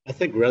 I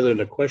think rather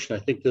than a question, I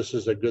think this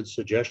is a good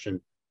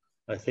suggestion.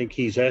 I think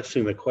he's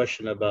asking the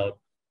question about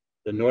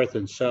the north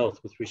and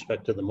south with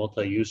respect to the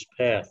multi-use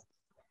path.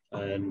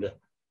 And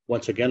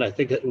once again, I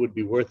think it would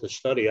be worth a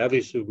study.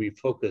 Obviously, we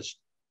focused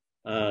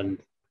on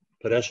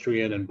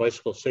pedestrian and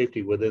bicycle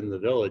safety within the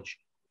village,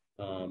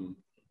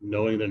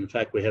 knowing that in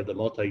fact we have the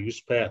multi-use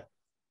path,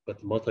 but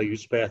the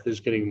multi-use path is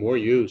getting more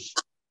use,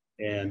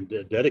 and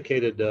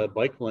dedicated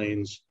bike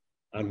lanes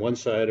on one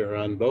side or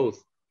on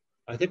both,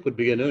 I think would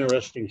be an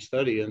interesting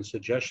study and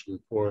suggestion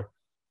for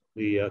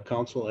the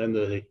council and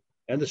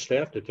the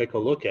staff to take a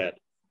look at.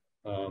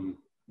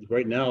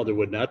 Right now, there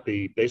would not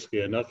be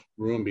basically enough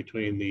room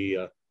between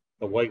the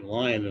white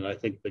line and I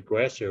think the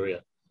grass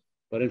area,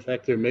 but in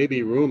fact there may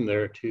be room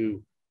there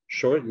to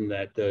shorten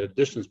that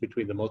distance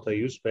between the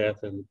multi-use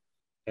path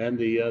and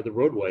the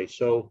roadway.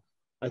 So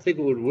I think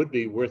it would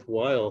be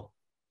worthwhile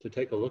to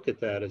take a look at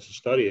that as a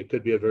study. It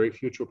could be a very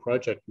future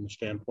project from the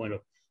standpoint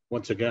of,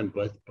 once again,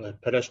 both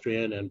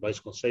pedestrian and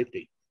bicycle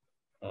safety.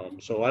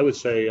 So I would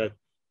say,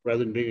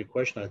 rather than being a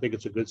question, I think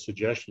it's a good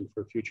suggestion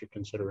for future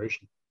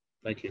consideration.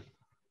 Thank you.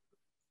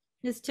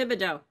 Ms.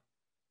 Thibodeau.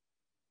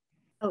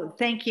 Oh,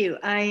 thank you.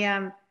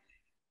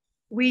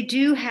 We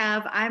do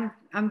have,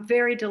 I'm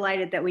very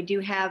delighted that we do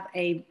have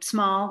a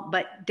small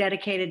but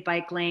dedicated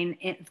bike lane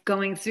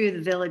going through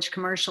the village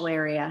commercial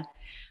area.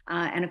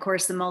 And of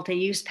course, the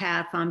multi-use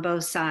path on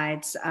both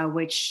sides,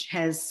 which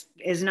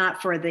is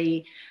not for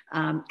the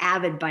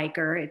avid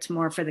biker, it's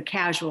more for the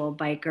casual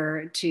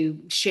biker to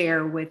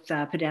share with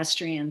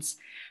pedestrians.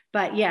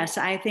 But yes,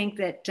 I think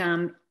that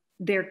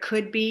there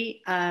could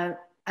be an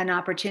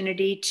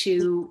opportunity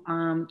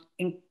to,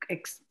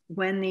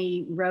 when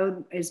the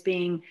road is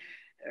being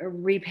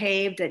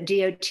repaved, that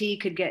DOT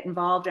could get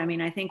involved. I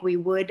mean, I think we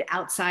would,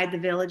 outside the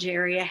village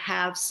area,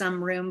 have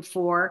some room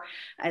for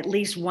at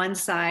least one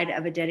side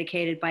of a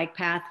dedicated bike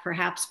path,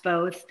 perhaps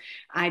both.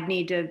 I'd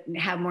need to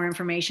have more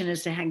information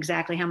as to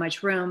exactly how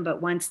much room,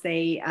 but once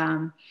they,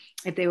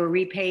 if they were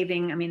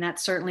repaving, I mean,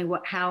 that's certainly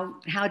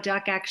how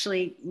Duck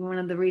actually, one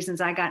of the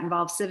reasons I got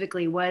involved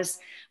civically was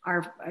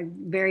our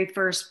very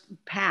first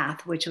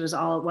path, which was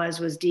all it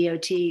was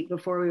DOT,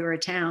 before we were a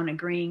town,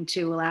 agreeing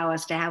to allow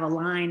us to have a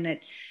line that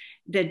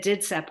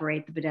did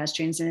separate the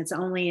pedestrians, and it's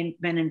only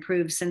been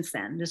improved since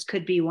then. This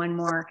could be one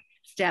more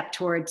step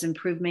towards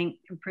improving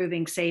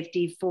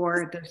safety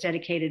for those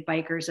dedicated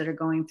bikers that are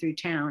going through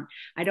town.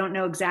 I don't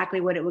know exactly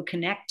what it would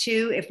connect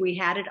to if we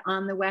had it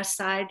on the west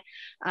side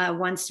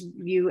once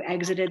you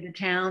exited the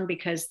town,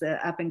 because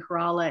up in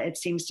Corolla, it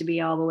seems to be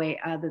all the way,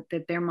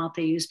 that their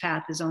multi-use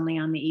path is only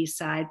on the east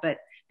side, but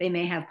they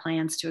may have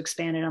plans to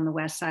expand it on the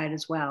west side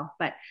as well.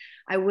 But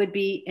I would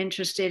be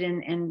interested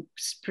in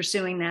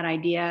pursuing that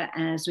idea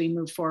as we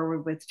move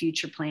forward with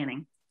future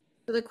planning.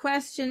 So the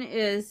question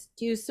is,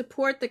 do you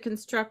support the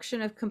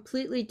construction of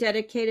completely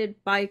dedicated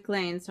bike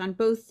lanes on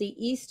both the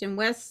east and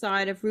west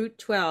side of Route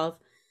 12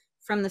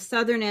 from the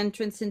southern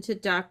entrance into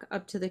Duck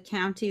up to the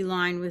county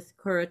line with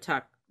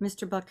Currituck?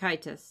 Mr.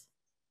 Balkaitis.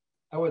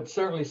 I would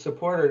certainly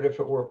support it if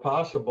it were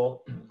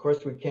possible. Of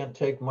course, we can't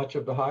take much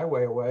of the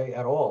highway away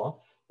at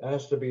all. It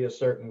has to be a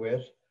certain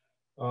width.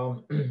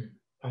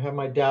 I have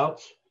my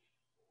doubts,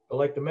 but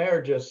like the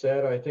mayor just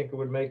said, I think it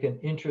would make an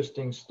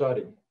interesting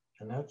study.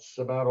 And that's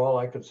about all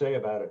I could say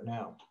about it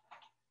now.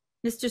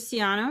 Mr.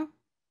 Ciano?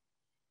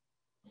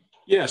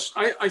 Yes,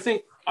 I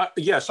think,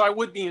 yes, I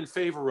would be in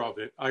favor of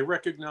it. I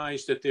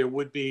recognize that there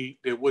would be,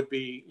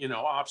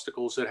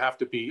 obstacles that have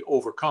to be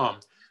overcome.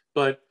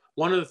 But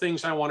one of the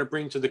things I want to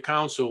bring to the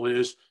council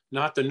is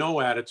not the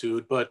no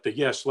attitude, but the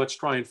yes, let's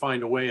try and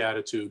find a way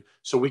attitude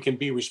so we can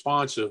be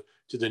responsive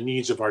to the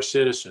needs of our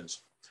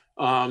citizens.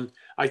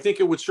 I think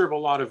it would serve a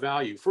lot of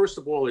value. First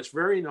of all, it's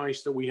very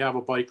nice that we have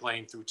a bike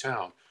lane through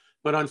town,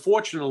 but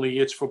unfortunately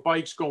it's for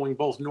bikes going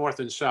both north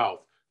and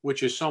south,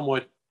 which is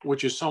somewhat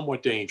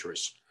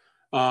dangerous.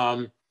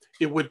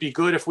 It would be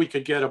good if we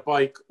could get a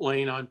bike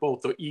lane on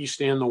both the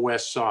east and the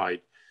west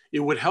side. It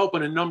would help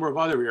in a number of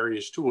other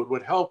areas too. It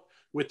would help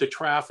with the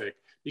traffic,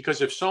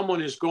 because if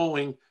someone is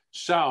going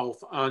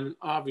south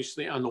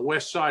obviously on the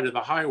west side of the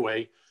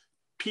highway,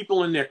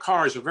 people in their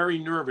cars are very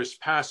nervous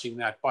passing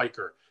that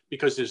biker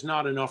because there's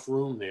not enough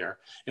room there.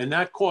 And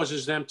that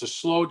causes them to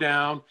slow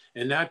down,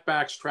 and that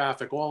backs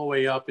traffic all the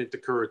way up into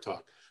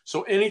Currituck.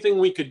 So anything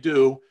we could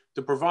do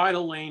to provide a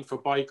lane for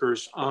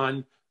bikers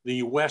on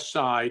the west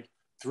side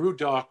through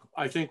Duck,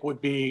 I think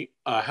would be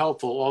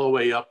helpful all the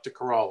way up to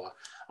Corolla.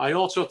 I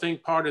also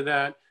think part of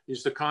that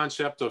is the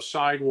concept of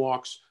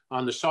sidewalks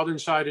on the southern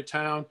side of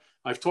town.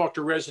 I've talked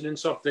to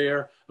residents up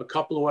there, a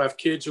couple who have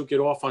kids who get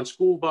off on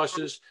school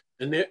buses,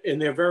 and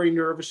they're very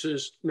nervous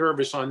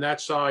on that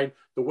side,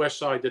 the west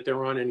side, that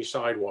they're on any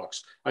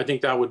sidewalks. I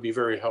think that would be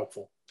very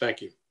helpful.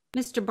 Thank you.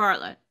 Mr.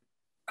 Bartlett.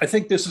 I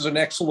think this is an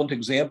excellent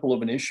example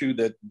of an issue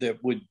that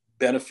would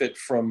benefit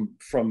from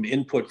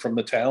input from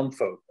the town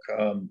folk.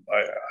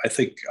 I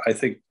think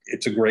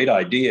it's a great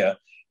idea,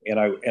 and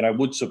I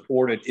would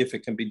support it if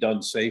it can be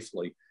done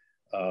safely.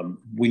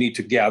 We need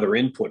to gather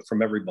input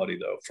from everybody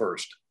though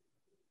first.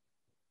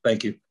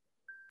 Thank you.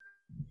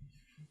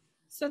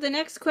 So the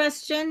next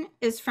question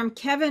is from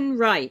Kevin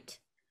Wright.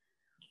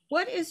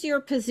 What is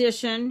your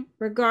position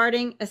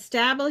regarding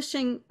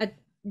establishing a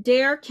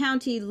Dare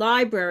County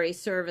Library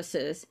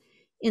Services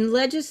in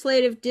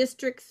Legislative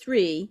District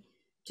 3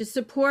 to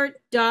support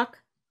Duck,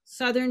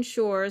 Southern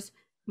Shores,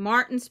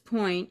 Martins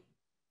Point,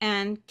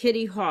 and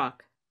Kitty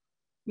Hawk?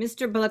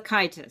 Mr.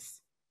 Balkaitis.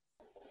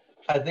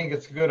 I think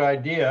it's a good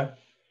idea,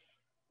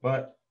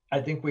 but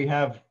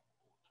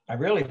I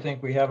really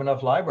think we have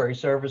enough library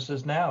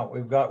services now.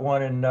 We've got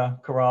one in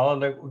Corolla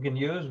that we can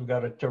use. We've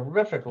got a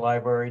terrific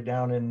library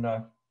down in,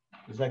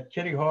 is that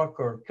Kitty Hawk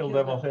or Kill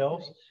Devil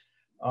Hills?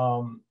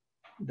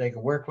 They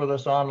can work with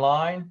us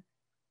online.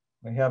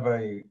 We have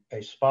a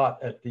spot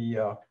at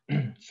the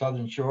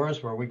Southern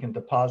Shores where we can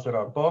deposit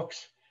our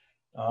books.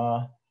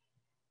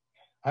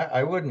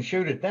 I wouldn't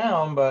shoot it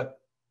down, but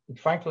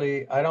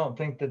frankly, I don't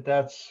think that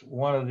that's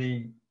one of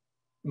the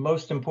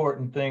most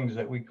important things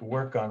that we could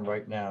work on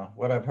right now.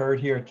 What I've heard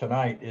here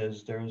tonight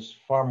is there's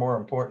far more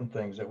important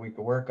things that we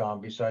could work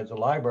on besides the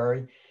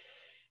library.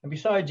 And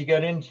besides, you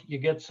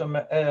get some,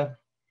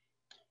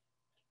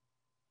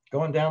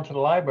 going down to the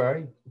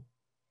library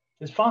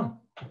is fun.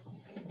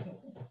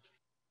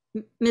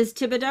 Ms.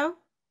 Thibodeau?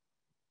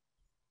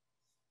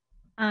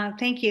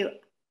 Thank you.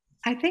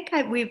 I think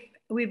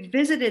we've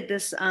visited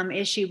this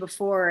issue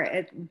before.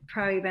 It's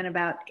probably been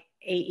about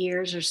 8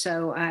 years or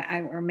so,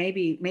 or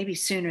maybe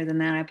sooner than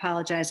that. I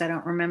apologize, I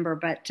don't remember.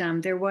 But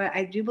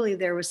I do believe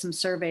there was some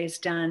surveys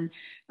done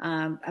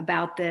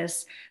about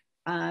this.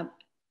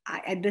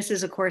 This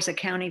is, of course, a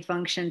county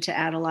function to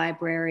add a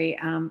library.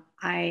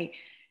 I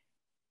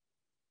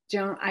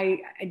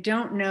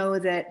don't know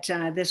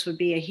that this would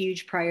be a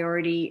huge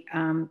priority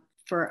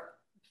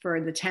for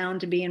the town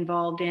to be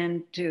involved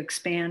in to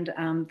expand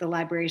the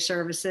library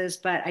services,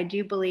 but I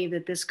do believe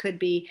that this could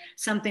be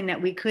something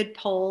that we could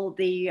poll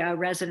the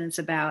residents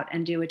about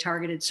and do a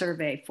targeted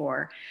survey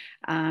for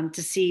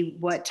to see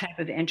what type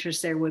of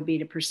interest there would be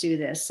to pursue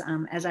this.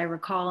 As I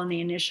recall in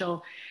the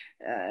initial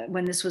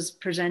when this was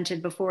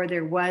presented before,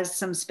 there was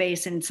some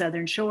space in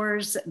Southern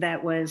Shores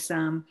that was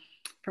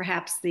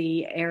perhaps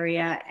the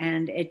area,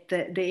 and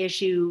the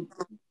issue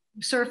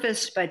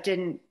surfaced but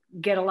didn't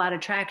get a lot of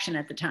traction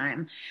at the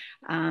time.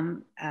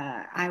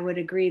 I would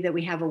agree that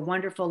we have a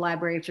wonderful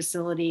library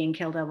facility in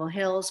Kill Devil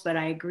Hills, but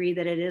I agree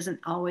that it isn't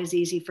always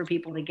easy for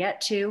people to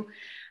get to.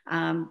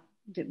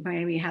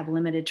 Maybe have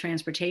limited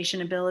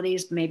transportation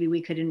abilities. Maybe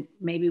we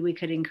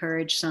could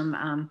encourage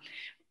some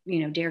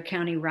Dare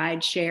County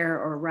ride share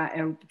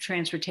or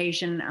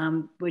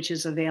transportation, which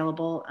is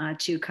available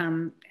to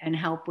come and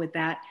help with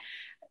that.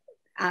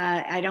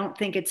 I don't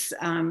think it's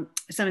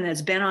something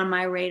that's been on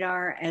my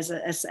radar as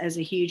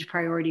a huge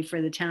priority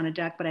for the town of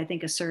Duck, but I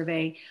think a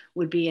survey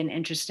would be an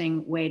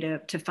interesting way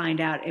to find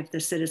out if the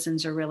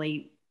citizens are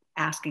really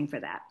asking for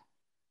that.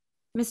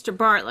 Mr.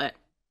 Bartlett.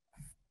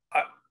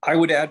 I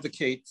would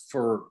advocate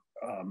for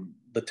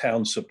the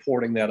town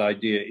supporting that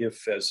idea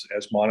if, as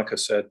Monica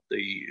said,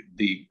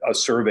 a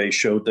survey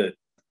showed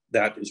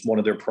that is one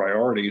of their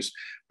priorities.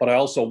 But I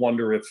also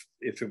wonder if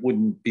it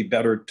wouldn't be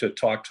better to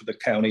talk to the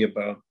county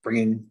about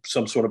bringing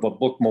some sort of a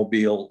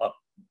bookmobile up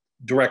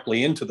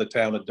directly into the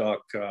town of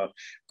Duck,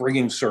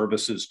 bringing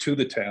services to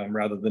the town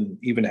rather than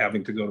even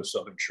having to go to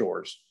Southern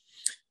Shores.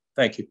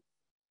 Thank you.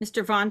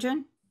 Mr.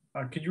 Vondran?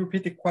 Could you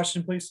repeat the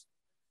question, please?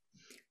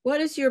 What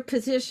is your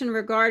position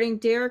regarding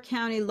Dare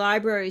County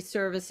Library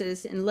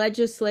Services in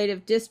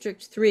Legislative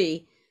District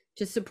 3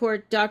 to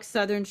support Duck,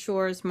 Southern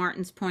Shores,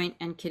 Martins Point,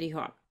 and Kitty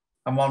Hawk?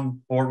 I'm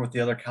on board with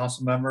the other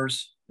council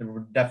members. It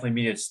would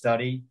definitely need a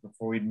study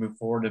before we'd move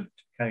forward to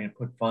kind of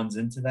put funds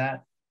into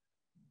that.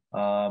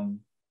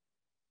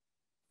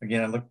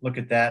 Again, I look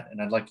at that and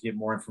I'd like to get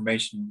more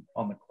information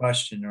on the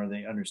question or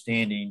the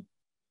understanding.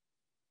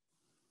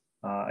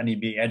 I need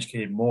to be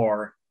educated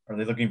more. Are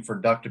they looking for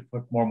Duck to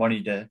put more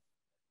money to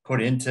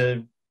put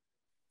into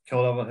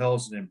Kill Devil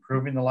Hills and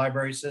improving the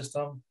library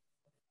system?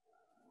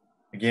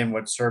 Again,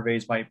 what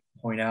surveys might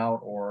point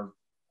out or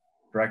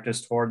direct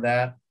us toward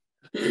that.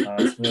 Some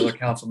of the other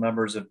council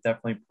members have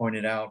definitely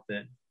pointed out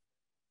that,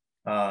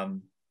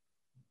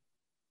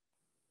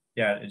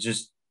 it's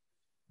just,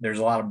 there's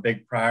a lot of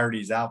big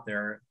priorities out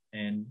there.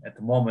 And at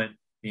the moment,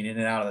 being in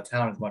and out of the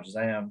town as much as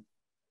I am,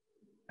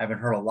 I haven't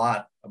heard a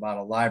lot about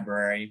a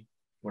library.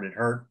 Would it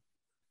hurt?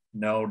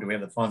 No. Do we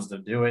have the funds to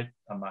do it?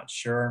 I'm not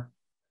sure.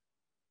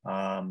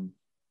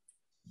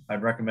 I'd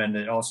recommend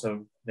that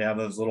also they have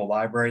those little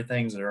library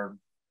things that are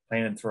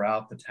planted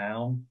throughout the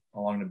town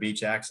along the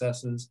beach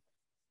accesses.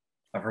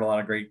 I've heard a lot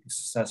of great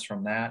success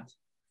from that,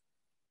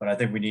 but I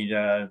think we need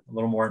a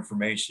little more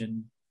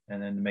information and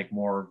then to make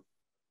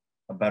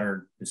a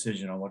better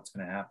decision on what's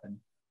going to happen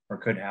or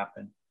could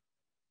happen.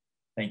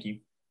 Thank you.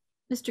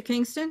 Mr.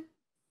 Kingston?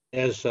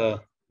 As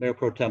Mayor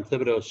Pro Tem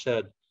Thibodeau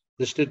said,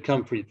 this did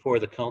come before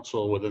the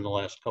council within the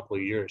last couple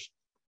of years.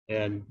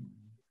 And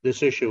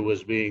this issue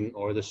was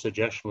this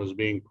suggestion was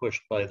being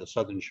pushed by the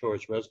Southern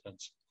Shores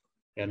residents.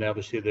 And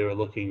obviously they were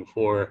looking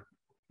for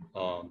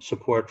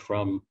support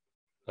from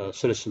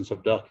citizens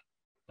of Duck.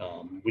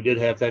 We did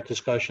have that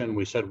discussion.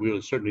 We said we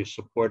would certainly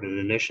support an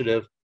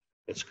initiative.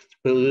 It's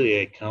clearly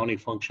a county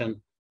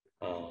function.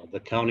 The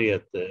county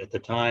at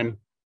the time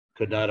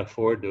could not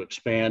afford to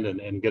expand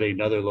and get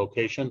another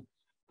location.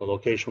 The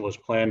location was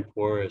planned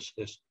for,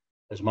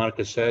 as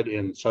Monica said,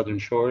 in Southern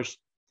Shores.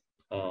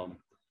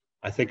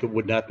 I think it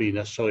would not be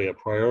necessarily a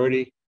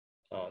priority,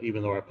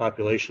 even though our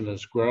population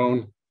has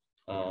grown.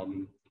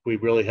 We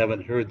really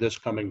haven't heard this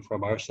coming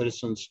from our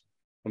citizens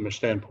from a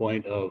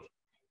standpoint of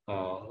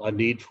a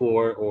need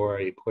for or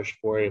a push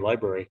for a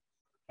library.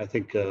 I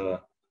think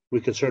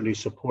we could certainly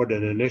support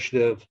an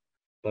initiative,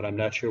 but I'm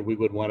not sure we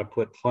would want to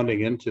put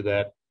funding into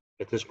that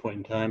at this point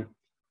in time.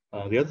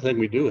 The other thing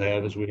we do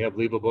have is we have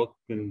Leave a Book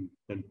and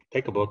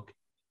Take a Book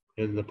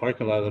in the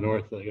parking lot of the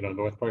north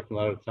parking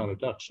lot of the town of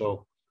Duck.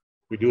 So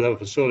we do have a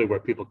facility where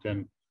people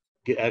can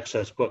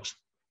access books.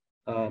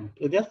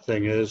 The other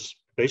thing is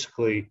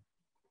basically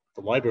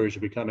the libraries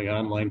are becoming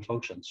online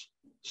functions.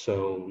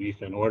 So you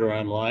can order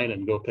online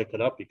and go pick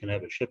it up. You can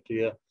have it shipped to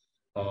you,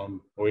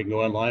 or you can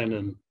go online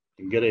and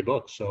get a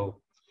book.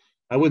 So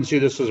I wouldn't see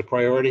this as a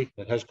priority.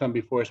 It has come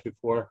before us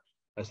before.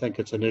 I think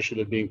it's an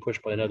initiative being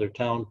pushed by another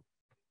town.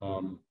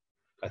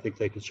 I think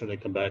they can certainly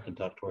come back and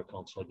talk to our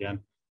council again,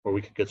 or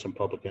we could get some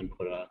public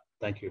input on it.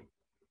 Thank you.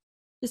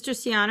 Mr.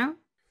 Ciano?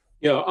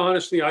 Yeah,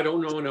 honestly, I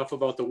don't know enough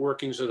about the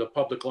workings of the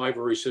public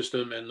library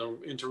system and the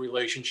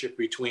interrelationship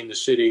between the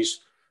cities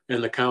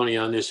and the county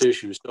on this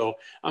issue. So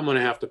I'm going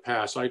to have to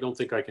pass. I don't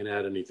think I can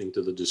add anything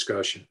to the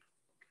discussion.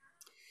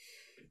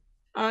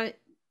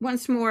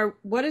 Once more,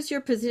 what is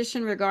your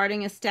position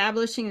regarding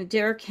establishing the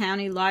Dare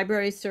County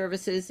Library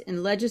Services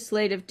in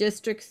Legislative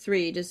District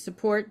 3 to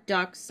support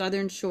Duck,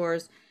 Southern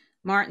Shores,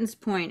 Martins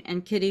Point,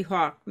 and Kitty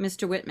Hawk?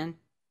 Mr. Whitman.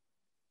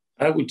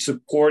 I would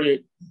support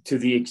it to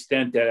the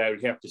extent that I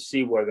would have to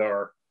see what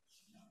our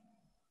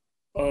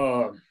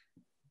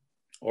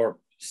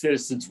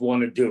citizens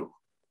want to do.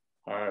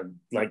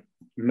 Like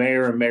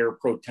Mayor and Mayor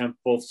Pro Temp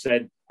both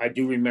said, I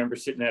do remember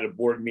sitting at a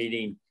board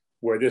meeting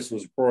where this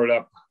was brought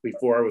up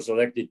before I was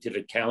elected to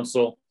the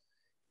council.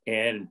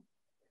 And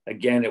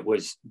again, it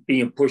was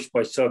being pushed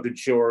by Southern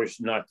Shores,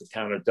 not the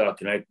town of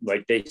Duck. And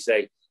like they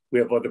say, we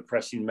have other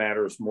pressing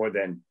matters more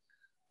than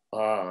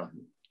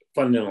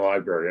funding the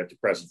library at the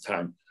present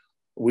time.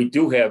 We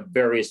do have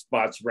various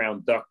spots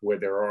around Duck where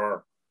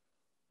there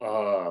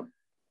are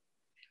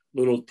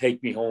little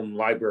take me home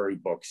library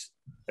books,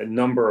 a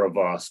number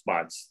of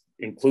spots,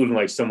 including,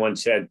 like someone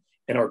said,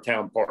 in our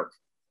town park.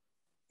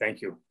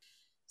 Thank you.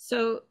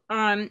 So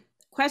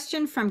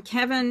question from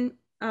Kevin,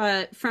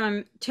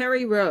 from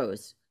Terry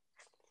Rose.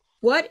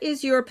 What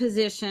is your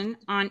position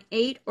on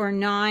 8 or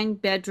 9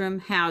 bedroom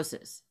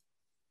houses?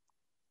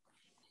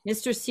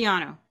 Mr.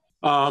 Ciano.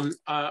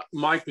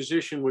 My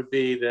position would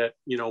be that,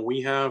 you know,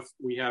 we have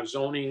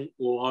zoning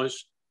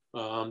laws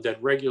that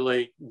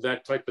regulate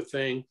that type of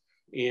thing.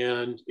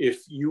 And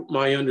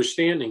my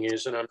understanding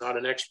is, and I'm not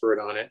an expert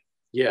on it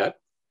yet,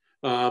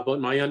 but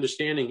my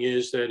understanding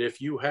is that if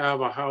you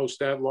have a house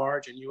that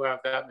large and you have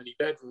that many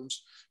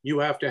bedrooms, you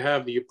have to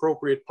have the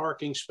appropriate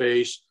parking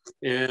space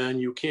and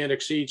you can't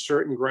exceed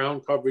certain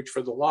ground coverage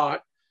for the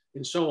lot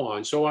and so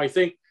on. So I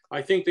think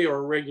there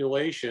are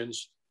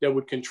regulations that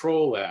would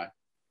control that.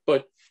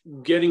 But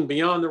getting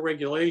beyond the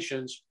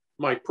regulations,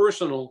 my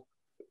personal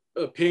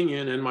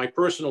opinion and my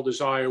personal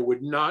desire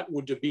would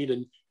be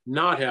to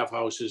not have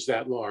houses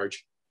that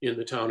large in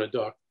the town of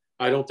Duck.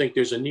 I don't think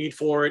there's a need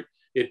for it.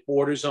 It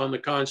borders on the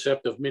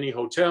concept of mini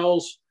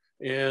hotels,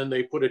 and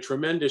they put a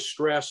tremendous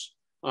stress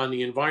on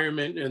the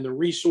environment and the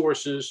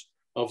resources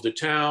of the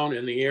town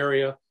and the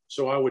area.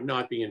 So I would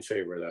not be in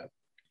favor of that.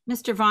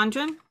 Mr.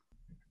 Vondran?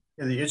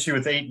 Yeah, the issue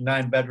with 8 and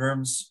 9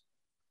 bedrooms,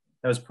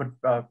 that was put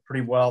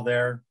pretty well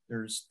there.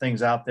 There's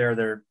things out there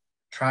that are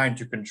trying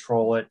to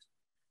control it.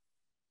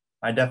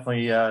 I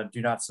definitely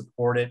do not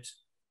support it.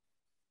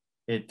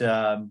 It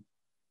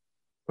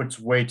puts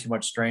way too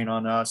much strain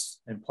on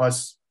us. And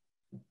plus,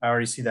 I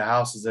already see the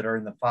houses that are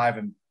in the 5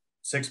 and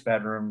 6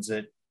 bedrooms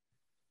that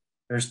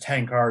there's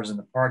 10 cars in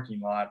the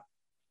parking lot,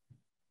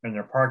 in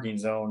their parking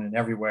zone and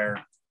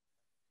everywhere.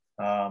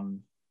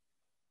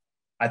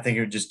 I think it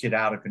would just get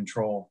out of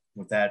control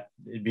with that.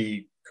 It'd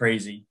be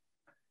crazy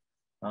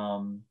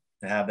to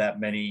have that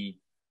many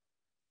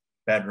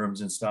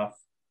bedrooms and stuff.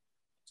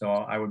 So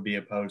I would be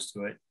opposed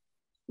to it.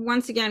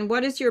 Once again,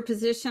 what is your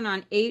position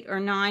on 8 or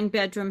 9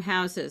 bedroom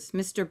houses?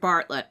 Mr.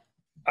 Bartlett.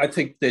 I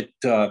think that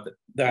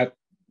that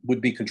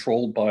would be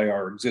controlled by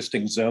our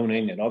existing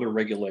zoning and other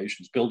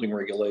regulations, building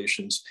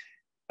regulations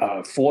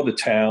for the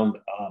town.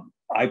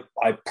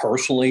 I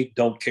personally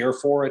don't care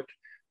for it,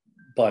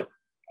 but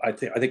I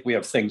think we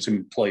have things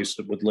in place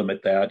that would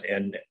limit that,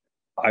 and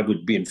I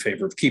would be in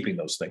favor of keeping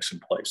those things in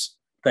place.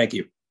 Thank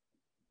you.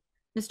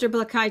 Mr.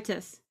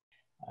 Blakaitis.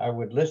 I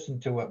would listen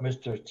to what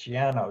Mr.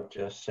 Ciano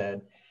just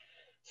said,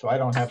 so I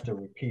don't have to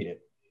repeat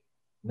it.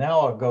 Now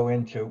I'll go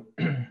into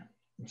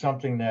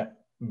something that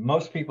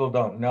most people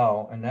don't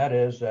know, and that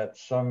is that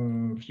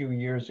some few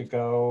years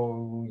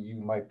ago, you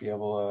might be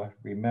able to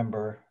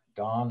remember,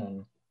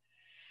 Don,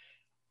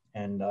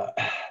 and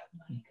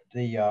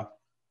the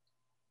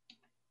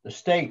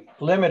state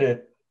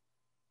limited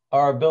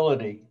our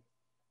ability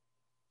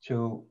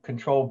to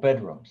control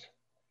bedrooms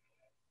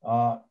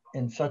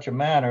in such a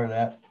manner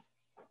that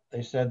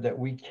they said that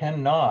we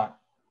cannot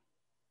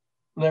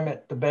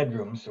limit the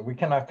bedrooms, so we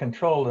cannot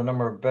control the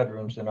number of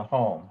bedrooms in a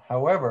home.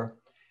 However,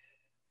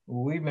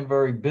 we've been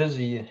very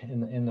busy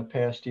in the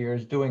past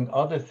years doing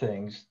other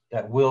things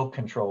that will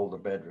control the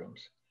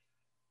bedrooms.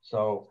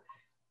 So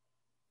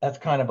that's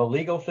kind of a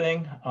legal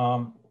thing.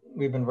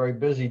 We've been very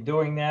busy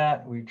doing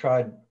that. We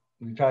tried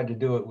to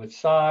do it with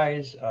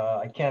size.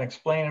 I can't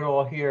explain it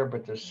all here,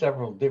 but there's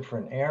several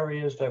different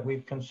areas that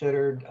we've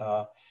considered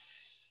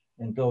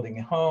in building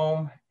a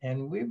home,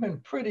 and we've been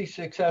pretty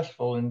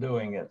successful in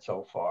doing it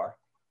so far.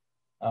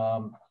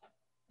 And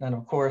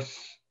of course,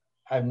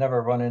 I've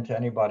never run into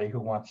anybody who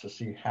wants to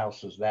see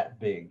houses that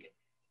big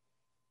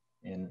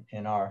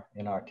in our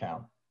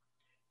town.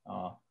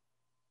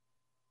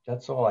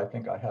 That's all I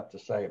think I have to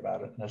say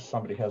about it, unless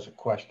somebody has a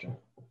question.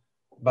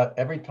 But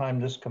every time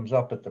this comes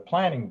up at the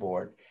planning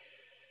board,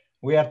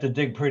 we have to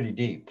dig pretty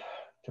deep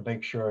to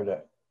make sure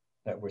that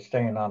we're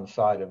staying on the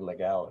side of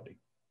legality.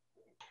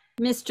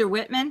 Mr.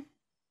 Whitman?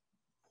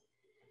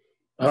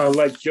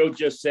 Like Joe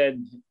just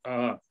said,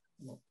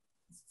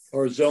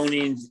 our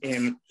zoning,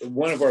 and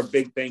one of our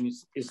big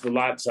things is the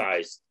lot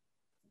size.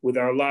 With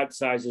our lot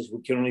sizes,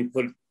 we can only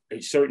put a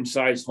certain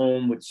size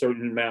home with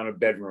certain amount of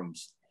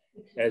bedrooms.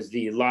 As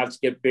the lots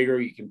get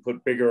bigger, you can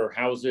put bigger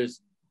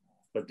houses,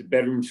 but the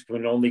bedrooms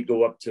can only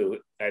go up to,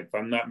 if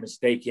I'm not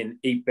mistaken,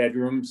 8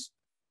 bedrooms.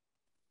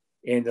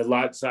 And the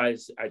lot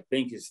size, I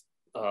think, is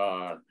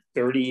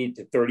 30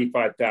 to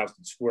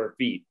 35,000 square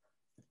feet.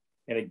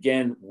 And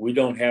again, we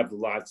don't have the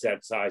lots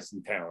that size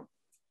in town.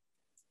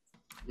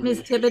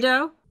 Ms.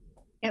 Thibodeau?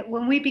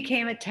 When we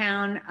became a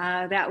town,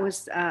 that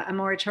was a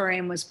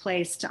moratorium was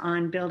placed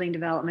on building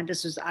development.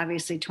 This was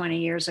obviously 20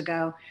 years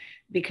ago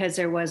because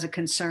there was a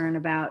concern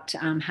about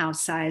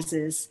house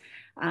sizes.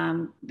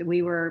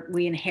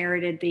 We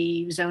inherited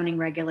the zoning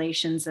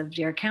regulations of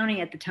Dare County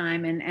at the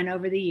time, and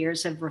over the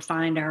years have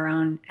refined our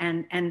own.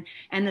 And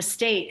the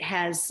state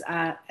has,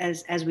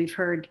 as we've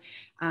heard,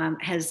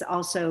 has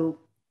also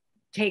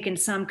taken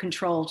some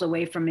controls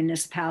away from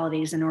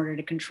municipalities in order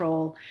to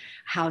control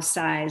house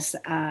size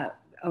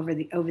over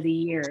the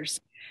years.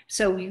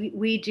 So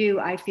we do,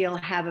 I feel,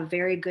 have a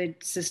very good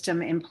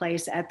system in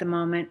place at the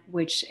moment,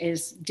 which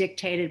is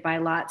dictated by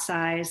lot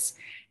size.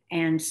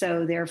 And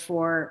so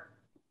therefore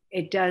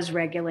it does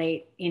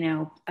regulate,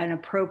 an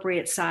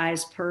appropriate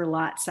size per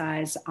lot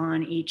size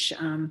on each,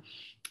 on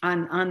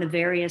the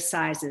various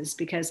sizes,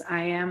 because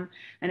I am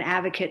an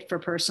advocate for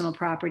personal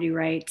property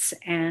rights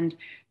and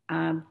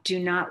do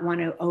not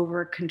want to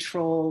over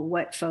control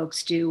what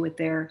folks do with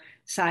their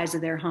size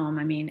of their home.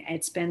 I mean,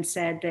 it's been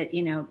said that,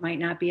 it might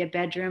not be a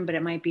bedroom, but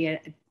it might be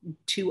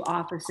 2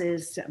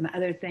 offices, some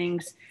other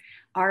things.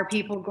 Are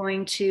people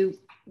going to,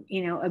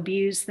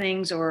 abuse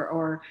things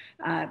or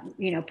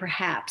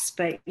perhaps,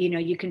 but,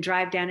 you can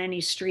drive down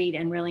any street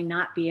and really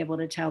not be able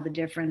to tell the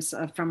difference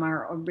from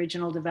our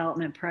original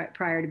development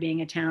prior to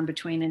being a town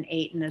between an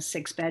 8 and a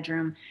 6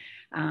 bedroom.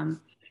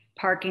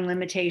 Parking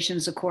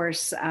limitations, of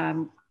course,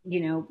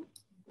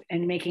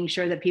 and making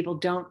sure that people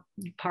don't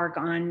park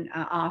on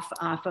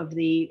off of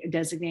the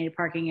designated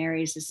parking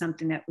areas is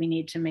something that we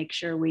need to make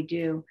sure we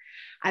do.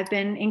 I've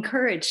been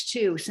encouraged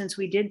too, since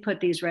we did put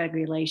these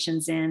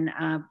regulations in,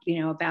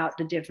 about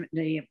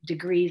the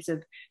degrees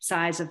of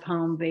size of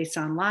home based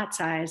on lot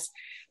size,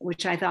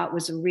 which I thought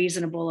was a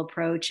reasonable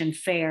approach and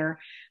fair.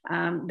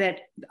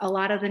 That a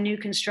lot of the new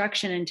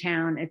construction in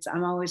town,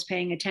 I'm always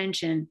paying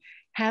attention,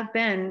 have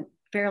been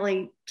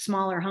fairly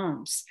smaller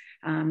homes.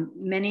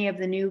 Many of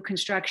the new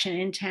construction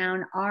in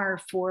town are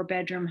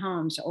 4-bedroom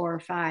homes or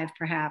 5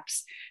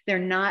 perhaps. They're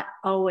not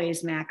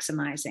always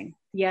maximizing.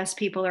 Yes,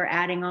 people are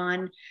adding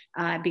on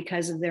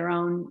because of their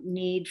own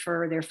need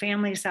for their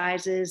family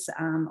sizes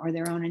or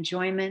their own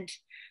enjoyment,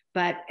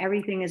 but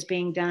everything is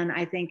being done,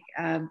 I think,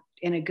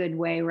 in a good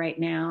way right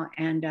now.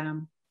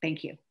 And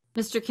thank you.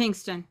 Mr.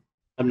 Kingston?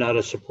 I'm not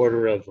a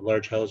supporter of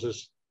large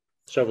houses.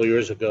 Several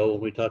years ago,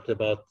 when we talked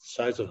about the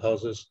size of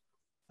houses,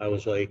 I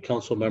was a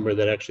council member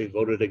that actually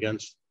voted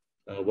against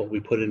what we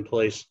put in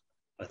place,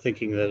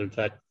 thinking that, in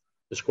fact,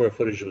 the square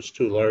footage was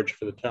too large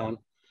for the town.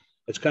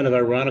 It's kind of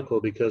ironical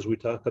because we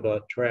talk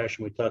about trash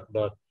and we talk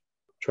about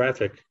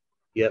traffic,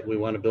 yet we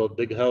want to build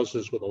big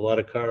houses with a lot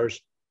of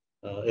cars.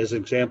 As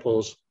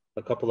examples,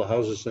 a couple of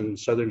houses in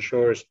Southern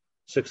Shores,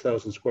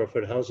 6,000 square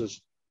foot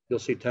houses, you'll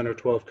see 10 or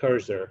 12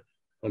 cars there.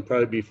 When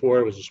probably before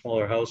it was a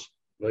smaller house,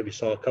 maybe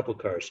saw a couple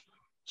cars.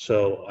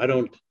 So I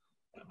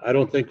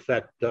don't think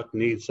Fact Duck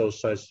needs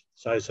those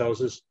size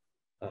houses.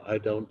 I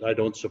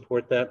don't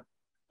support that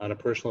on a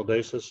personal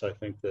basis. I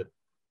think that,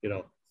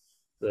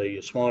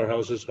 the smaller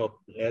houses help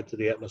add to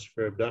the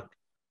atmosphere of Duck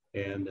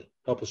and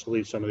help us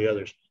leave some of the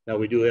others. Now,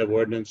 we do have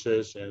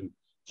ordinances and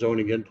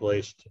zoning in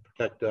place to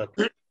protect Duck,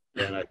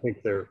 and I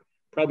think they're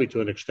probably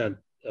to an extent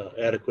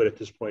adequate at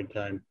this point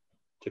in time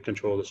to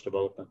control this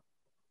development.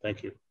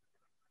 Thank you.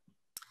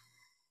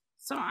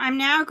 So I'm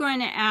now going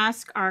to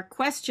ask our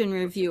question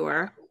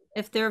reviewer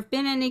if there have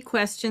been any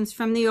questions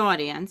from the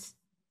audience,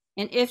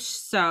 and if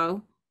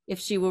so, if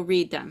she will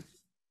read them.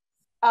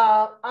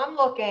 I'm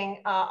looking.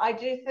 I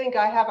do think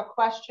I have a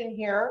question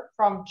here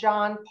from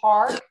John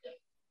Park.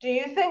 Do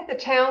you think the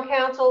town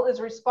council is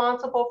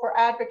responsible for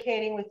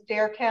advocating with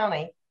Dare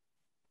County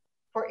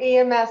for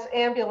EMS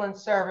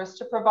ambulance service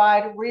to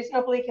provide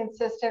reasonably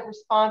consistent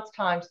response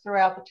times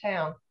throughout the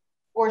town?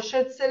 Or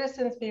should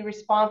citizens be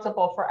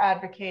responsible for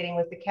advocating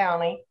with the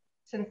county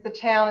since the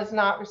town is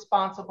not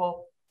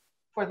responsible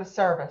for the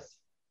service?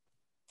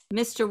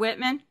 Mr.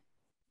 Whitman?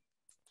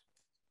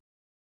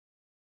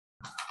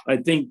 I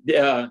think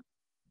the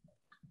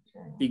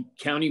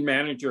county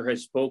manager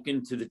has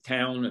spoken to the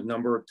town a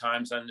number of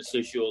times on this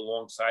issue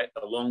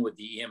along with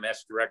the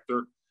EMS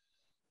director.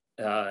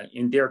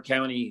 In Dare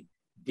County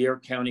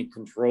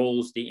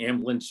controls the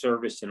ambulance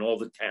service in all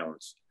the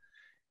towns,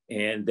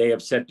 and they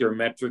have set their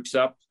metrics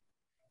up.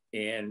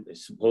 and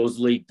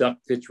supposedly duck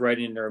fits right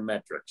in their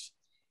metrics.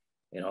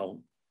 You know,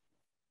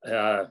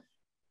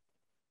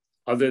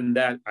 other than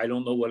that, I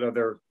don't know what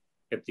other,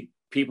 if the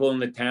people in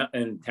the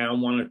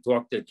town want to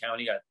talk to the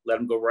county, I let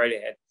them go right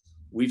ahead.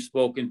 We've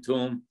spoken to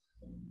them.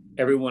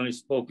 Everyone has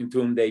spoken to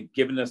them. They've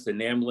given us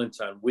an ambulance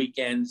on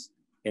weekends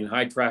and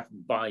high traffic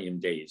volume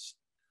days.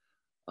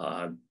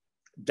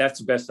 That's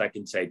the best I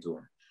can say to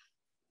them.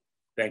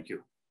 Thank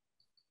you.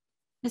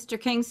 Mr.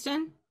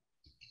 Kingston?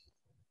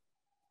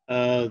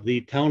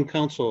 The town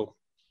council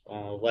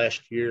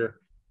last year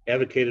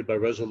advocated by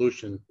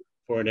resolution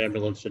for an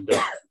ambulance in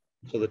Duck.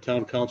 So the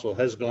town council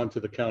has gone to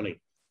the county.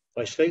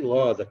 By state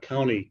law, the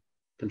county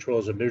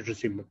controls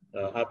emergency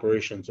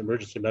operations,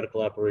 emergency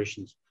medical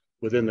operations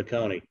within the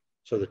county.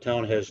 So the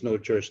town has no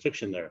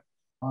jurisdiction there.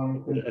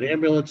 An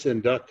ambulance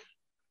in Duck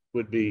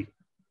would be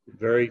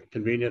very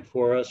convenient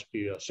for us,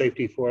 be a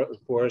safety for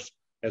us.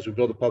 As we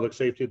build a public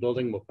safety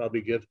building, we'll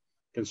probably give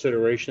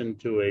consideration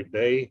to a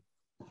bay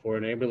for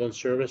an ambulance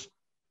service.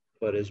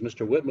 But as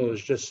Mr. Whitman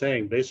was just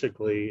saying,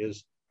 basically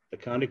is the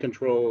county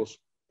controls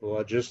the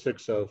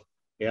logistics of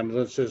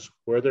ambulances,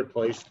 where they're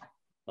placed.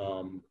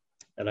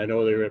 And I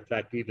know they're in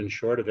fact even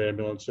short of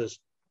ambulances,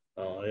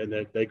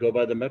 and they go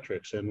by the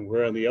metrics. And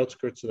we're on the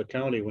outskirts of the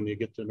county when you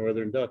get to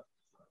Northern Duck.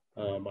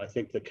 I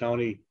think the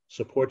county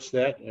supports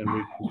that, and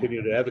we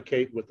continue to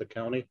advocate with the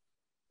county.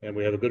 And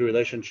we have a good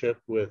relationship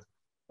with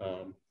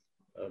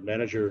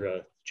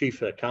Manager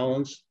Chief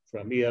Collins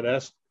from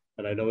EMS.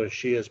 And I know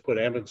she has put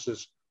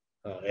ambulances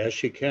as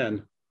she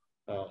can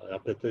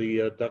up at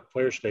the Duck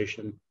Fire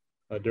Station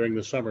during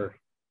the summer,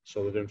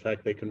 so that in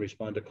fact they can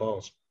respond to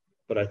calls.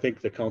 But I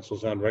think the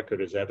council's on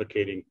record as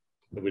advocating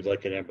that we'd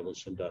like an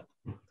ambulance in Duck.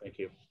 Thank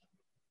you.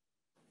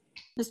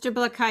 Mr.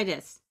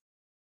 Blakaitis?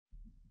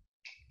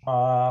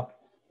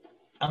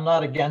 I'm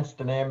not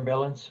against an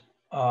ambulance.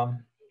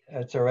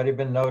 It's already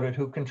been noted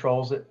who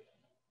controls it,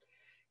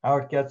 how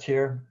it gets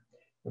here.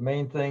 The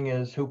main thing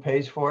is who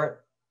pays for it.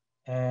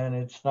 And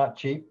it's not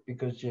cheap,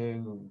 because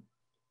you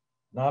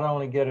not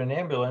only get an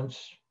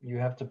ambulance, you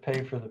have to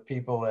pay for the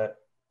people that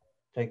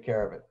take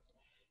care of it.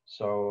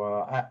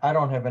 So I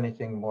don't have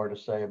anything more to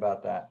say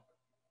about that.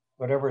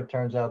 Whatever it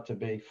turns out to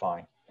be,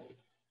 fine.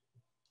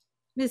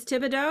 Ms.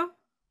 Thibodeau?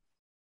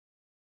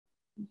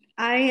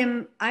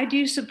 I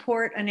do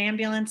support an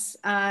ambulance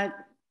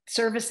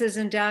services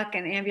in Duck,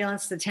 and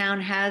ambulance. The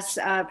town has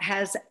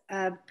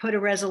put a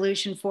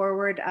resolution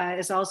forward,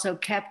 has also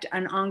kept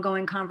an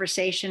ongoing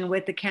conversation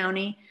with the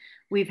county.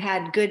 We've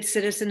had good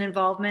citizen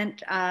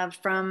involvement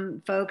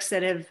from folks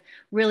that have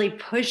really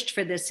pushed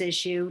for this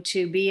issue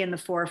to be in the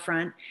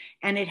forefront,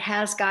 and it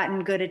has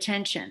gotten good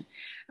attention.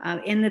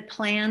 In the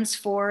plans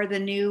for the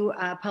new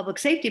public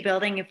safety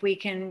building, if we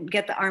can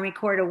get the Army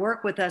Corps to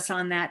work with us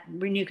on that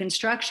new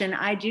construction,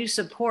 I do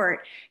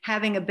support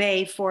having a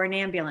bay for an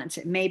ambulance.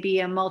 It may be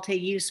a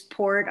multi-use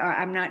port, or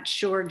I'm not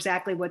sure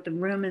exactly what the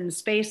room and the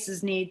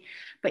spaces need,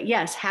 but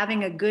yes,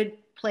 having a good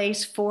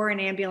place for an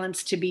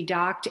ambulance to be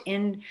docked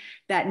in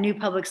that new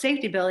public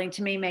safety building,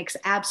 to me, makes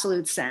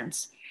absolute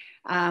sense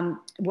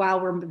while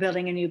we're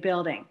building a new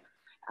building.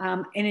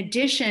 In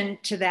addition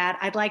to that,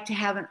 I'd like to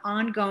have an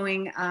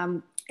ongoing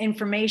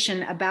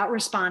information about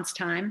response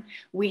time.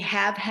 We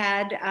have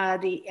had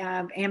the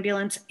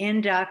ambulance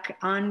in Duck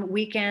on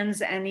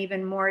weekends and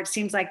even more. It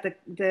seems like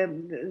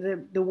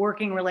the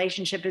working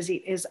relationship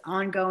is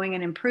ongoing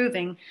and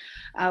improving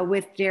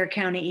with Dare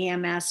County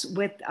EMS,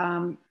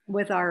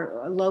 with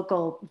our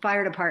local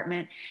fire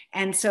department.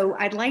 And so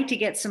I'd like to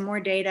get some more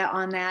data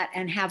on that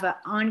and have an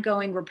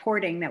ongoing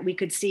reporting that we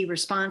could see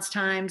response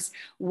times,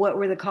 what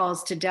were the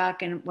calls to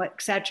Duck, and what,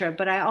 et cetera.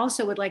 But I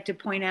also would like to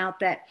point out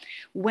that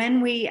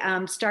when we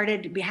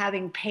started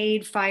having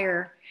paid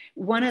fire,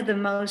 one of the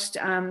most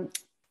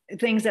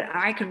things that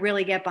I could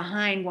really get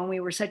behind when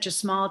we were such a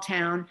small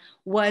town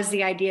was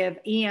the idea of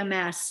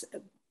EMS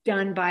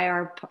done by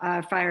our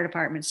fire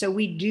department. So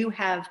we do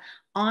have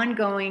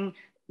ongoing,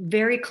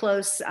 very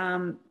close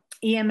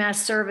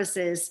EMS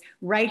services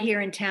right here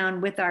in town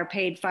with our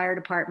paid fire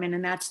department,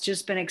 and that's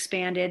just been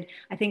expanded.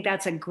 I think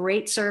that's a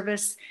great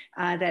service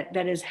that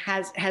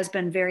has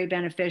been very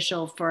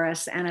beneficial for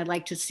us, and I'd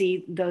like to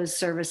see those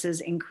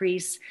services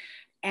increase,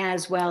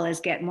 as well as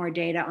get more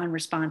data on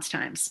response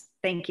times.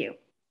 Thank you.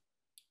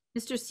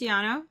 Mr.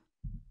 Ciano?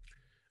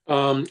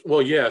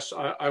 Well, yes,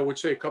 I would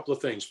say a couple of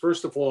things.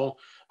 First of all,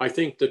 I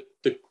think that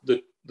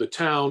the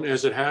town,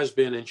 as it has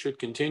been and should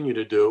continue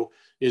to do,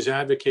 is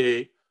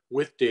advocate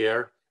with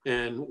DARE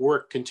and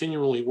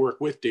continually work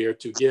with DARE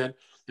to get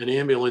an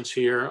ambulance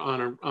here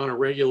on a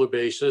regular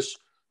basis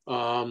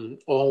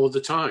all of the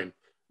time.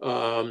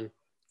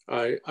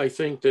 I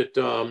think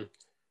that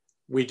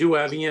we do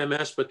have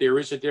EMS, but there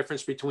is a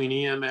difference between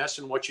EMS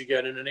and what you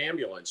get in an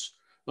ambulance.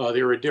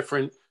 There are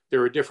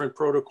different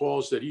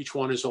protocols that each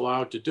one is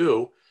allowed to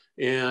do,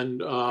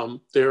 and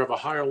they're of a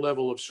higher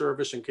level of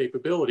service and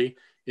capability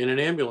in an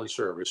ambulance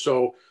service.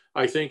 So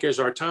I think as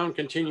our town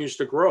continues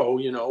to grow,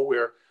 you know,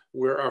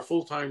 where our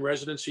full-time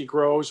residency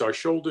grows, our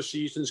shoulder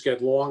seasons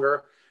get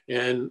longer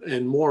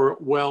and more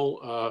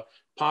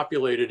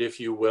populated, if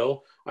you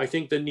will, I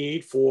think the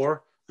need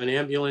for an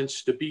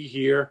ambulance to be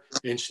here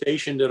and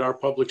stationed at our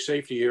public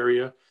safety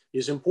area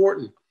is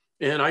important.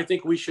 And I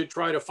think we should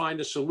try to find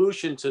a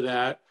solution to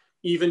that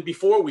even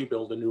before we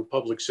build a new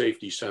public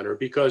safety center,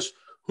 because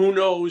who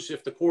knows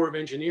if the Corps of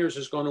Engineers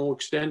is going to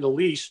extend a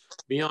lease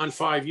beyond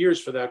 5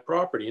 years for that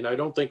property. And I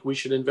don't think we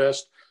should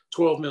invest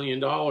 $12 million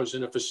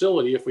in a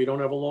facility if we don't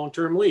have a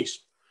long-term lease.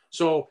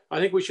 So I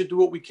think we should do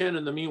what we can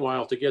in the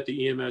meanwhile to get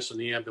the EMS and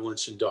the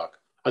ambulance in Duck.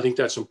 I think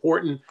that's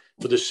important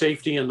for the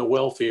safety and the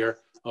welfare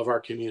of our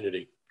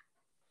community.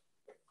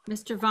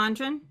 Mr.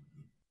 Vondran?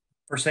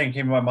 First thing that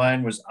came to my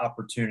mind was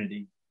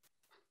opportunity.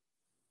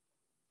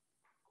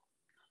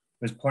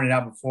 It was pointed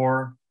out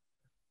before,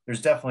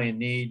 there's definitely a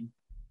need.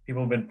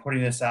 People have been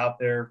putting this out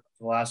there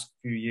for the last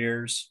few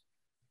years.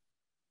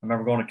 I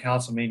remember going to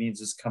council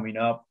meetings this coming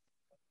up.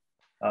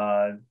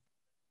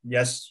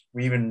 Yes,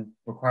 we even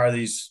require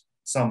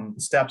some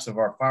steps of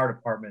our fire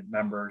department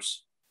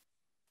members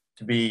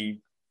to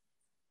be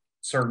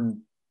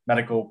certain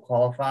medical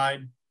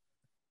qualified.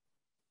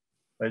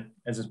 But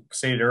as I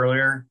stated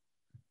earlier,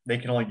 they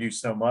can only do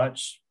so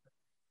much.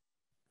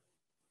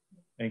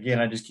 And again,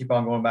 I just keep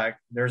on going back.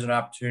 There's an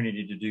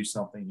opportunity to do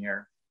something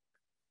here.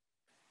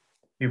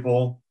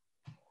 People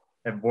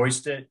have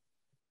voiced it.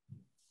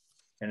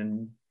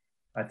 And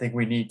I think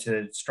we need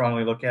to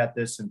strongly look at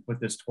this and put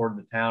this toward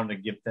the town to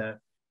give them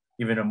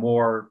even a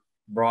more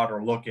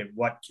broader look at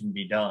what can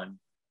be done.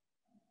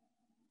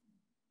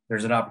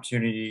 There's an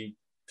opportunity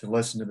to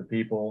listen to the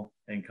people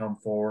and come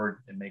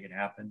forward and make it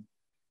happen.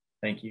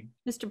 Thank you.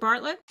 Mr.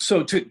 Bartlett?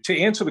 So to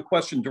answer the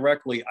question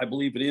directly, I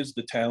believe it is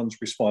the town's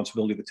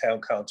responsibility, the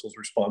town council's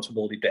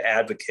responsibility to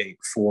advocate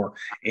for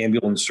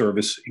ambulance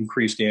service,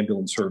 increased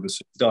ambulance service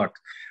in Duck.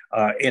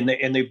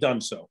 And they've done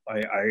so.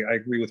 I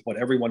agree with what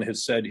everyone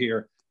has said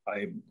here.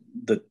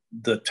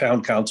 The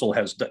town council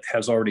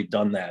has already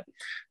done that.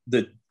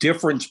 The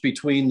difference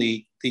between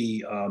the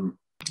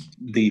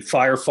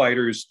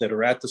firefighters that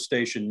are at the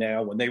station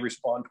now, when they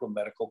respond to a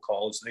medical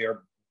call, is they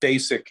are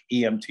basic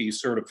EMT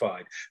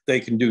certified. They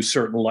can do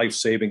certain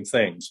life-saving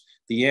things.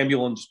 The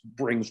ambulance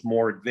brings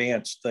more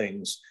advanced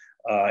things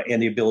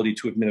and the ability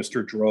to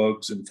administer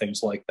drugs and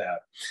things like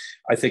that.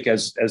 I think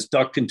as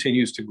Duck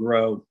continues to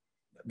grow,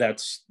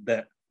 that's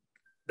a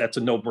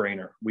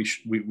no-brainer.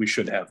 We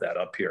should have that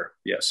up here.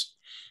 Yes.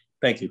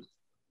 Thank you.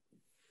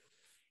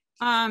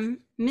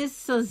 Ms.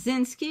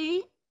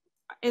 Sozinski,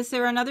 is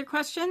there another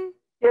question?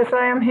 Yes,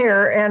 I am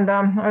here, and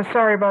I'm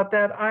sorry about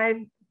that.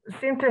 I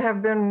seem to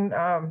have been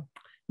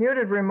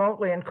muted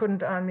remotely and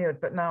couldn't unmute,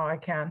 but now I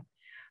can.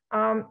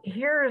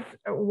 Here's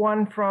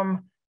one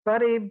from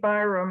Buddy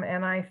Byram,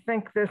 and I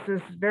think this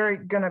is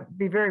gonna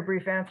be very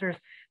brief answers.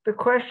 The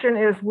question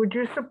is, would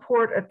you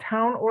support a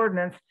town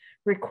ordinance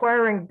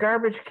requiring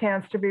garbage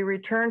cans to be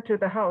returned to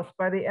the house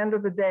by the end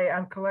of the day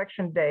on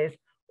collection days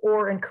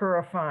or incur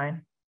a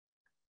fine?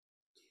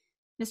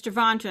 Mr.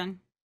 Vondran?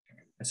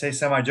 I say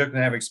semi-jokingly,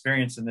 I have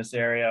experience in this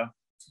area.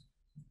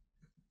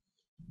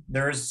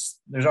 There's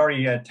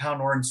already a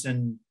town ordinance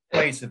in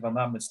place, if I'm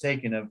not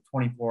mistaken, of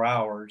 24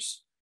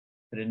 hours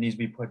that it needs to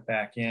be put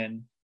back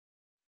in.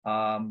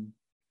 To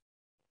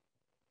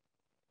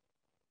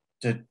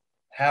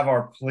have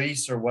our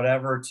police or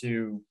whatever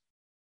to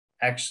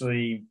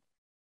actually,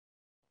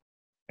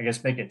 I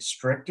guess, make it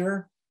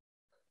stricter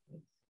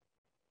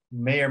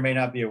may or may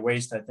not be a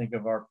waste, I think,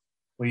 of our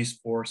police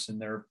force and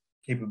their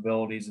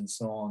capabilities and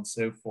so on and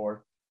so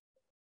forth.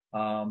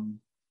 It's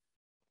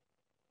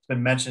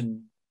been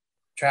mentioned,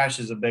 trash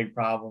is a big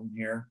problem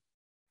here.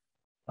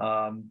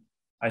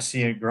 I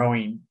see it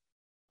growing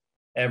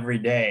every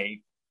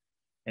day,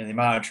 and the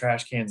amount of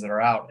trash cans that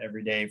are out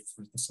every day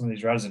for some of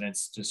these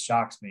residents just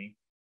shocks me.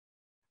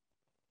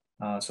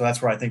 So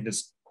that's where I think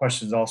this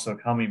question is also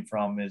coming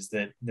from, is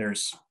that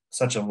there's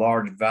such a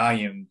large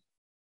volume.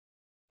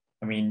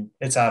 I mean,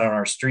 it's out on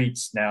our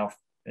streets now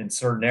in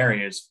certain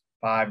areas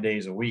 5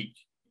 days a week.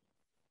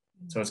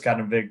 So it's got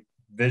a big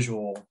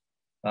visual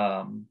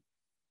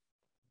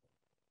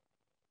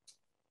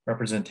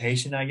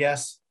representation, I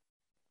guess.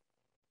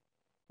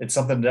 It's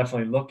something to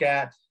definitely look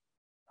at.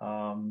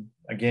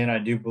 Again, I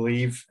do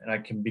believe, and I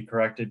can be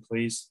corrected,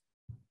 please.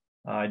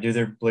 I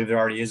do believe there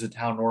already is a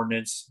town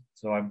ordinance.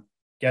 So I'm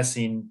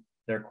guessing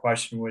their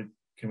question would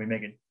we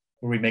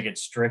make it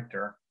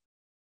stricter?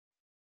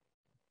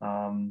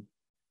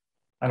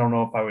 I don't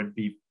know if I would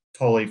be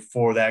totally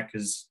for that,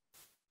 because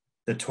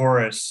the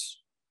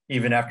tourists,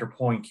 even after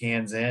pulling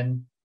cans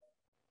in,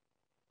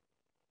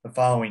 the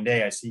following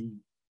day I see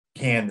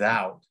cans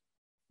out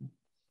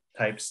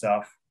type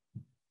stuff.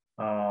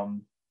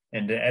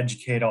 And to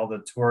educate all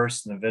the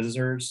tourists and the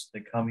visitors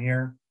that come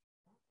here,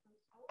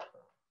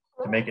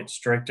 to make it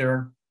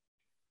stricter,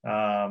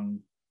 I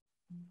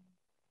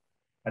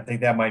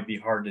think that might be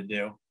hard to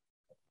do,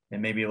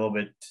 and maybe a little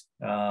bit,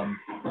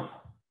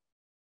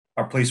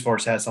 our police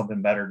force has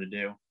something better to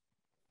do.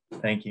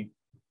 Thank you.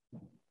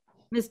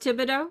 Ms.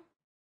 Thibodeau?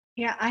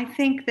 Yeah, I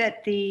think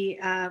that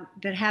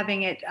that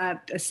having it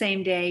the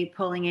same day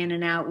pulling in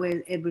and out,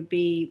 it would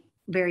be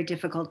very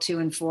difficult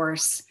to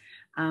enforce.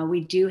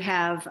 We do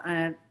have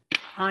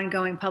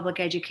ongoing public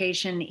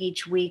education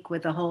each week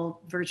with a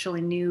whole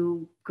virtually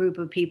new group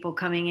of people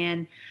coming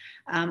in.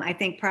 I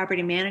think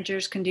property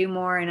managers can do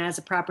more. And as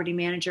a property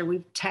manager,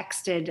 we've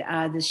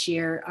texted this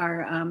year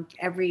our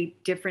every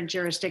different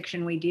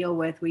jurisdiction we deal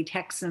with, we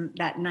text them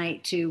that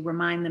night to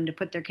remind them to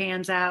put their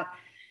cans out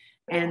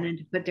and then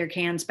to put their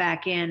cans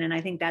back in. And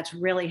I think that's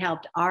really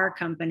helped our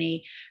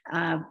company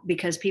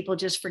because people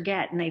just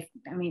forget. And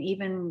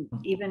even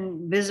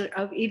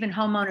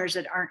homeowners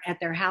that aren't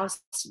at their house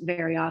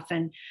very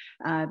often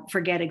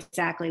forget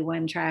exactly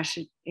when trash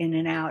is in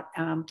and out.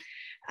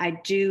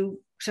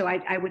 So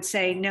I would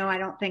say, no, I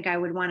don't think I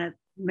would want to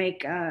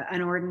make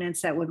an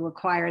ordinance that would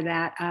require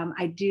that.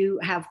 I do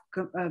have,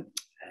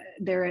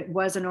 there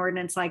was an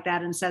ordinance like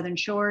that in Southern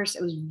Shores.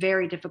 It was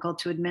very difficult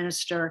to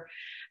administer.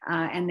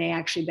 And they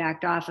actually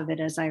backed off of it,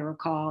 as I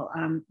recall,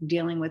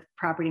 dealing with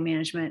property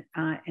management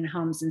in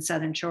homes in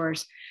Southern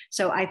Shores.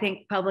 So I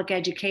think public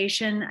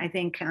education, I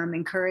think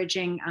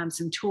encouraging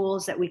some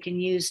tools that we can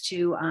use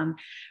to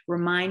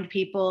remind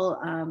people.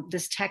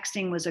 This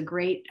texting was a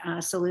great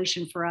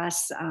solution for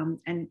us,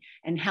 and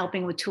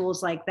helping with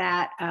tools like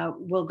that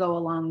will go a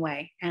long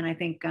way. And I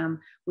think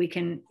we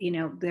can,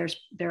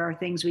 there are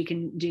things we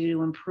can do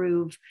to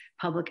improve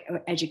public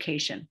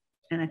education.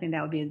 And I think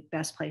that would be the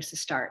best place to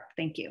start.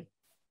 Thank you.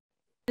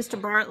 Mr.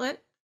 Bartlett?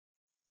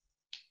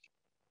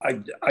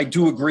 I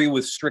do agree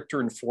with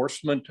stricter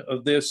enforcement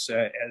of this.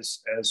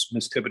 As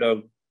Ms.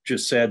 Thibodeau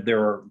just said,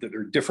 there are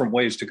different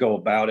ways to go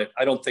about it.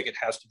 I don't think it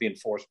has to be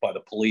enforced by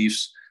the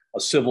police.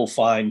 A civil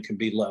fine can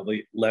be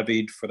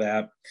levied for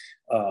that.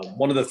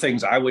 One of the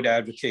things I would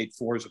advocate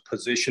for is a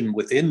position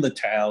within the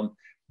town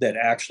that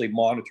actually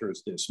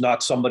monitors this,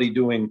 not somebody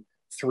doing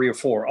 3 or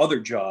 4 other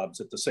jobs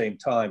at the same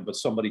time, but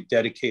somebody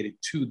dedicated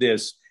to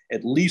this,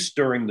 at least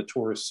during the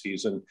tourist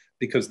season,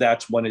 because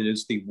that's when it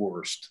is the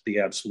worst, the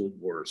absolute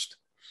worst.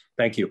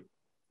 Thank you.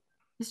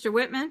 Mr.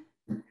 Whitman?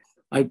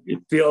 I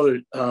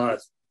feel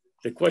that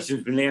the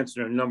question's been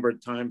answered a number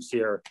of times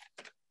here.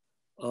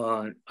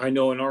 I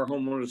know in our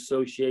homeowner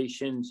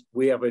associations,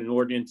 we have an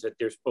ordinance that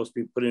they're supposed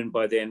to be put in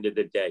by the end of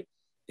the day.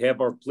 To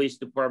have our police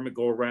department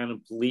go around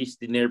and police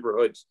the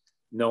neighborhoods,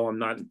 no, I'm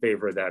not in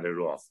favor of that at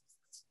all.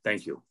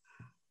 Thank you.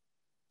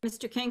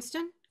 Mr.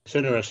 Kingston? It's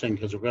interesting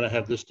because we're going to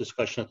have this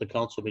discussion at the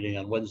council meeting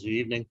on Wednesday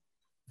evening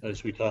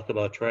as we talk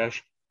about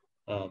trash.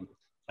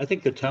 I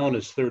think the town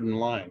is third in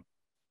line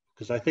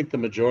because I think the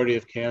majority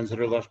of cans that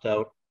are left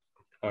out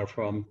are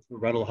from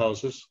rental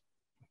houses.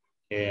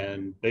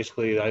 And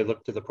basically I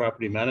look to the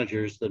property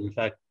managers that in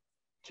fact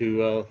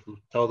to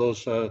tell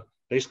those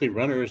basically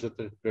renters that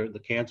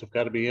the cans have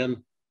got to be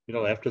in,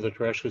 after the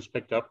trash is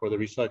picked up or the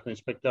recycling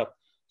is picked up.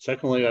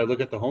 Secondly, I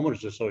look at the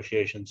homeowners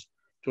associations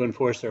to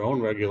enforce their own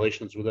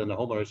regulations within the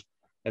homeowners,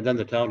 and then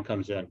the town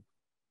comes in.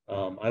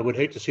 I would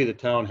hate to see the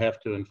town have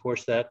to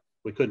enforce that.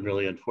 We couldn't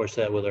really enforce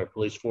that with our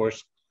police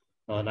force.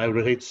 And I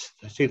would hate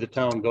to see the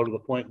town go to the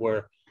point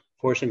where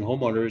forcing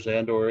homeowners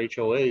and or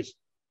HOAs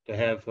to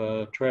have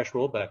trash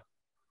rollback.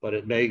 But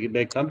it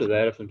may come to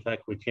that if in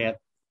fact we can't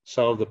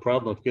solve the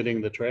problem of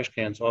getting the trash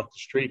cans off the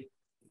street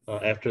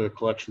after the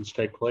collections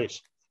take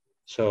place.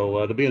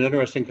 So it'll be an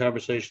interesting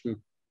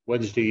conversation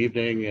Wednesday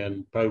evening,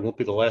 and probably won't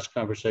be the last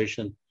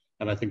conversation.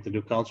 And I think the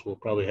new council will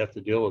probably have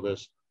to deal with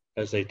this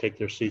as they take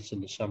their seats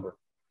in December.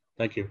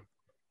 Thank you.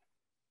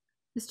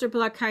 Mr.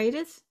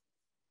 Blakaitis?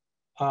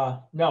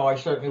 No, I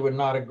certainly would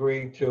not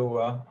agree to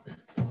a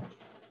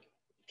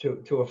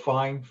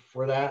fine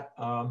for that.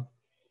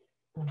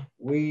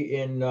 We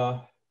in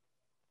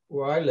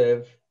where I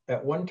live,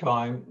 at one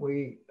time,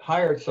 we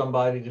hired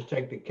somebody to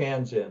take the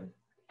cans in,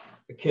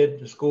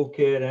 the school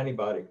kid,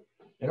 anybody.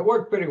 And it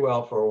worked pretty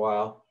well for a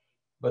while,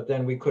 but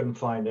then we couldn't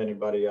find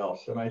anybody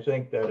else. And I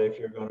think that if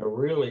you're going to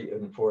really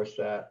enforce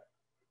that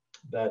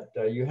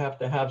you have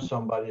to have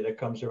somebody that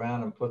comes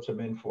around and puts them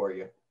in for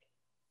you.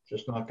 It's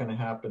just not going to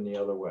happen the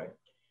other way.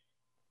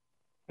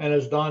 And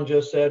as Don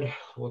just said,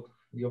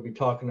 you'll be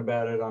talking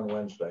about it on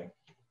Wednesday.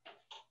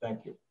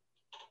 Thank you.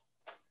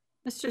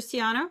 Mr.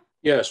 Ciano?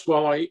 Yes,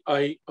 well,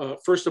 I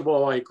first of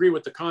all, I agree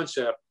with the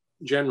concept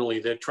generally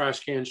that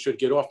trash cans should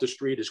get off the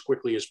street as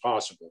quickly as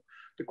possible.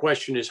 The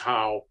question is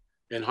how,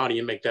 and how do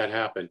you make that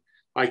happen?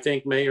 I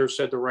think Mayor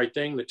said the right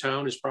thing. The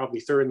town is probably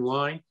third in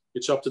line.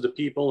 It's up to the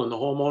people and the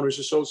homeowners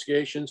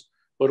associations,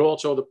 but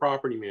also the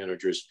property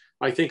managers.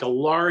 I think a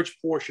large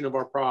portion of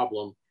our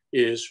problem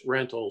is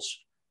rentals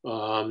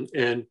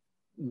and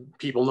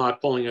people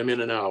not pulling them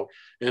in and out.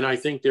 And I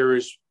think there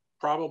is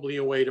probably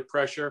a way to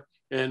pressure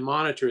and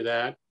monitor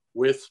that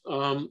with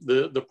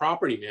the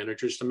property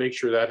managers to make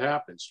sure that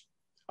happens.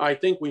 I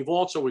think we've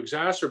also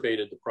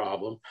exacerbated the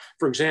problem.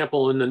 For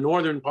example, in the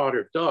northern part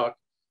of Duck,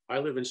 I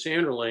live in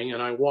Sanderling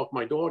and I walk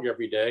my dog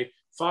every day.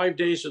 5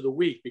 days of the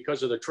week,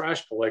 because of the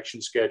trash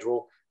collection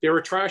schedule, there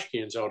are trash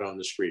cans out on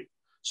the street.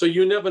 So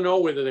you never know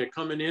whether they're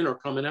coming in or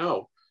coming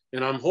out.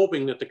 And I'm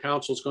hoping that the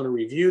council is going to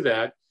review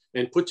that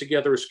and put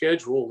together a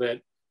schedule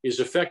that is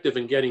effective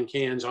in getting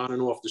cans on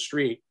and off the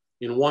street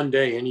in one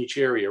day in each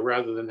area,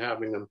 rather than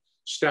having them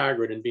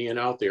staggered and being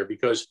out there.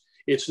 Because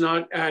It's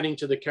not adding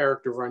to the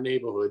character of our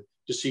neighborhood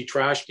to see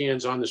trash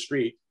cans on the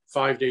street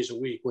 5 days a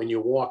week when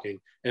you're walking.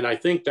 And I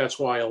think that's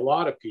why a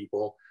lot of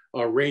people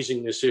are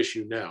raising this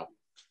issue now.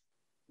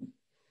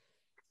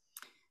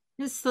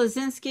 Ms.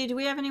 Slazinski, do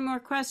we have any more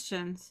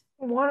questions?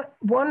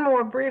 One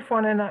more brief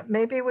one, and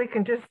maybe we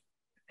can just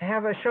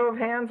have a show of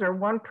hands or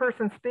one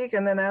person speak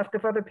and then ask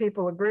if other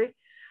people agree.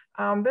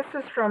 This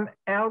is from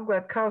Al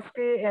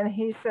Gletkowski, and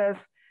he says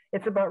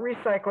it's about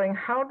recycling.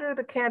 How do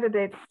the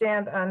candidates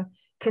stand on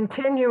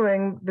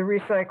continuing the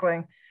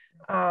recycling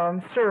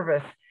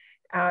service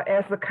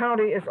as the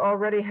county is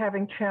already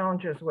having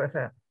challenges with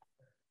it?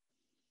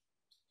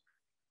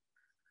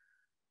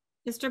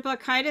 Mr.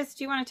 Blakaitis,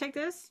 do you want to take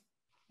this?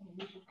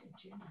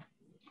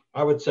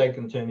 I would say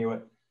continue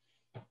it.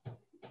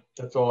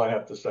 That's all I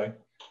have to say.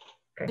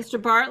 Okay.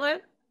 Mr.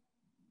 Bartlett?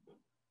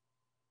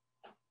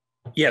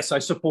 Yes, I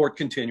support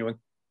continuing.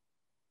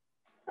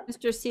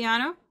 Mr.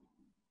 Ciano?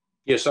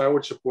 Yes, I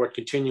would support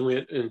continuing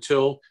it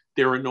until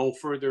there are no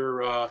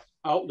further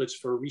outlets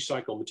for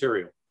recycled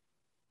material.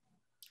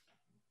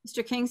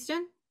 Mr.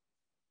 Kingston?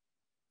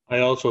 I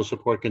also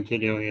support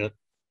continuing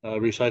a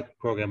recycling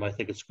program. I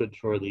think it's good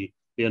for the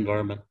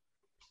environment.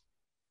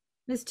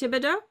 Ms.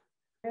 Thibodeau?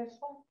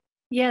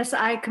 Yes,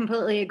 I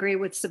completely agree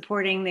with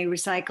supporting the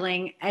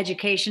recycling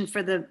education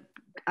for the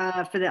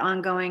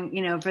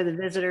ongoing, for the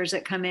visitors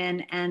that come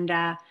in. And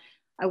I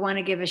want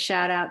to give a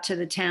shout out to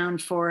the town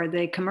for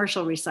the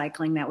commercial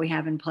recycling that we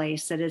have in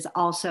place that is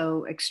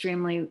also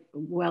extremely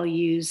well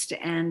used.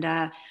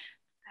 And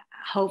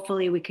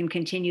hopefully we can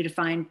continue to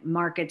find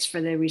markets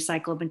for the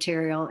recycled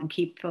material and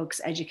keep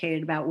folks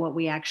educated about what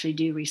we actually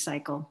do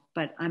recycle.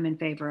 But I'm in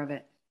favor of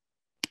it.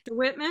 Mr.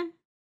 Whitman?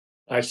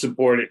 I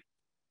support it.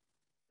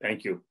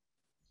 Thank you.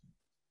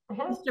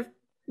 Mr.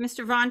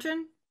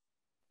 Vondran?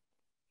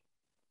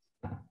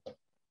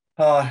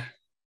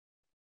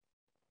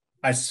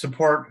 I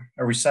support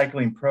a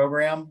recycling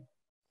program.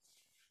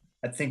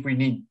 I think we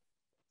need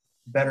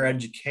better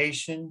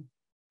education.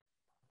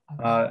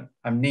 I'm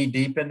knee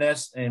deep in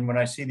this, and when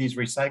I see these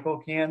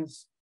recycle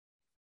cans,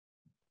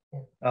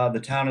 the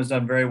town has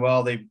done very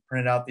well. They've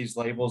printed out these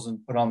labels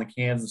and put on the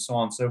cans and so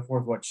on and so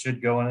forth, what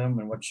should go in them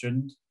and what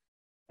shouldn't,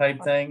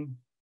 type thing.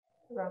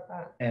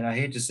 And I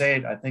hate to say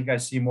it, I think I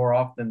see more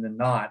often than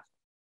not,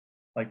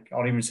 like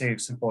I'll even say a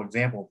simple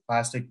example,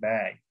 plastic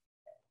bag.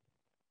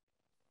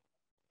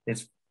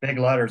 It's big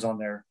letters on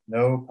there,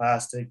 no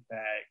plastic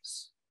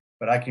bags.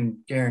 But I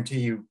can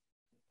guarantee you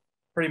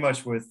pretty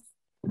much with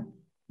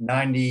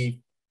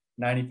 90,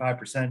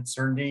 95%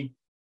 certainty,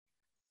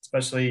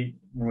 especially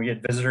when we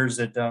get visitors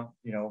that don't,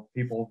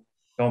 people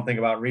don't think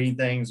about reading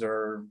things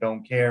or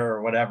don't care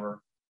or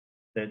whatever,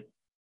 that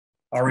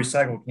our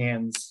recycle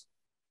cans,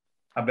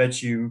 I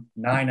bet you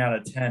 9 out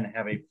of 10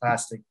 have a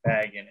plastic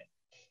bag in it.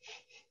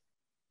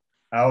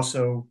 I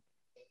also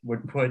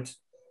would put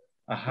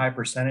a high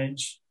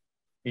percentage,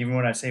 even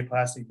when I say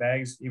plastic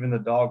bags, even the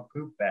dog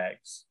poop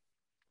bags.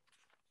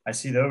 I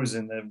see those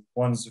in the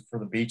ones for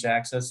the beach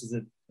accesses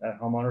at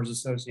homeowners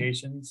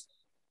associations.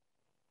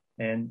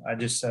 And I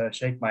just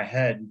shake my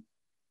head.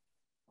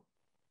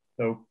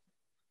 So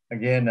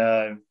again,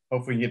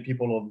 hopefully get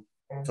people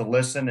to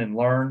listen and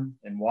learn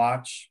and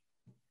watch.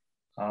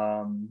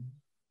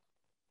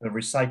 The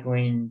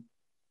recycling,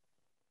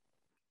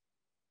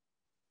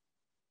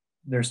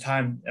 there's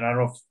time, and I don't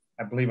know if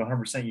I believe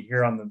 100% you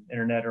hear on the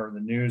internet or the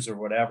news or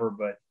whatever,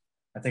 but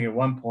I think at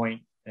one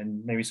point,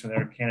 and maybe some of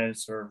the other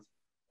candidates or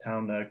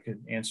town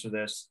could answer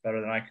this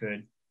better than I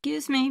could.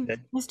 Excuse me,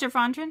 Mr.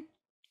 Vondran?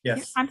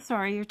 Yes. I'm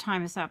sorry, your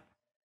time is up.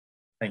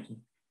 Thank you.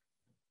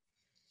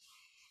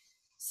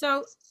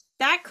 So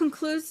that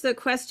concludes the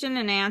question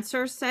and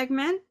answer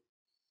segment.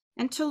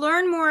 And to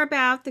learn more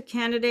about the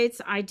candidates'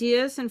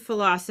 ideas and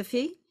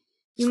philosophy,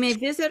 you may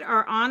visit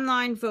our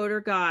online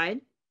voter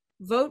guide,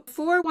 Vote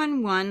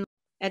 411,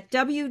 at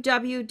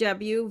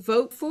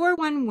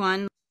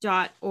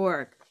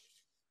www.vote411.org.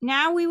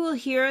 Now we will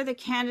hear the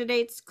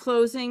candidates'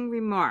 closing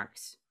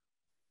remarks.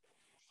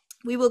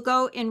 We will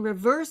go in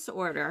reverse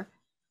order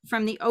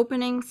from the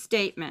opening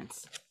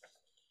statements.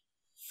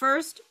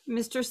 First,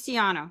 Mr.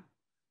 Ciano.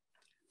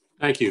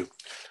 Thank you.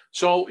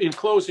 So in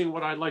closing,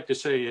 what I'd like to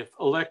say, if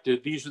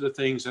elected, these are the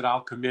things that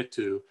I'll commit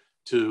to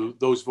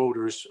those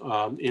voters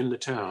in the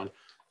town,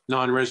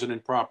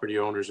 non-resident property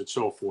owners and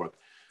so forth.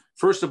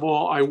 First of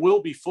all, I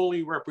will be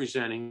fully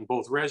representing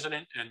both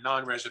resident and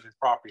non-resident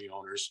property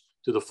owners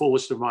to the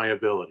fullest of my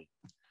ability.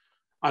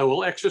 I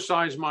will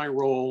exercise my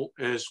role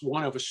as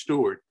one of a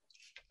steward,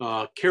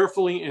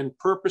 carefully and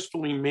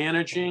purposefully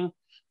managing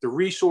the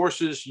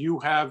resources you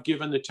have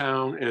given the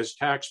town as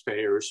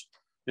taxpayers,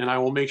 and I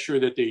will make sure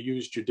that they're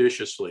used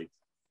judiciously.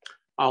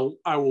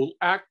 I will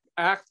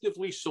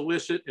actively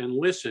solicit and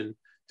listen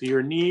to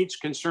your needs,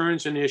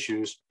 concerns, and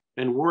issues,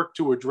 and work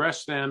to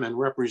address them and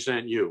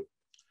represent you.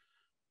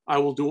 I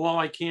will do all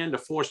I can to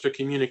foster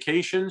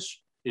communications,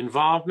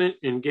 involvement,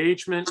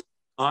 engagement,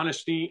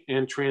 honesty,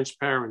 and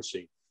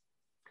transparency.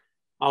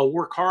 I'll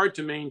work hard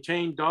to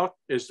maintain Duck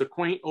as the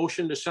quaint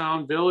ocean to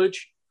sound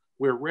village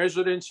where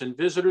residents and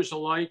visitors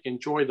alike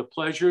enjoy the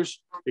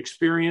pleasures,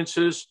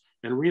 experiences,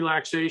 and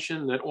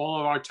relaxation that all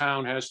of our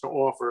town has to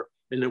offer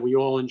and that we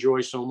all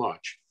enjoy so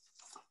much.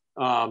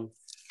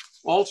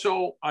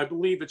 Also, I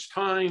believe it's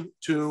time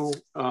to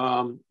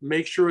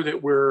make sure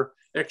that we're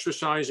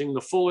exercising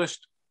the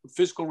fullest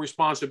fiscal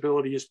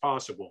responsibility as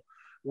possible.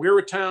 We're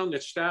a town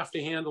that's staffed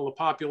to handle a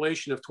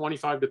population of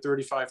 25 to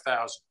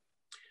 35,000.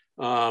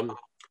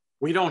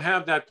 We don't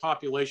have that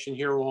population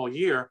here all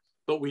year,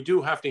 but we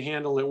do have to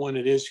handle it when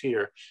it is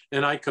here.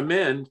 And I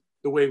commend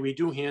the way we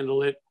do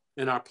handle it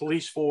in our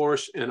police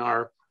force and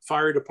our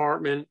fire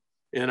department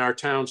and our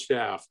town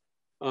staff.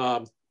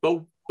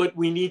 But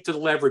we need to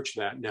leverage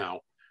that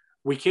now.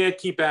 We can't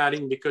keep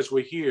adding because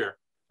we're here.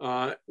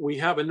 We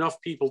have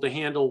enough people to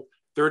handle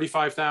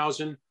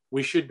 35,000.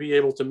 We should be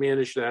able to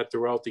manage that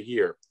throughout the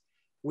year.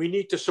 We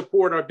need to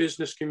support our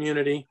business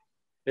community.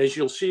 As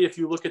you'll see, if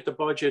you look at the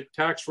budget,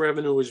 tax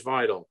revenue is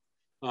vital.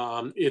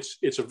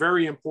 It's a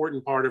very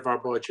important part of our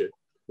budget.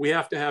 We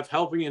have to have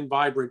healthy and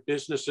vibrant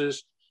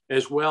businesses,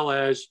 as well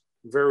as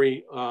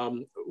very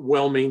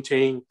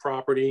well-maintained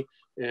property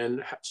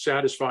and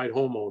satisfied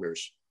homeowners.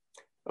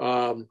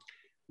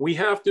 We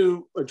have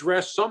to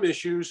address some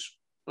issues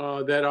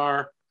that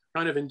are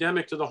kind of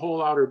endemic to the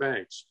whole Outer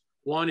Banks.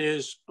 One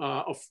is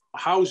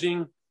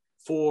housing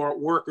for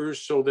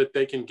workers so that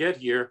they can get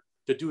here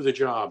to do the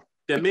job.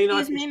 There may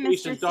not be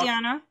space in Duck.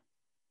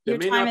 There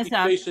may not be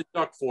space in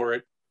Duck for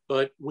it,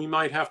 but we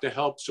might have to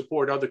help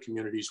support other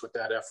communities with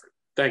that effort.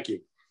 Thank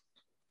you.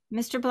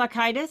 Mr.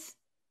 Blakaitis?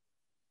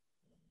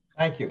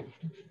 Thank you.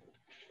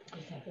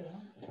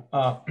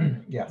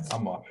 Yeah,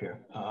 I'm off here.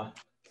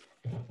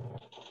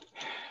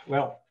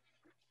 Well,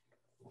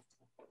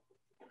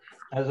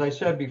 as I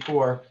said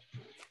before,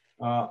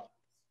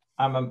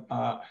 I'm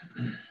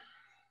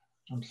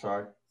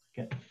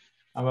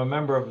a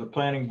member of the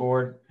planning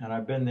board, and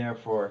I've been there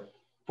for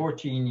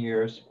 14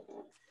 years.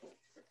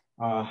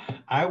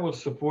 I will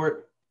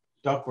support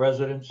Duck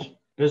residents,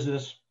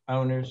 business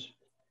owners,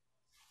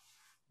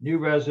 new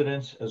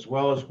residents, as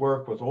well as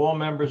work with all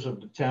members of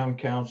the town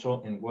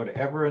council in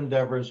whatever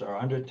endeavors are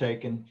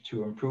undertaken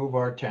to improve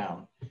our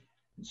town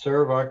and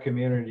serve our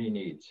community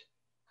needs.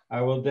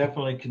 I will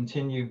definitely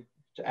continue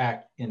to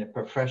act in a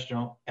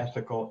professional,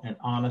 ethical, and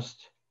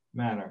honest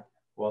manner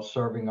while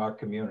serving our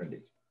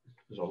community.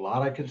 There's a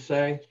lot I could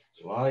say,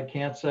 there's a lot I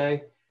can't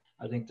say.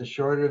 I think the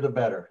shorter, the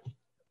better.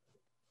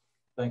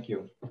 Thank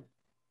you.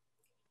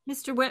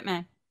 Mr.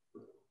 Whitman.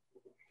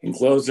 In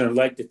closing, I'd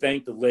like to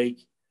thank the League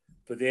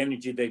for the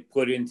energy they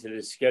put into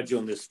the schedule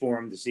in this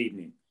forum this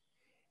evening.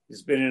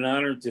 It's been an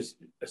honor to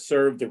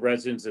serve the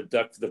residents of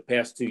Duck for the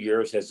past 2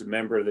 years as a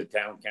member of the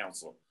town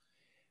council.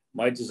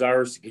 My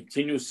desire is to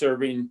continue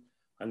serving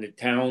on the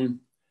town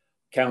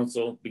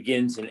council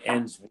begins and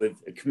ends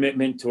with a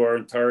commitment to our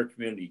entire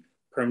community,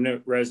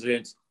 permanent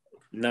residents,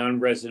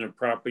 non-resident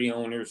property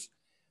owners,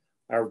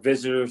 our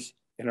visitors,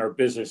 and our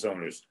business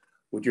owners.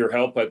 With your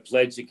help, I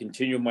pledge to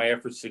continue my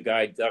efforts to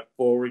guide Duck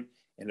forward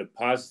in a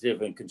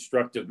positive and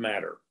constructive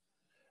manner,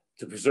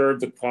 to preserve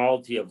the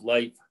quality of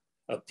life,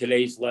 of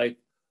today's life,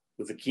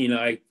 with a keen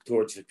eye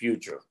towards the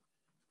future.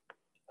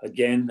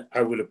 Again,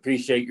 I would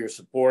appreciate your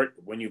support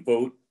when you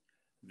vote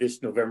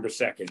this November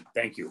 2nd.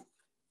 Thank you.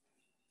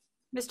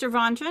 Mr.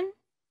 Vondran?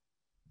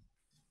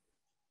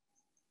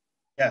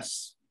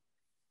 Yes.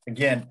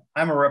 Again,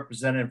 I'm a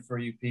representative for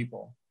you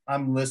people.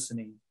 I'm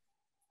listening.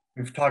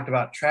 We've talked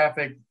about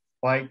traffic,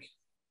 bike,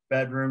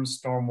 bedrooms,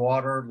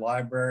 stormwater,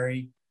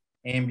 library,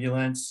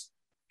 ambulance,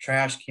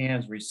 trash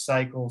cans,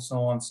 recycle, so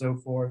on and so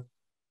forth.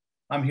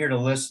 I'm here to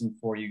listen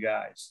for you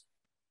guys.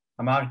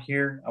 I'm out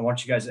here. I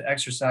want you guys to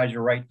exercise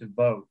your right to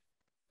vote.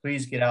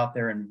 Please get out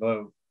there and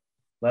vote.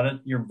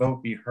 Let your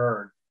vote be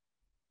heard.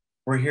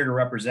 We're here to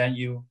represent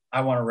you.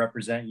 I want to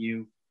represent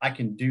you. I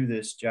can do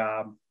this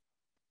job.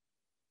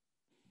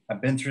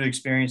 I've been through the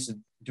experience of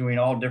doing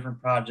all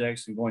different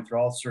projects and going through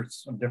all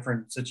sorts of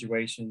different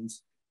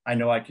situations. I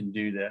know I can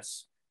do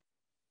this.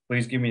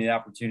 Please give me the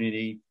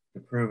opportunity to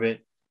prove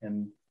it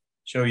and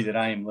show you that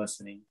I am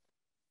listening.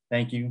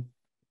 Thank you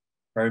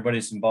for everybody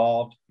that's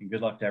involved, and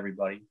good luck to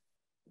everybody.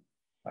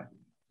 Bye.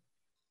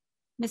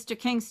 Mr.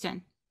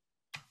 Kingston.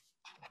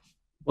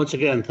 Once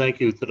again, thank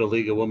you to the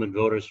League of Women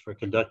Voters for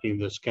conducting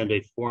this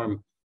candidate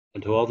forum,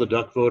 and to all the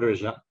Duck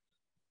voters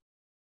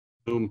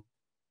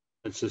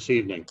this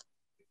evening.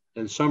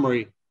 In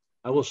summary,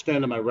 I will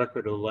stand on my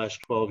record of the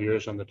last 12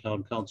 years on the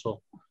town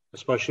council,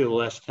 especially the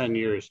last 10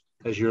 years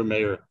as your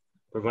mayor,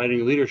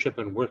 providing leadership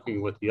and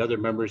working with the other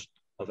members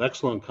of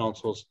excellent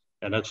councils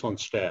and excellent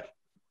staff.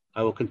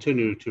 I will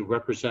continue to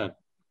represent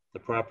the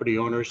property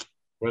owners,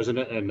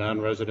 resident and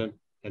non-resident,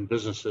 and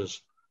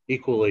businesses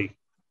equally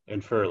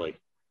and fairly.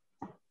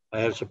 I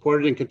have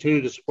supported and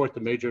continue to support the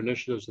major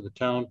initiatives of the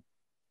town.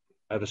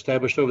 I've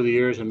established over the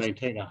years and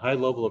maintained a high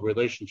level of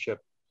relationship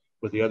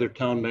with the other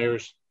town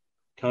mayors,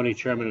 county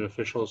chairmen and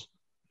officials,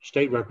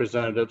 state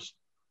representatives,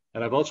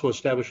 and I've also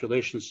established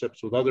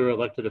relationships with other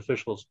elected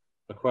officials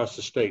across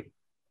the state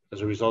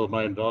as a result of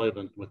my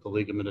involvement with the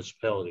League of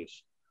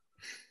Municipalities.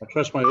 I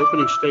trust my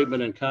opening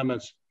statement and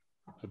comments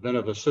have been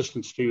of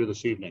assistance to you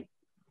this evening.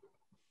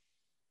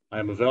 I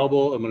am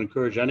available and would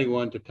encourage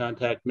anyone to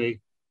contact me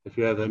if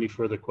you have any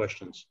further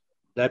questions.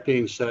 That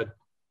being said,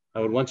 I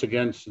would once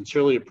again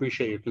sincerely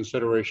appreciate your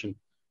consideration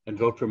and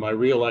vote for my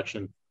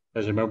re-election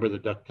as a member of the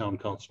Duck Town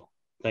Council.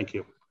 Thank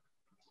you.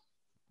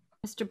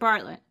 Mr.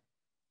 Bartlett.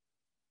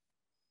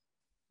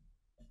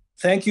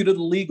 Thank you to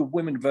the League of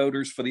Women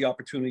Voters for the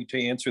opportunity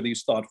to answer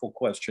these thoughtful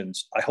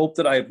questions. I hope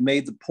that I have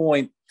made the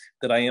point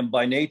that I am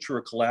by nature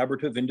a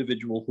collaborative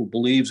individual who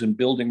believes in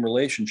building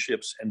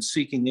relationships and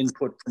seeking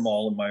input from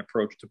all in my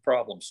approach to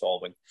problem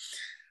solving.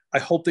 I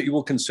hope that you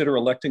will consider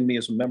electing me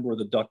as a member of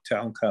the Duck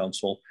Town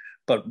Council,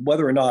 but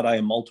whether or not I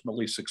am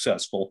ultimately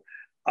successful,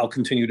 I'll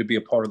continue to be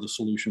a part of the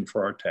solution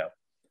for our town.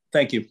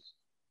 Thank you.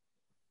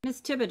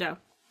 Ms. Thibodeau.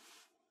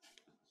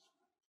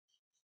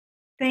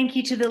 Thank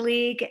you to the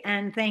League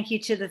and thank you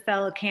to the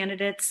fellow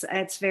candidates.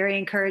 It's very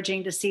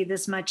encouraging to see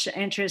this much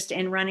interest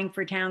in running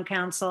for town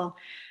council.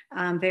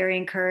 I'm very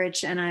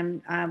encouraged,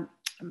 and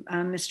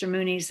Mr.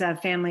 Mooney's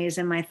family is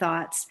in my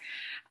thoughts.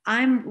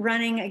 I'm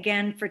running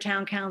again for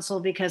town council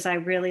because I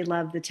really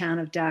love the town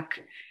of Duck.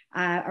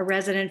 A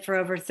resident for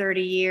over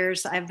 30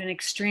 years. I've been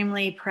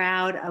extremely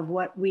proud of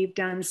what we've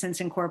done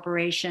since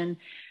incorporation.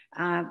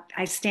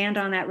 I stand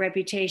on that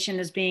reputation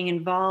as being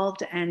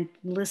involved and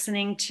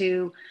listening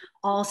to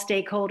all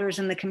stakeholders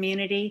in the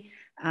community,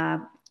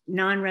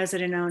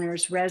 non-resident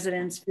owners,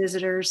 residents,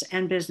 visitors,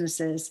 and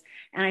businesses.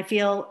 And I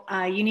feel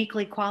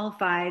uniquely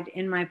qualified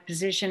in my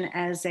position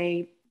as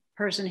a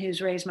person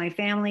who's raised my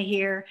family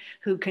here,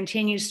 who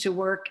continues to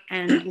work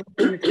and live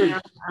in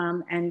the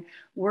town, and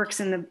works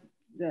in the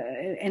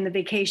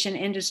vacation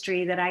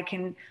industry, that I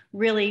can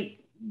really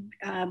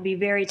be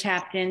very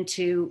tapped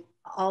into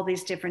all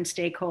these different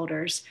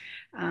stakeholders.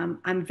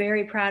 I'm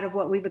very proud of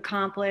what we've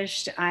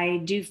accomplished. I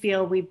do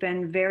feel we've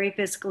been very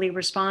fiscally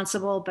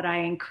responsible, but I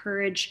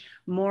encourage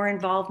more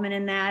involvement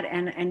in that,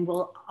 and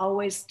we'll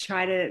always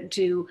try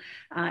to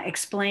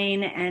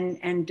explain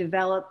and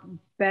develop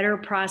better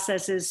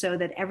processes so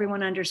that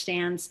everyone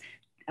understands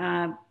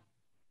our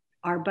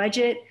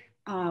budget,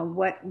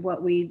 what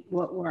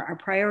our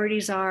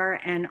priorities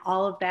are, and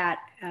all of that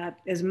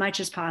as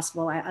much as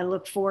possible. I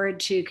look forward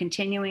to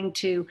continuing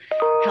to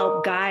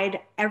help guide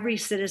every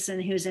citizen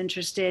who's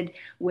interested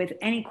with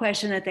any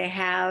question that they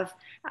have,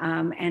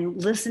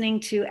 and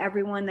listening to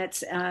everyone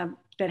that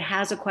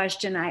has a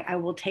question. I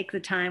will take the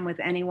time with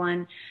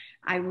anyone.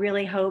 I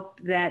really hope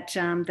that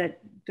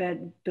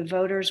the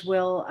voters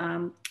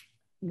will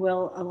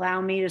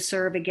allow me to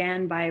serve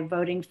again by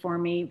voting for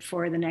me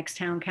for the next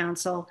town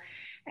council.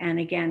 And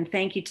again,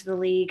 thank you to the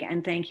League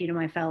and thank you to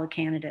my fellow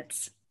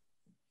candidates.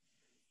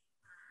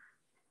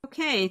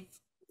 Okay,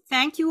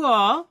 thank you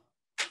all.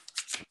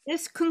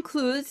 This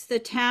concludes the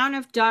Town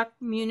of Duck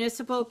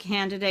Municipal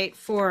Candidate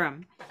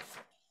Forum.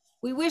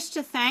 We wish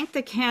to thank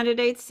the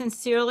candidates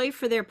sincerely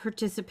for their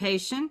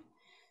participation,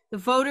 the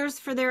voters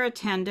for their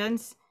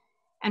attendance,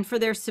 and for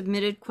their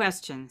submitted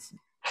questions.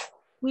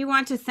 We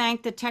want to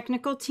thank the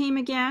technical team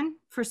again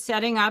for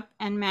setting up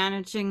and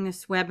managing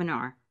this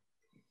webinar.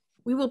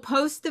 We will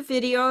post the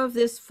video of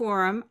this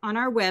forum on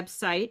our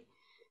website,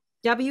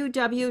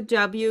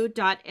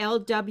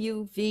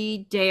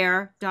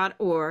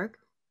 www.lwvdare.org,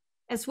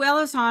 as well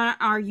as on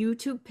our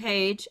YouTube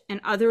page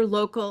and other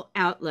local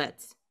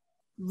outlets.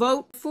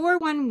 Vote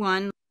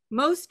 411.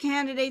 Most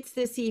candidates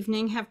this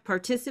evening have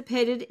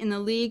participated in the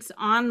League's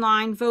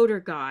online voter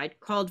guide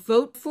called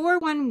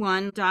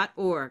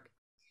vote411.org.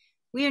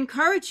 We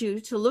encourage you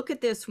to look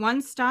at this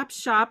one-stop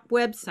shop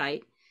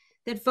website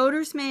that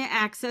voters may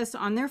access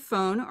on their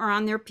phone or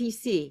on their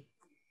PC.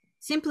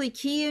 Simply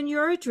key in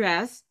your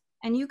address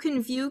and you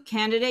can view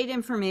candidate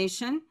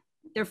information,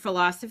 their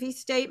philosophy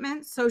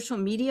statement, social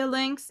media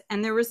links,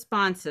 and their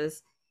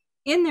responses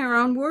in their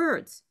own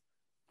words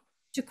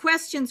to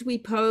questions we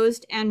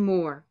posed and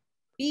more.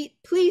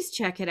 Please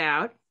check it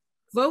out.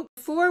 Vote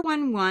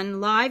 411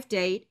 live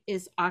date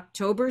is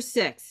October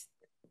 6th.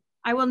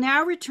 I will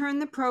now return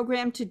the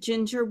program to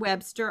Ginger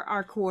Webster,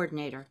 our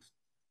coordinator.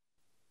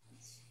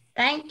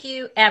 Thank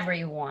you,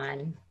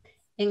 everyone.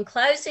 In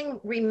closing,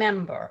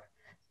 remember,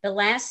 the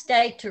last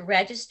day to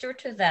register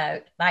to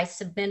vote by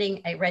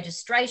submitting a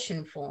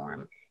registration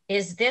form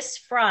is this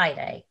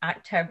Friday,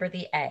 October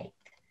the 8th.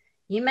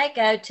 You may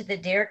go to the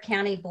Dare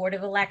County Board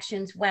of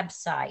Elections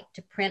website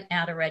to print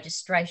out a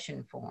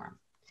registration form.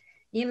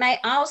 You may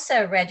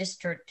also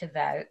register to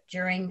vote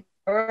during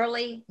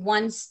early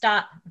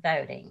one-stop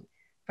voting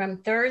from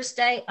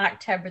Thursday,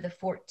 October the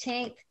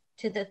 14th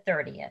to the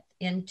 30th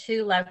in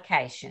 2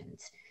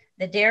 locations: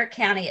 the Dare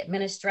County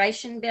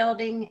Administration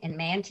Building in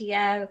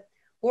Manteo,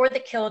 or the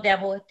Kill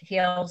Devil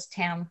Hills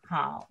Town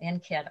Hall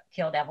in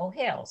Kill Devil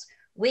Hills.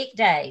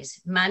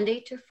 Weekdays, Monday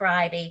to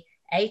Friday,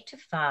 8 to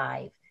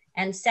 5,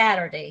 and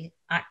Saturday,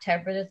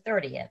 October the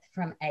 30th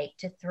from 8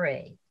 to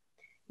 3.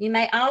 You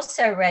may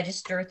also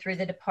register through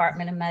the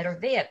Department of Motor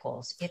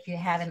Vehicles if you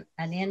have an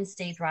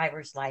NC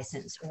driver's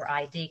license or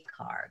ID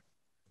card.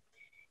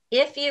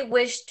 If you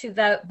wish to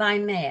vote by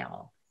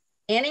mail,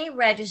 any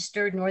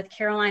registered North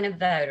Carolina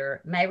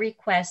voter may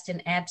request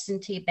an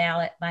absentee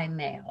ballot by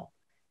mail.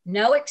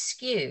 No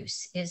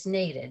excuse is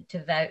needed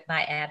to vote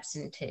by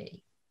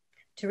absentee.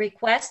 To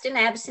request an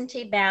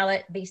absentee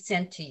ballot be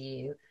sent to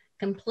you,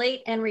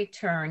 complete and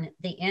return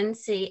the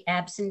NC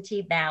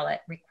absentee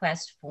ballot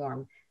request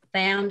form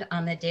found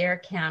on the Dare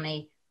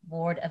County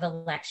Board of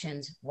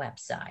Elections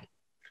website.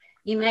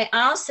 You may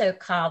also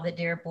call the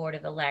Dare Board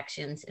of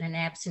Elections and an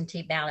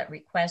absentee ballot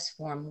request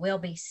form will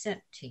be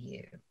sent to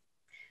you.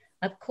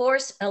 Of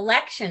course,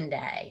 Election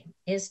Day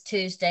is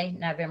Tuesday,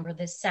 November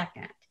the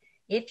 2nd.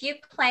 If you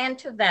plan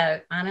to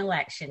vote on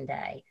Election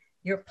Day,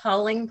 your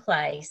polling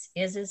place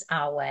is, as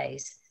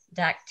always,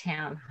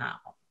 Ducktown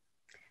Hall.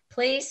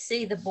 Please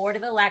see the Board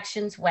of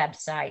Elections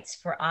websites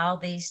for all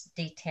these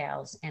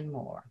details and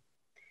more.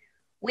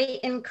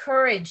 We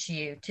encourage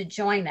you to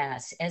join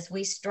us as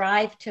we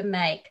strive to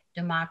make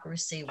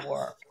democracy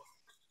work.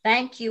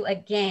 Thank you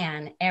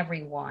again,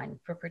 everyone,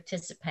 for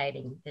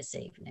participating this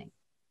evening.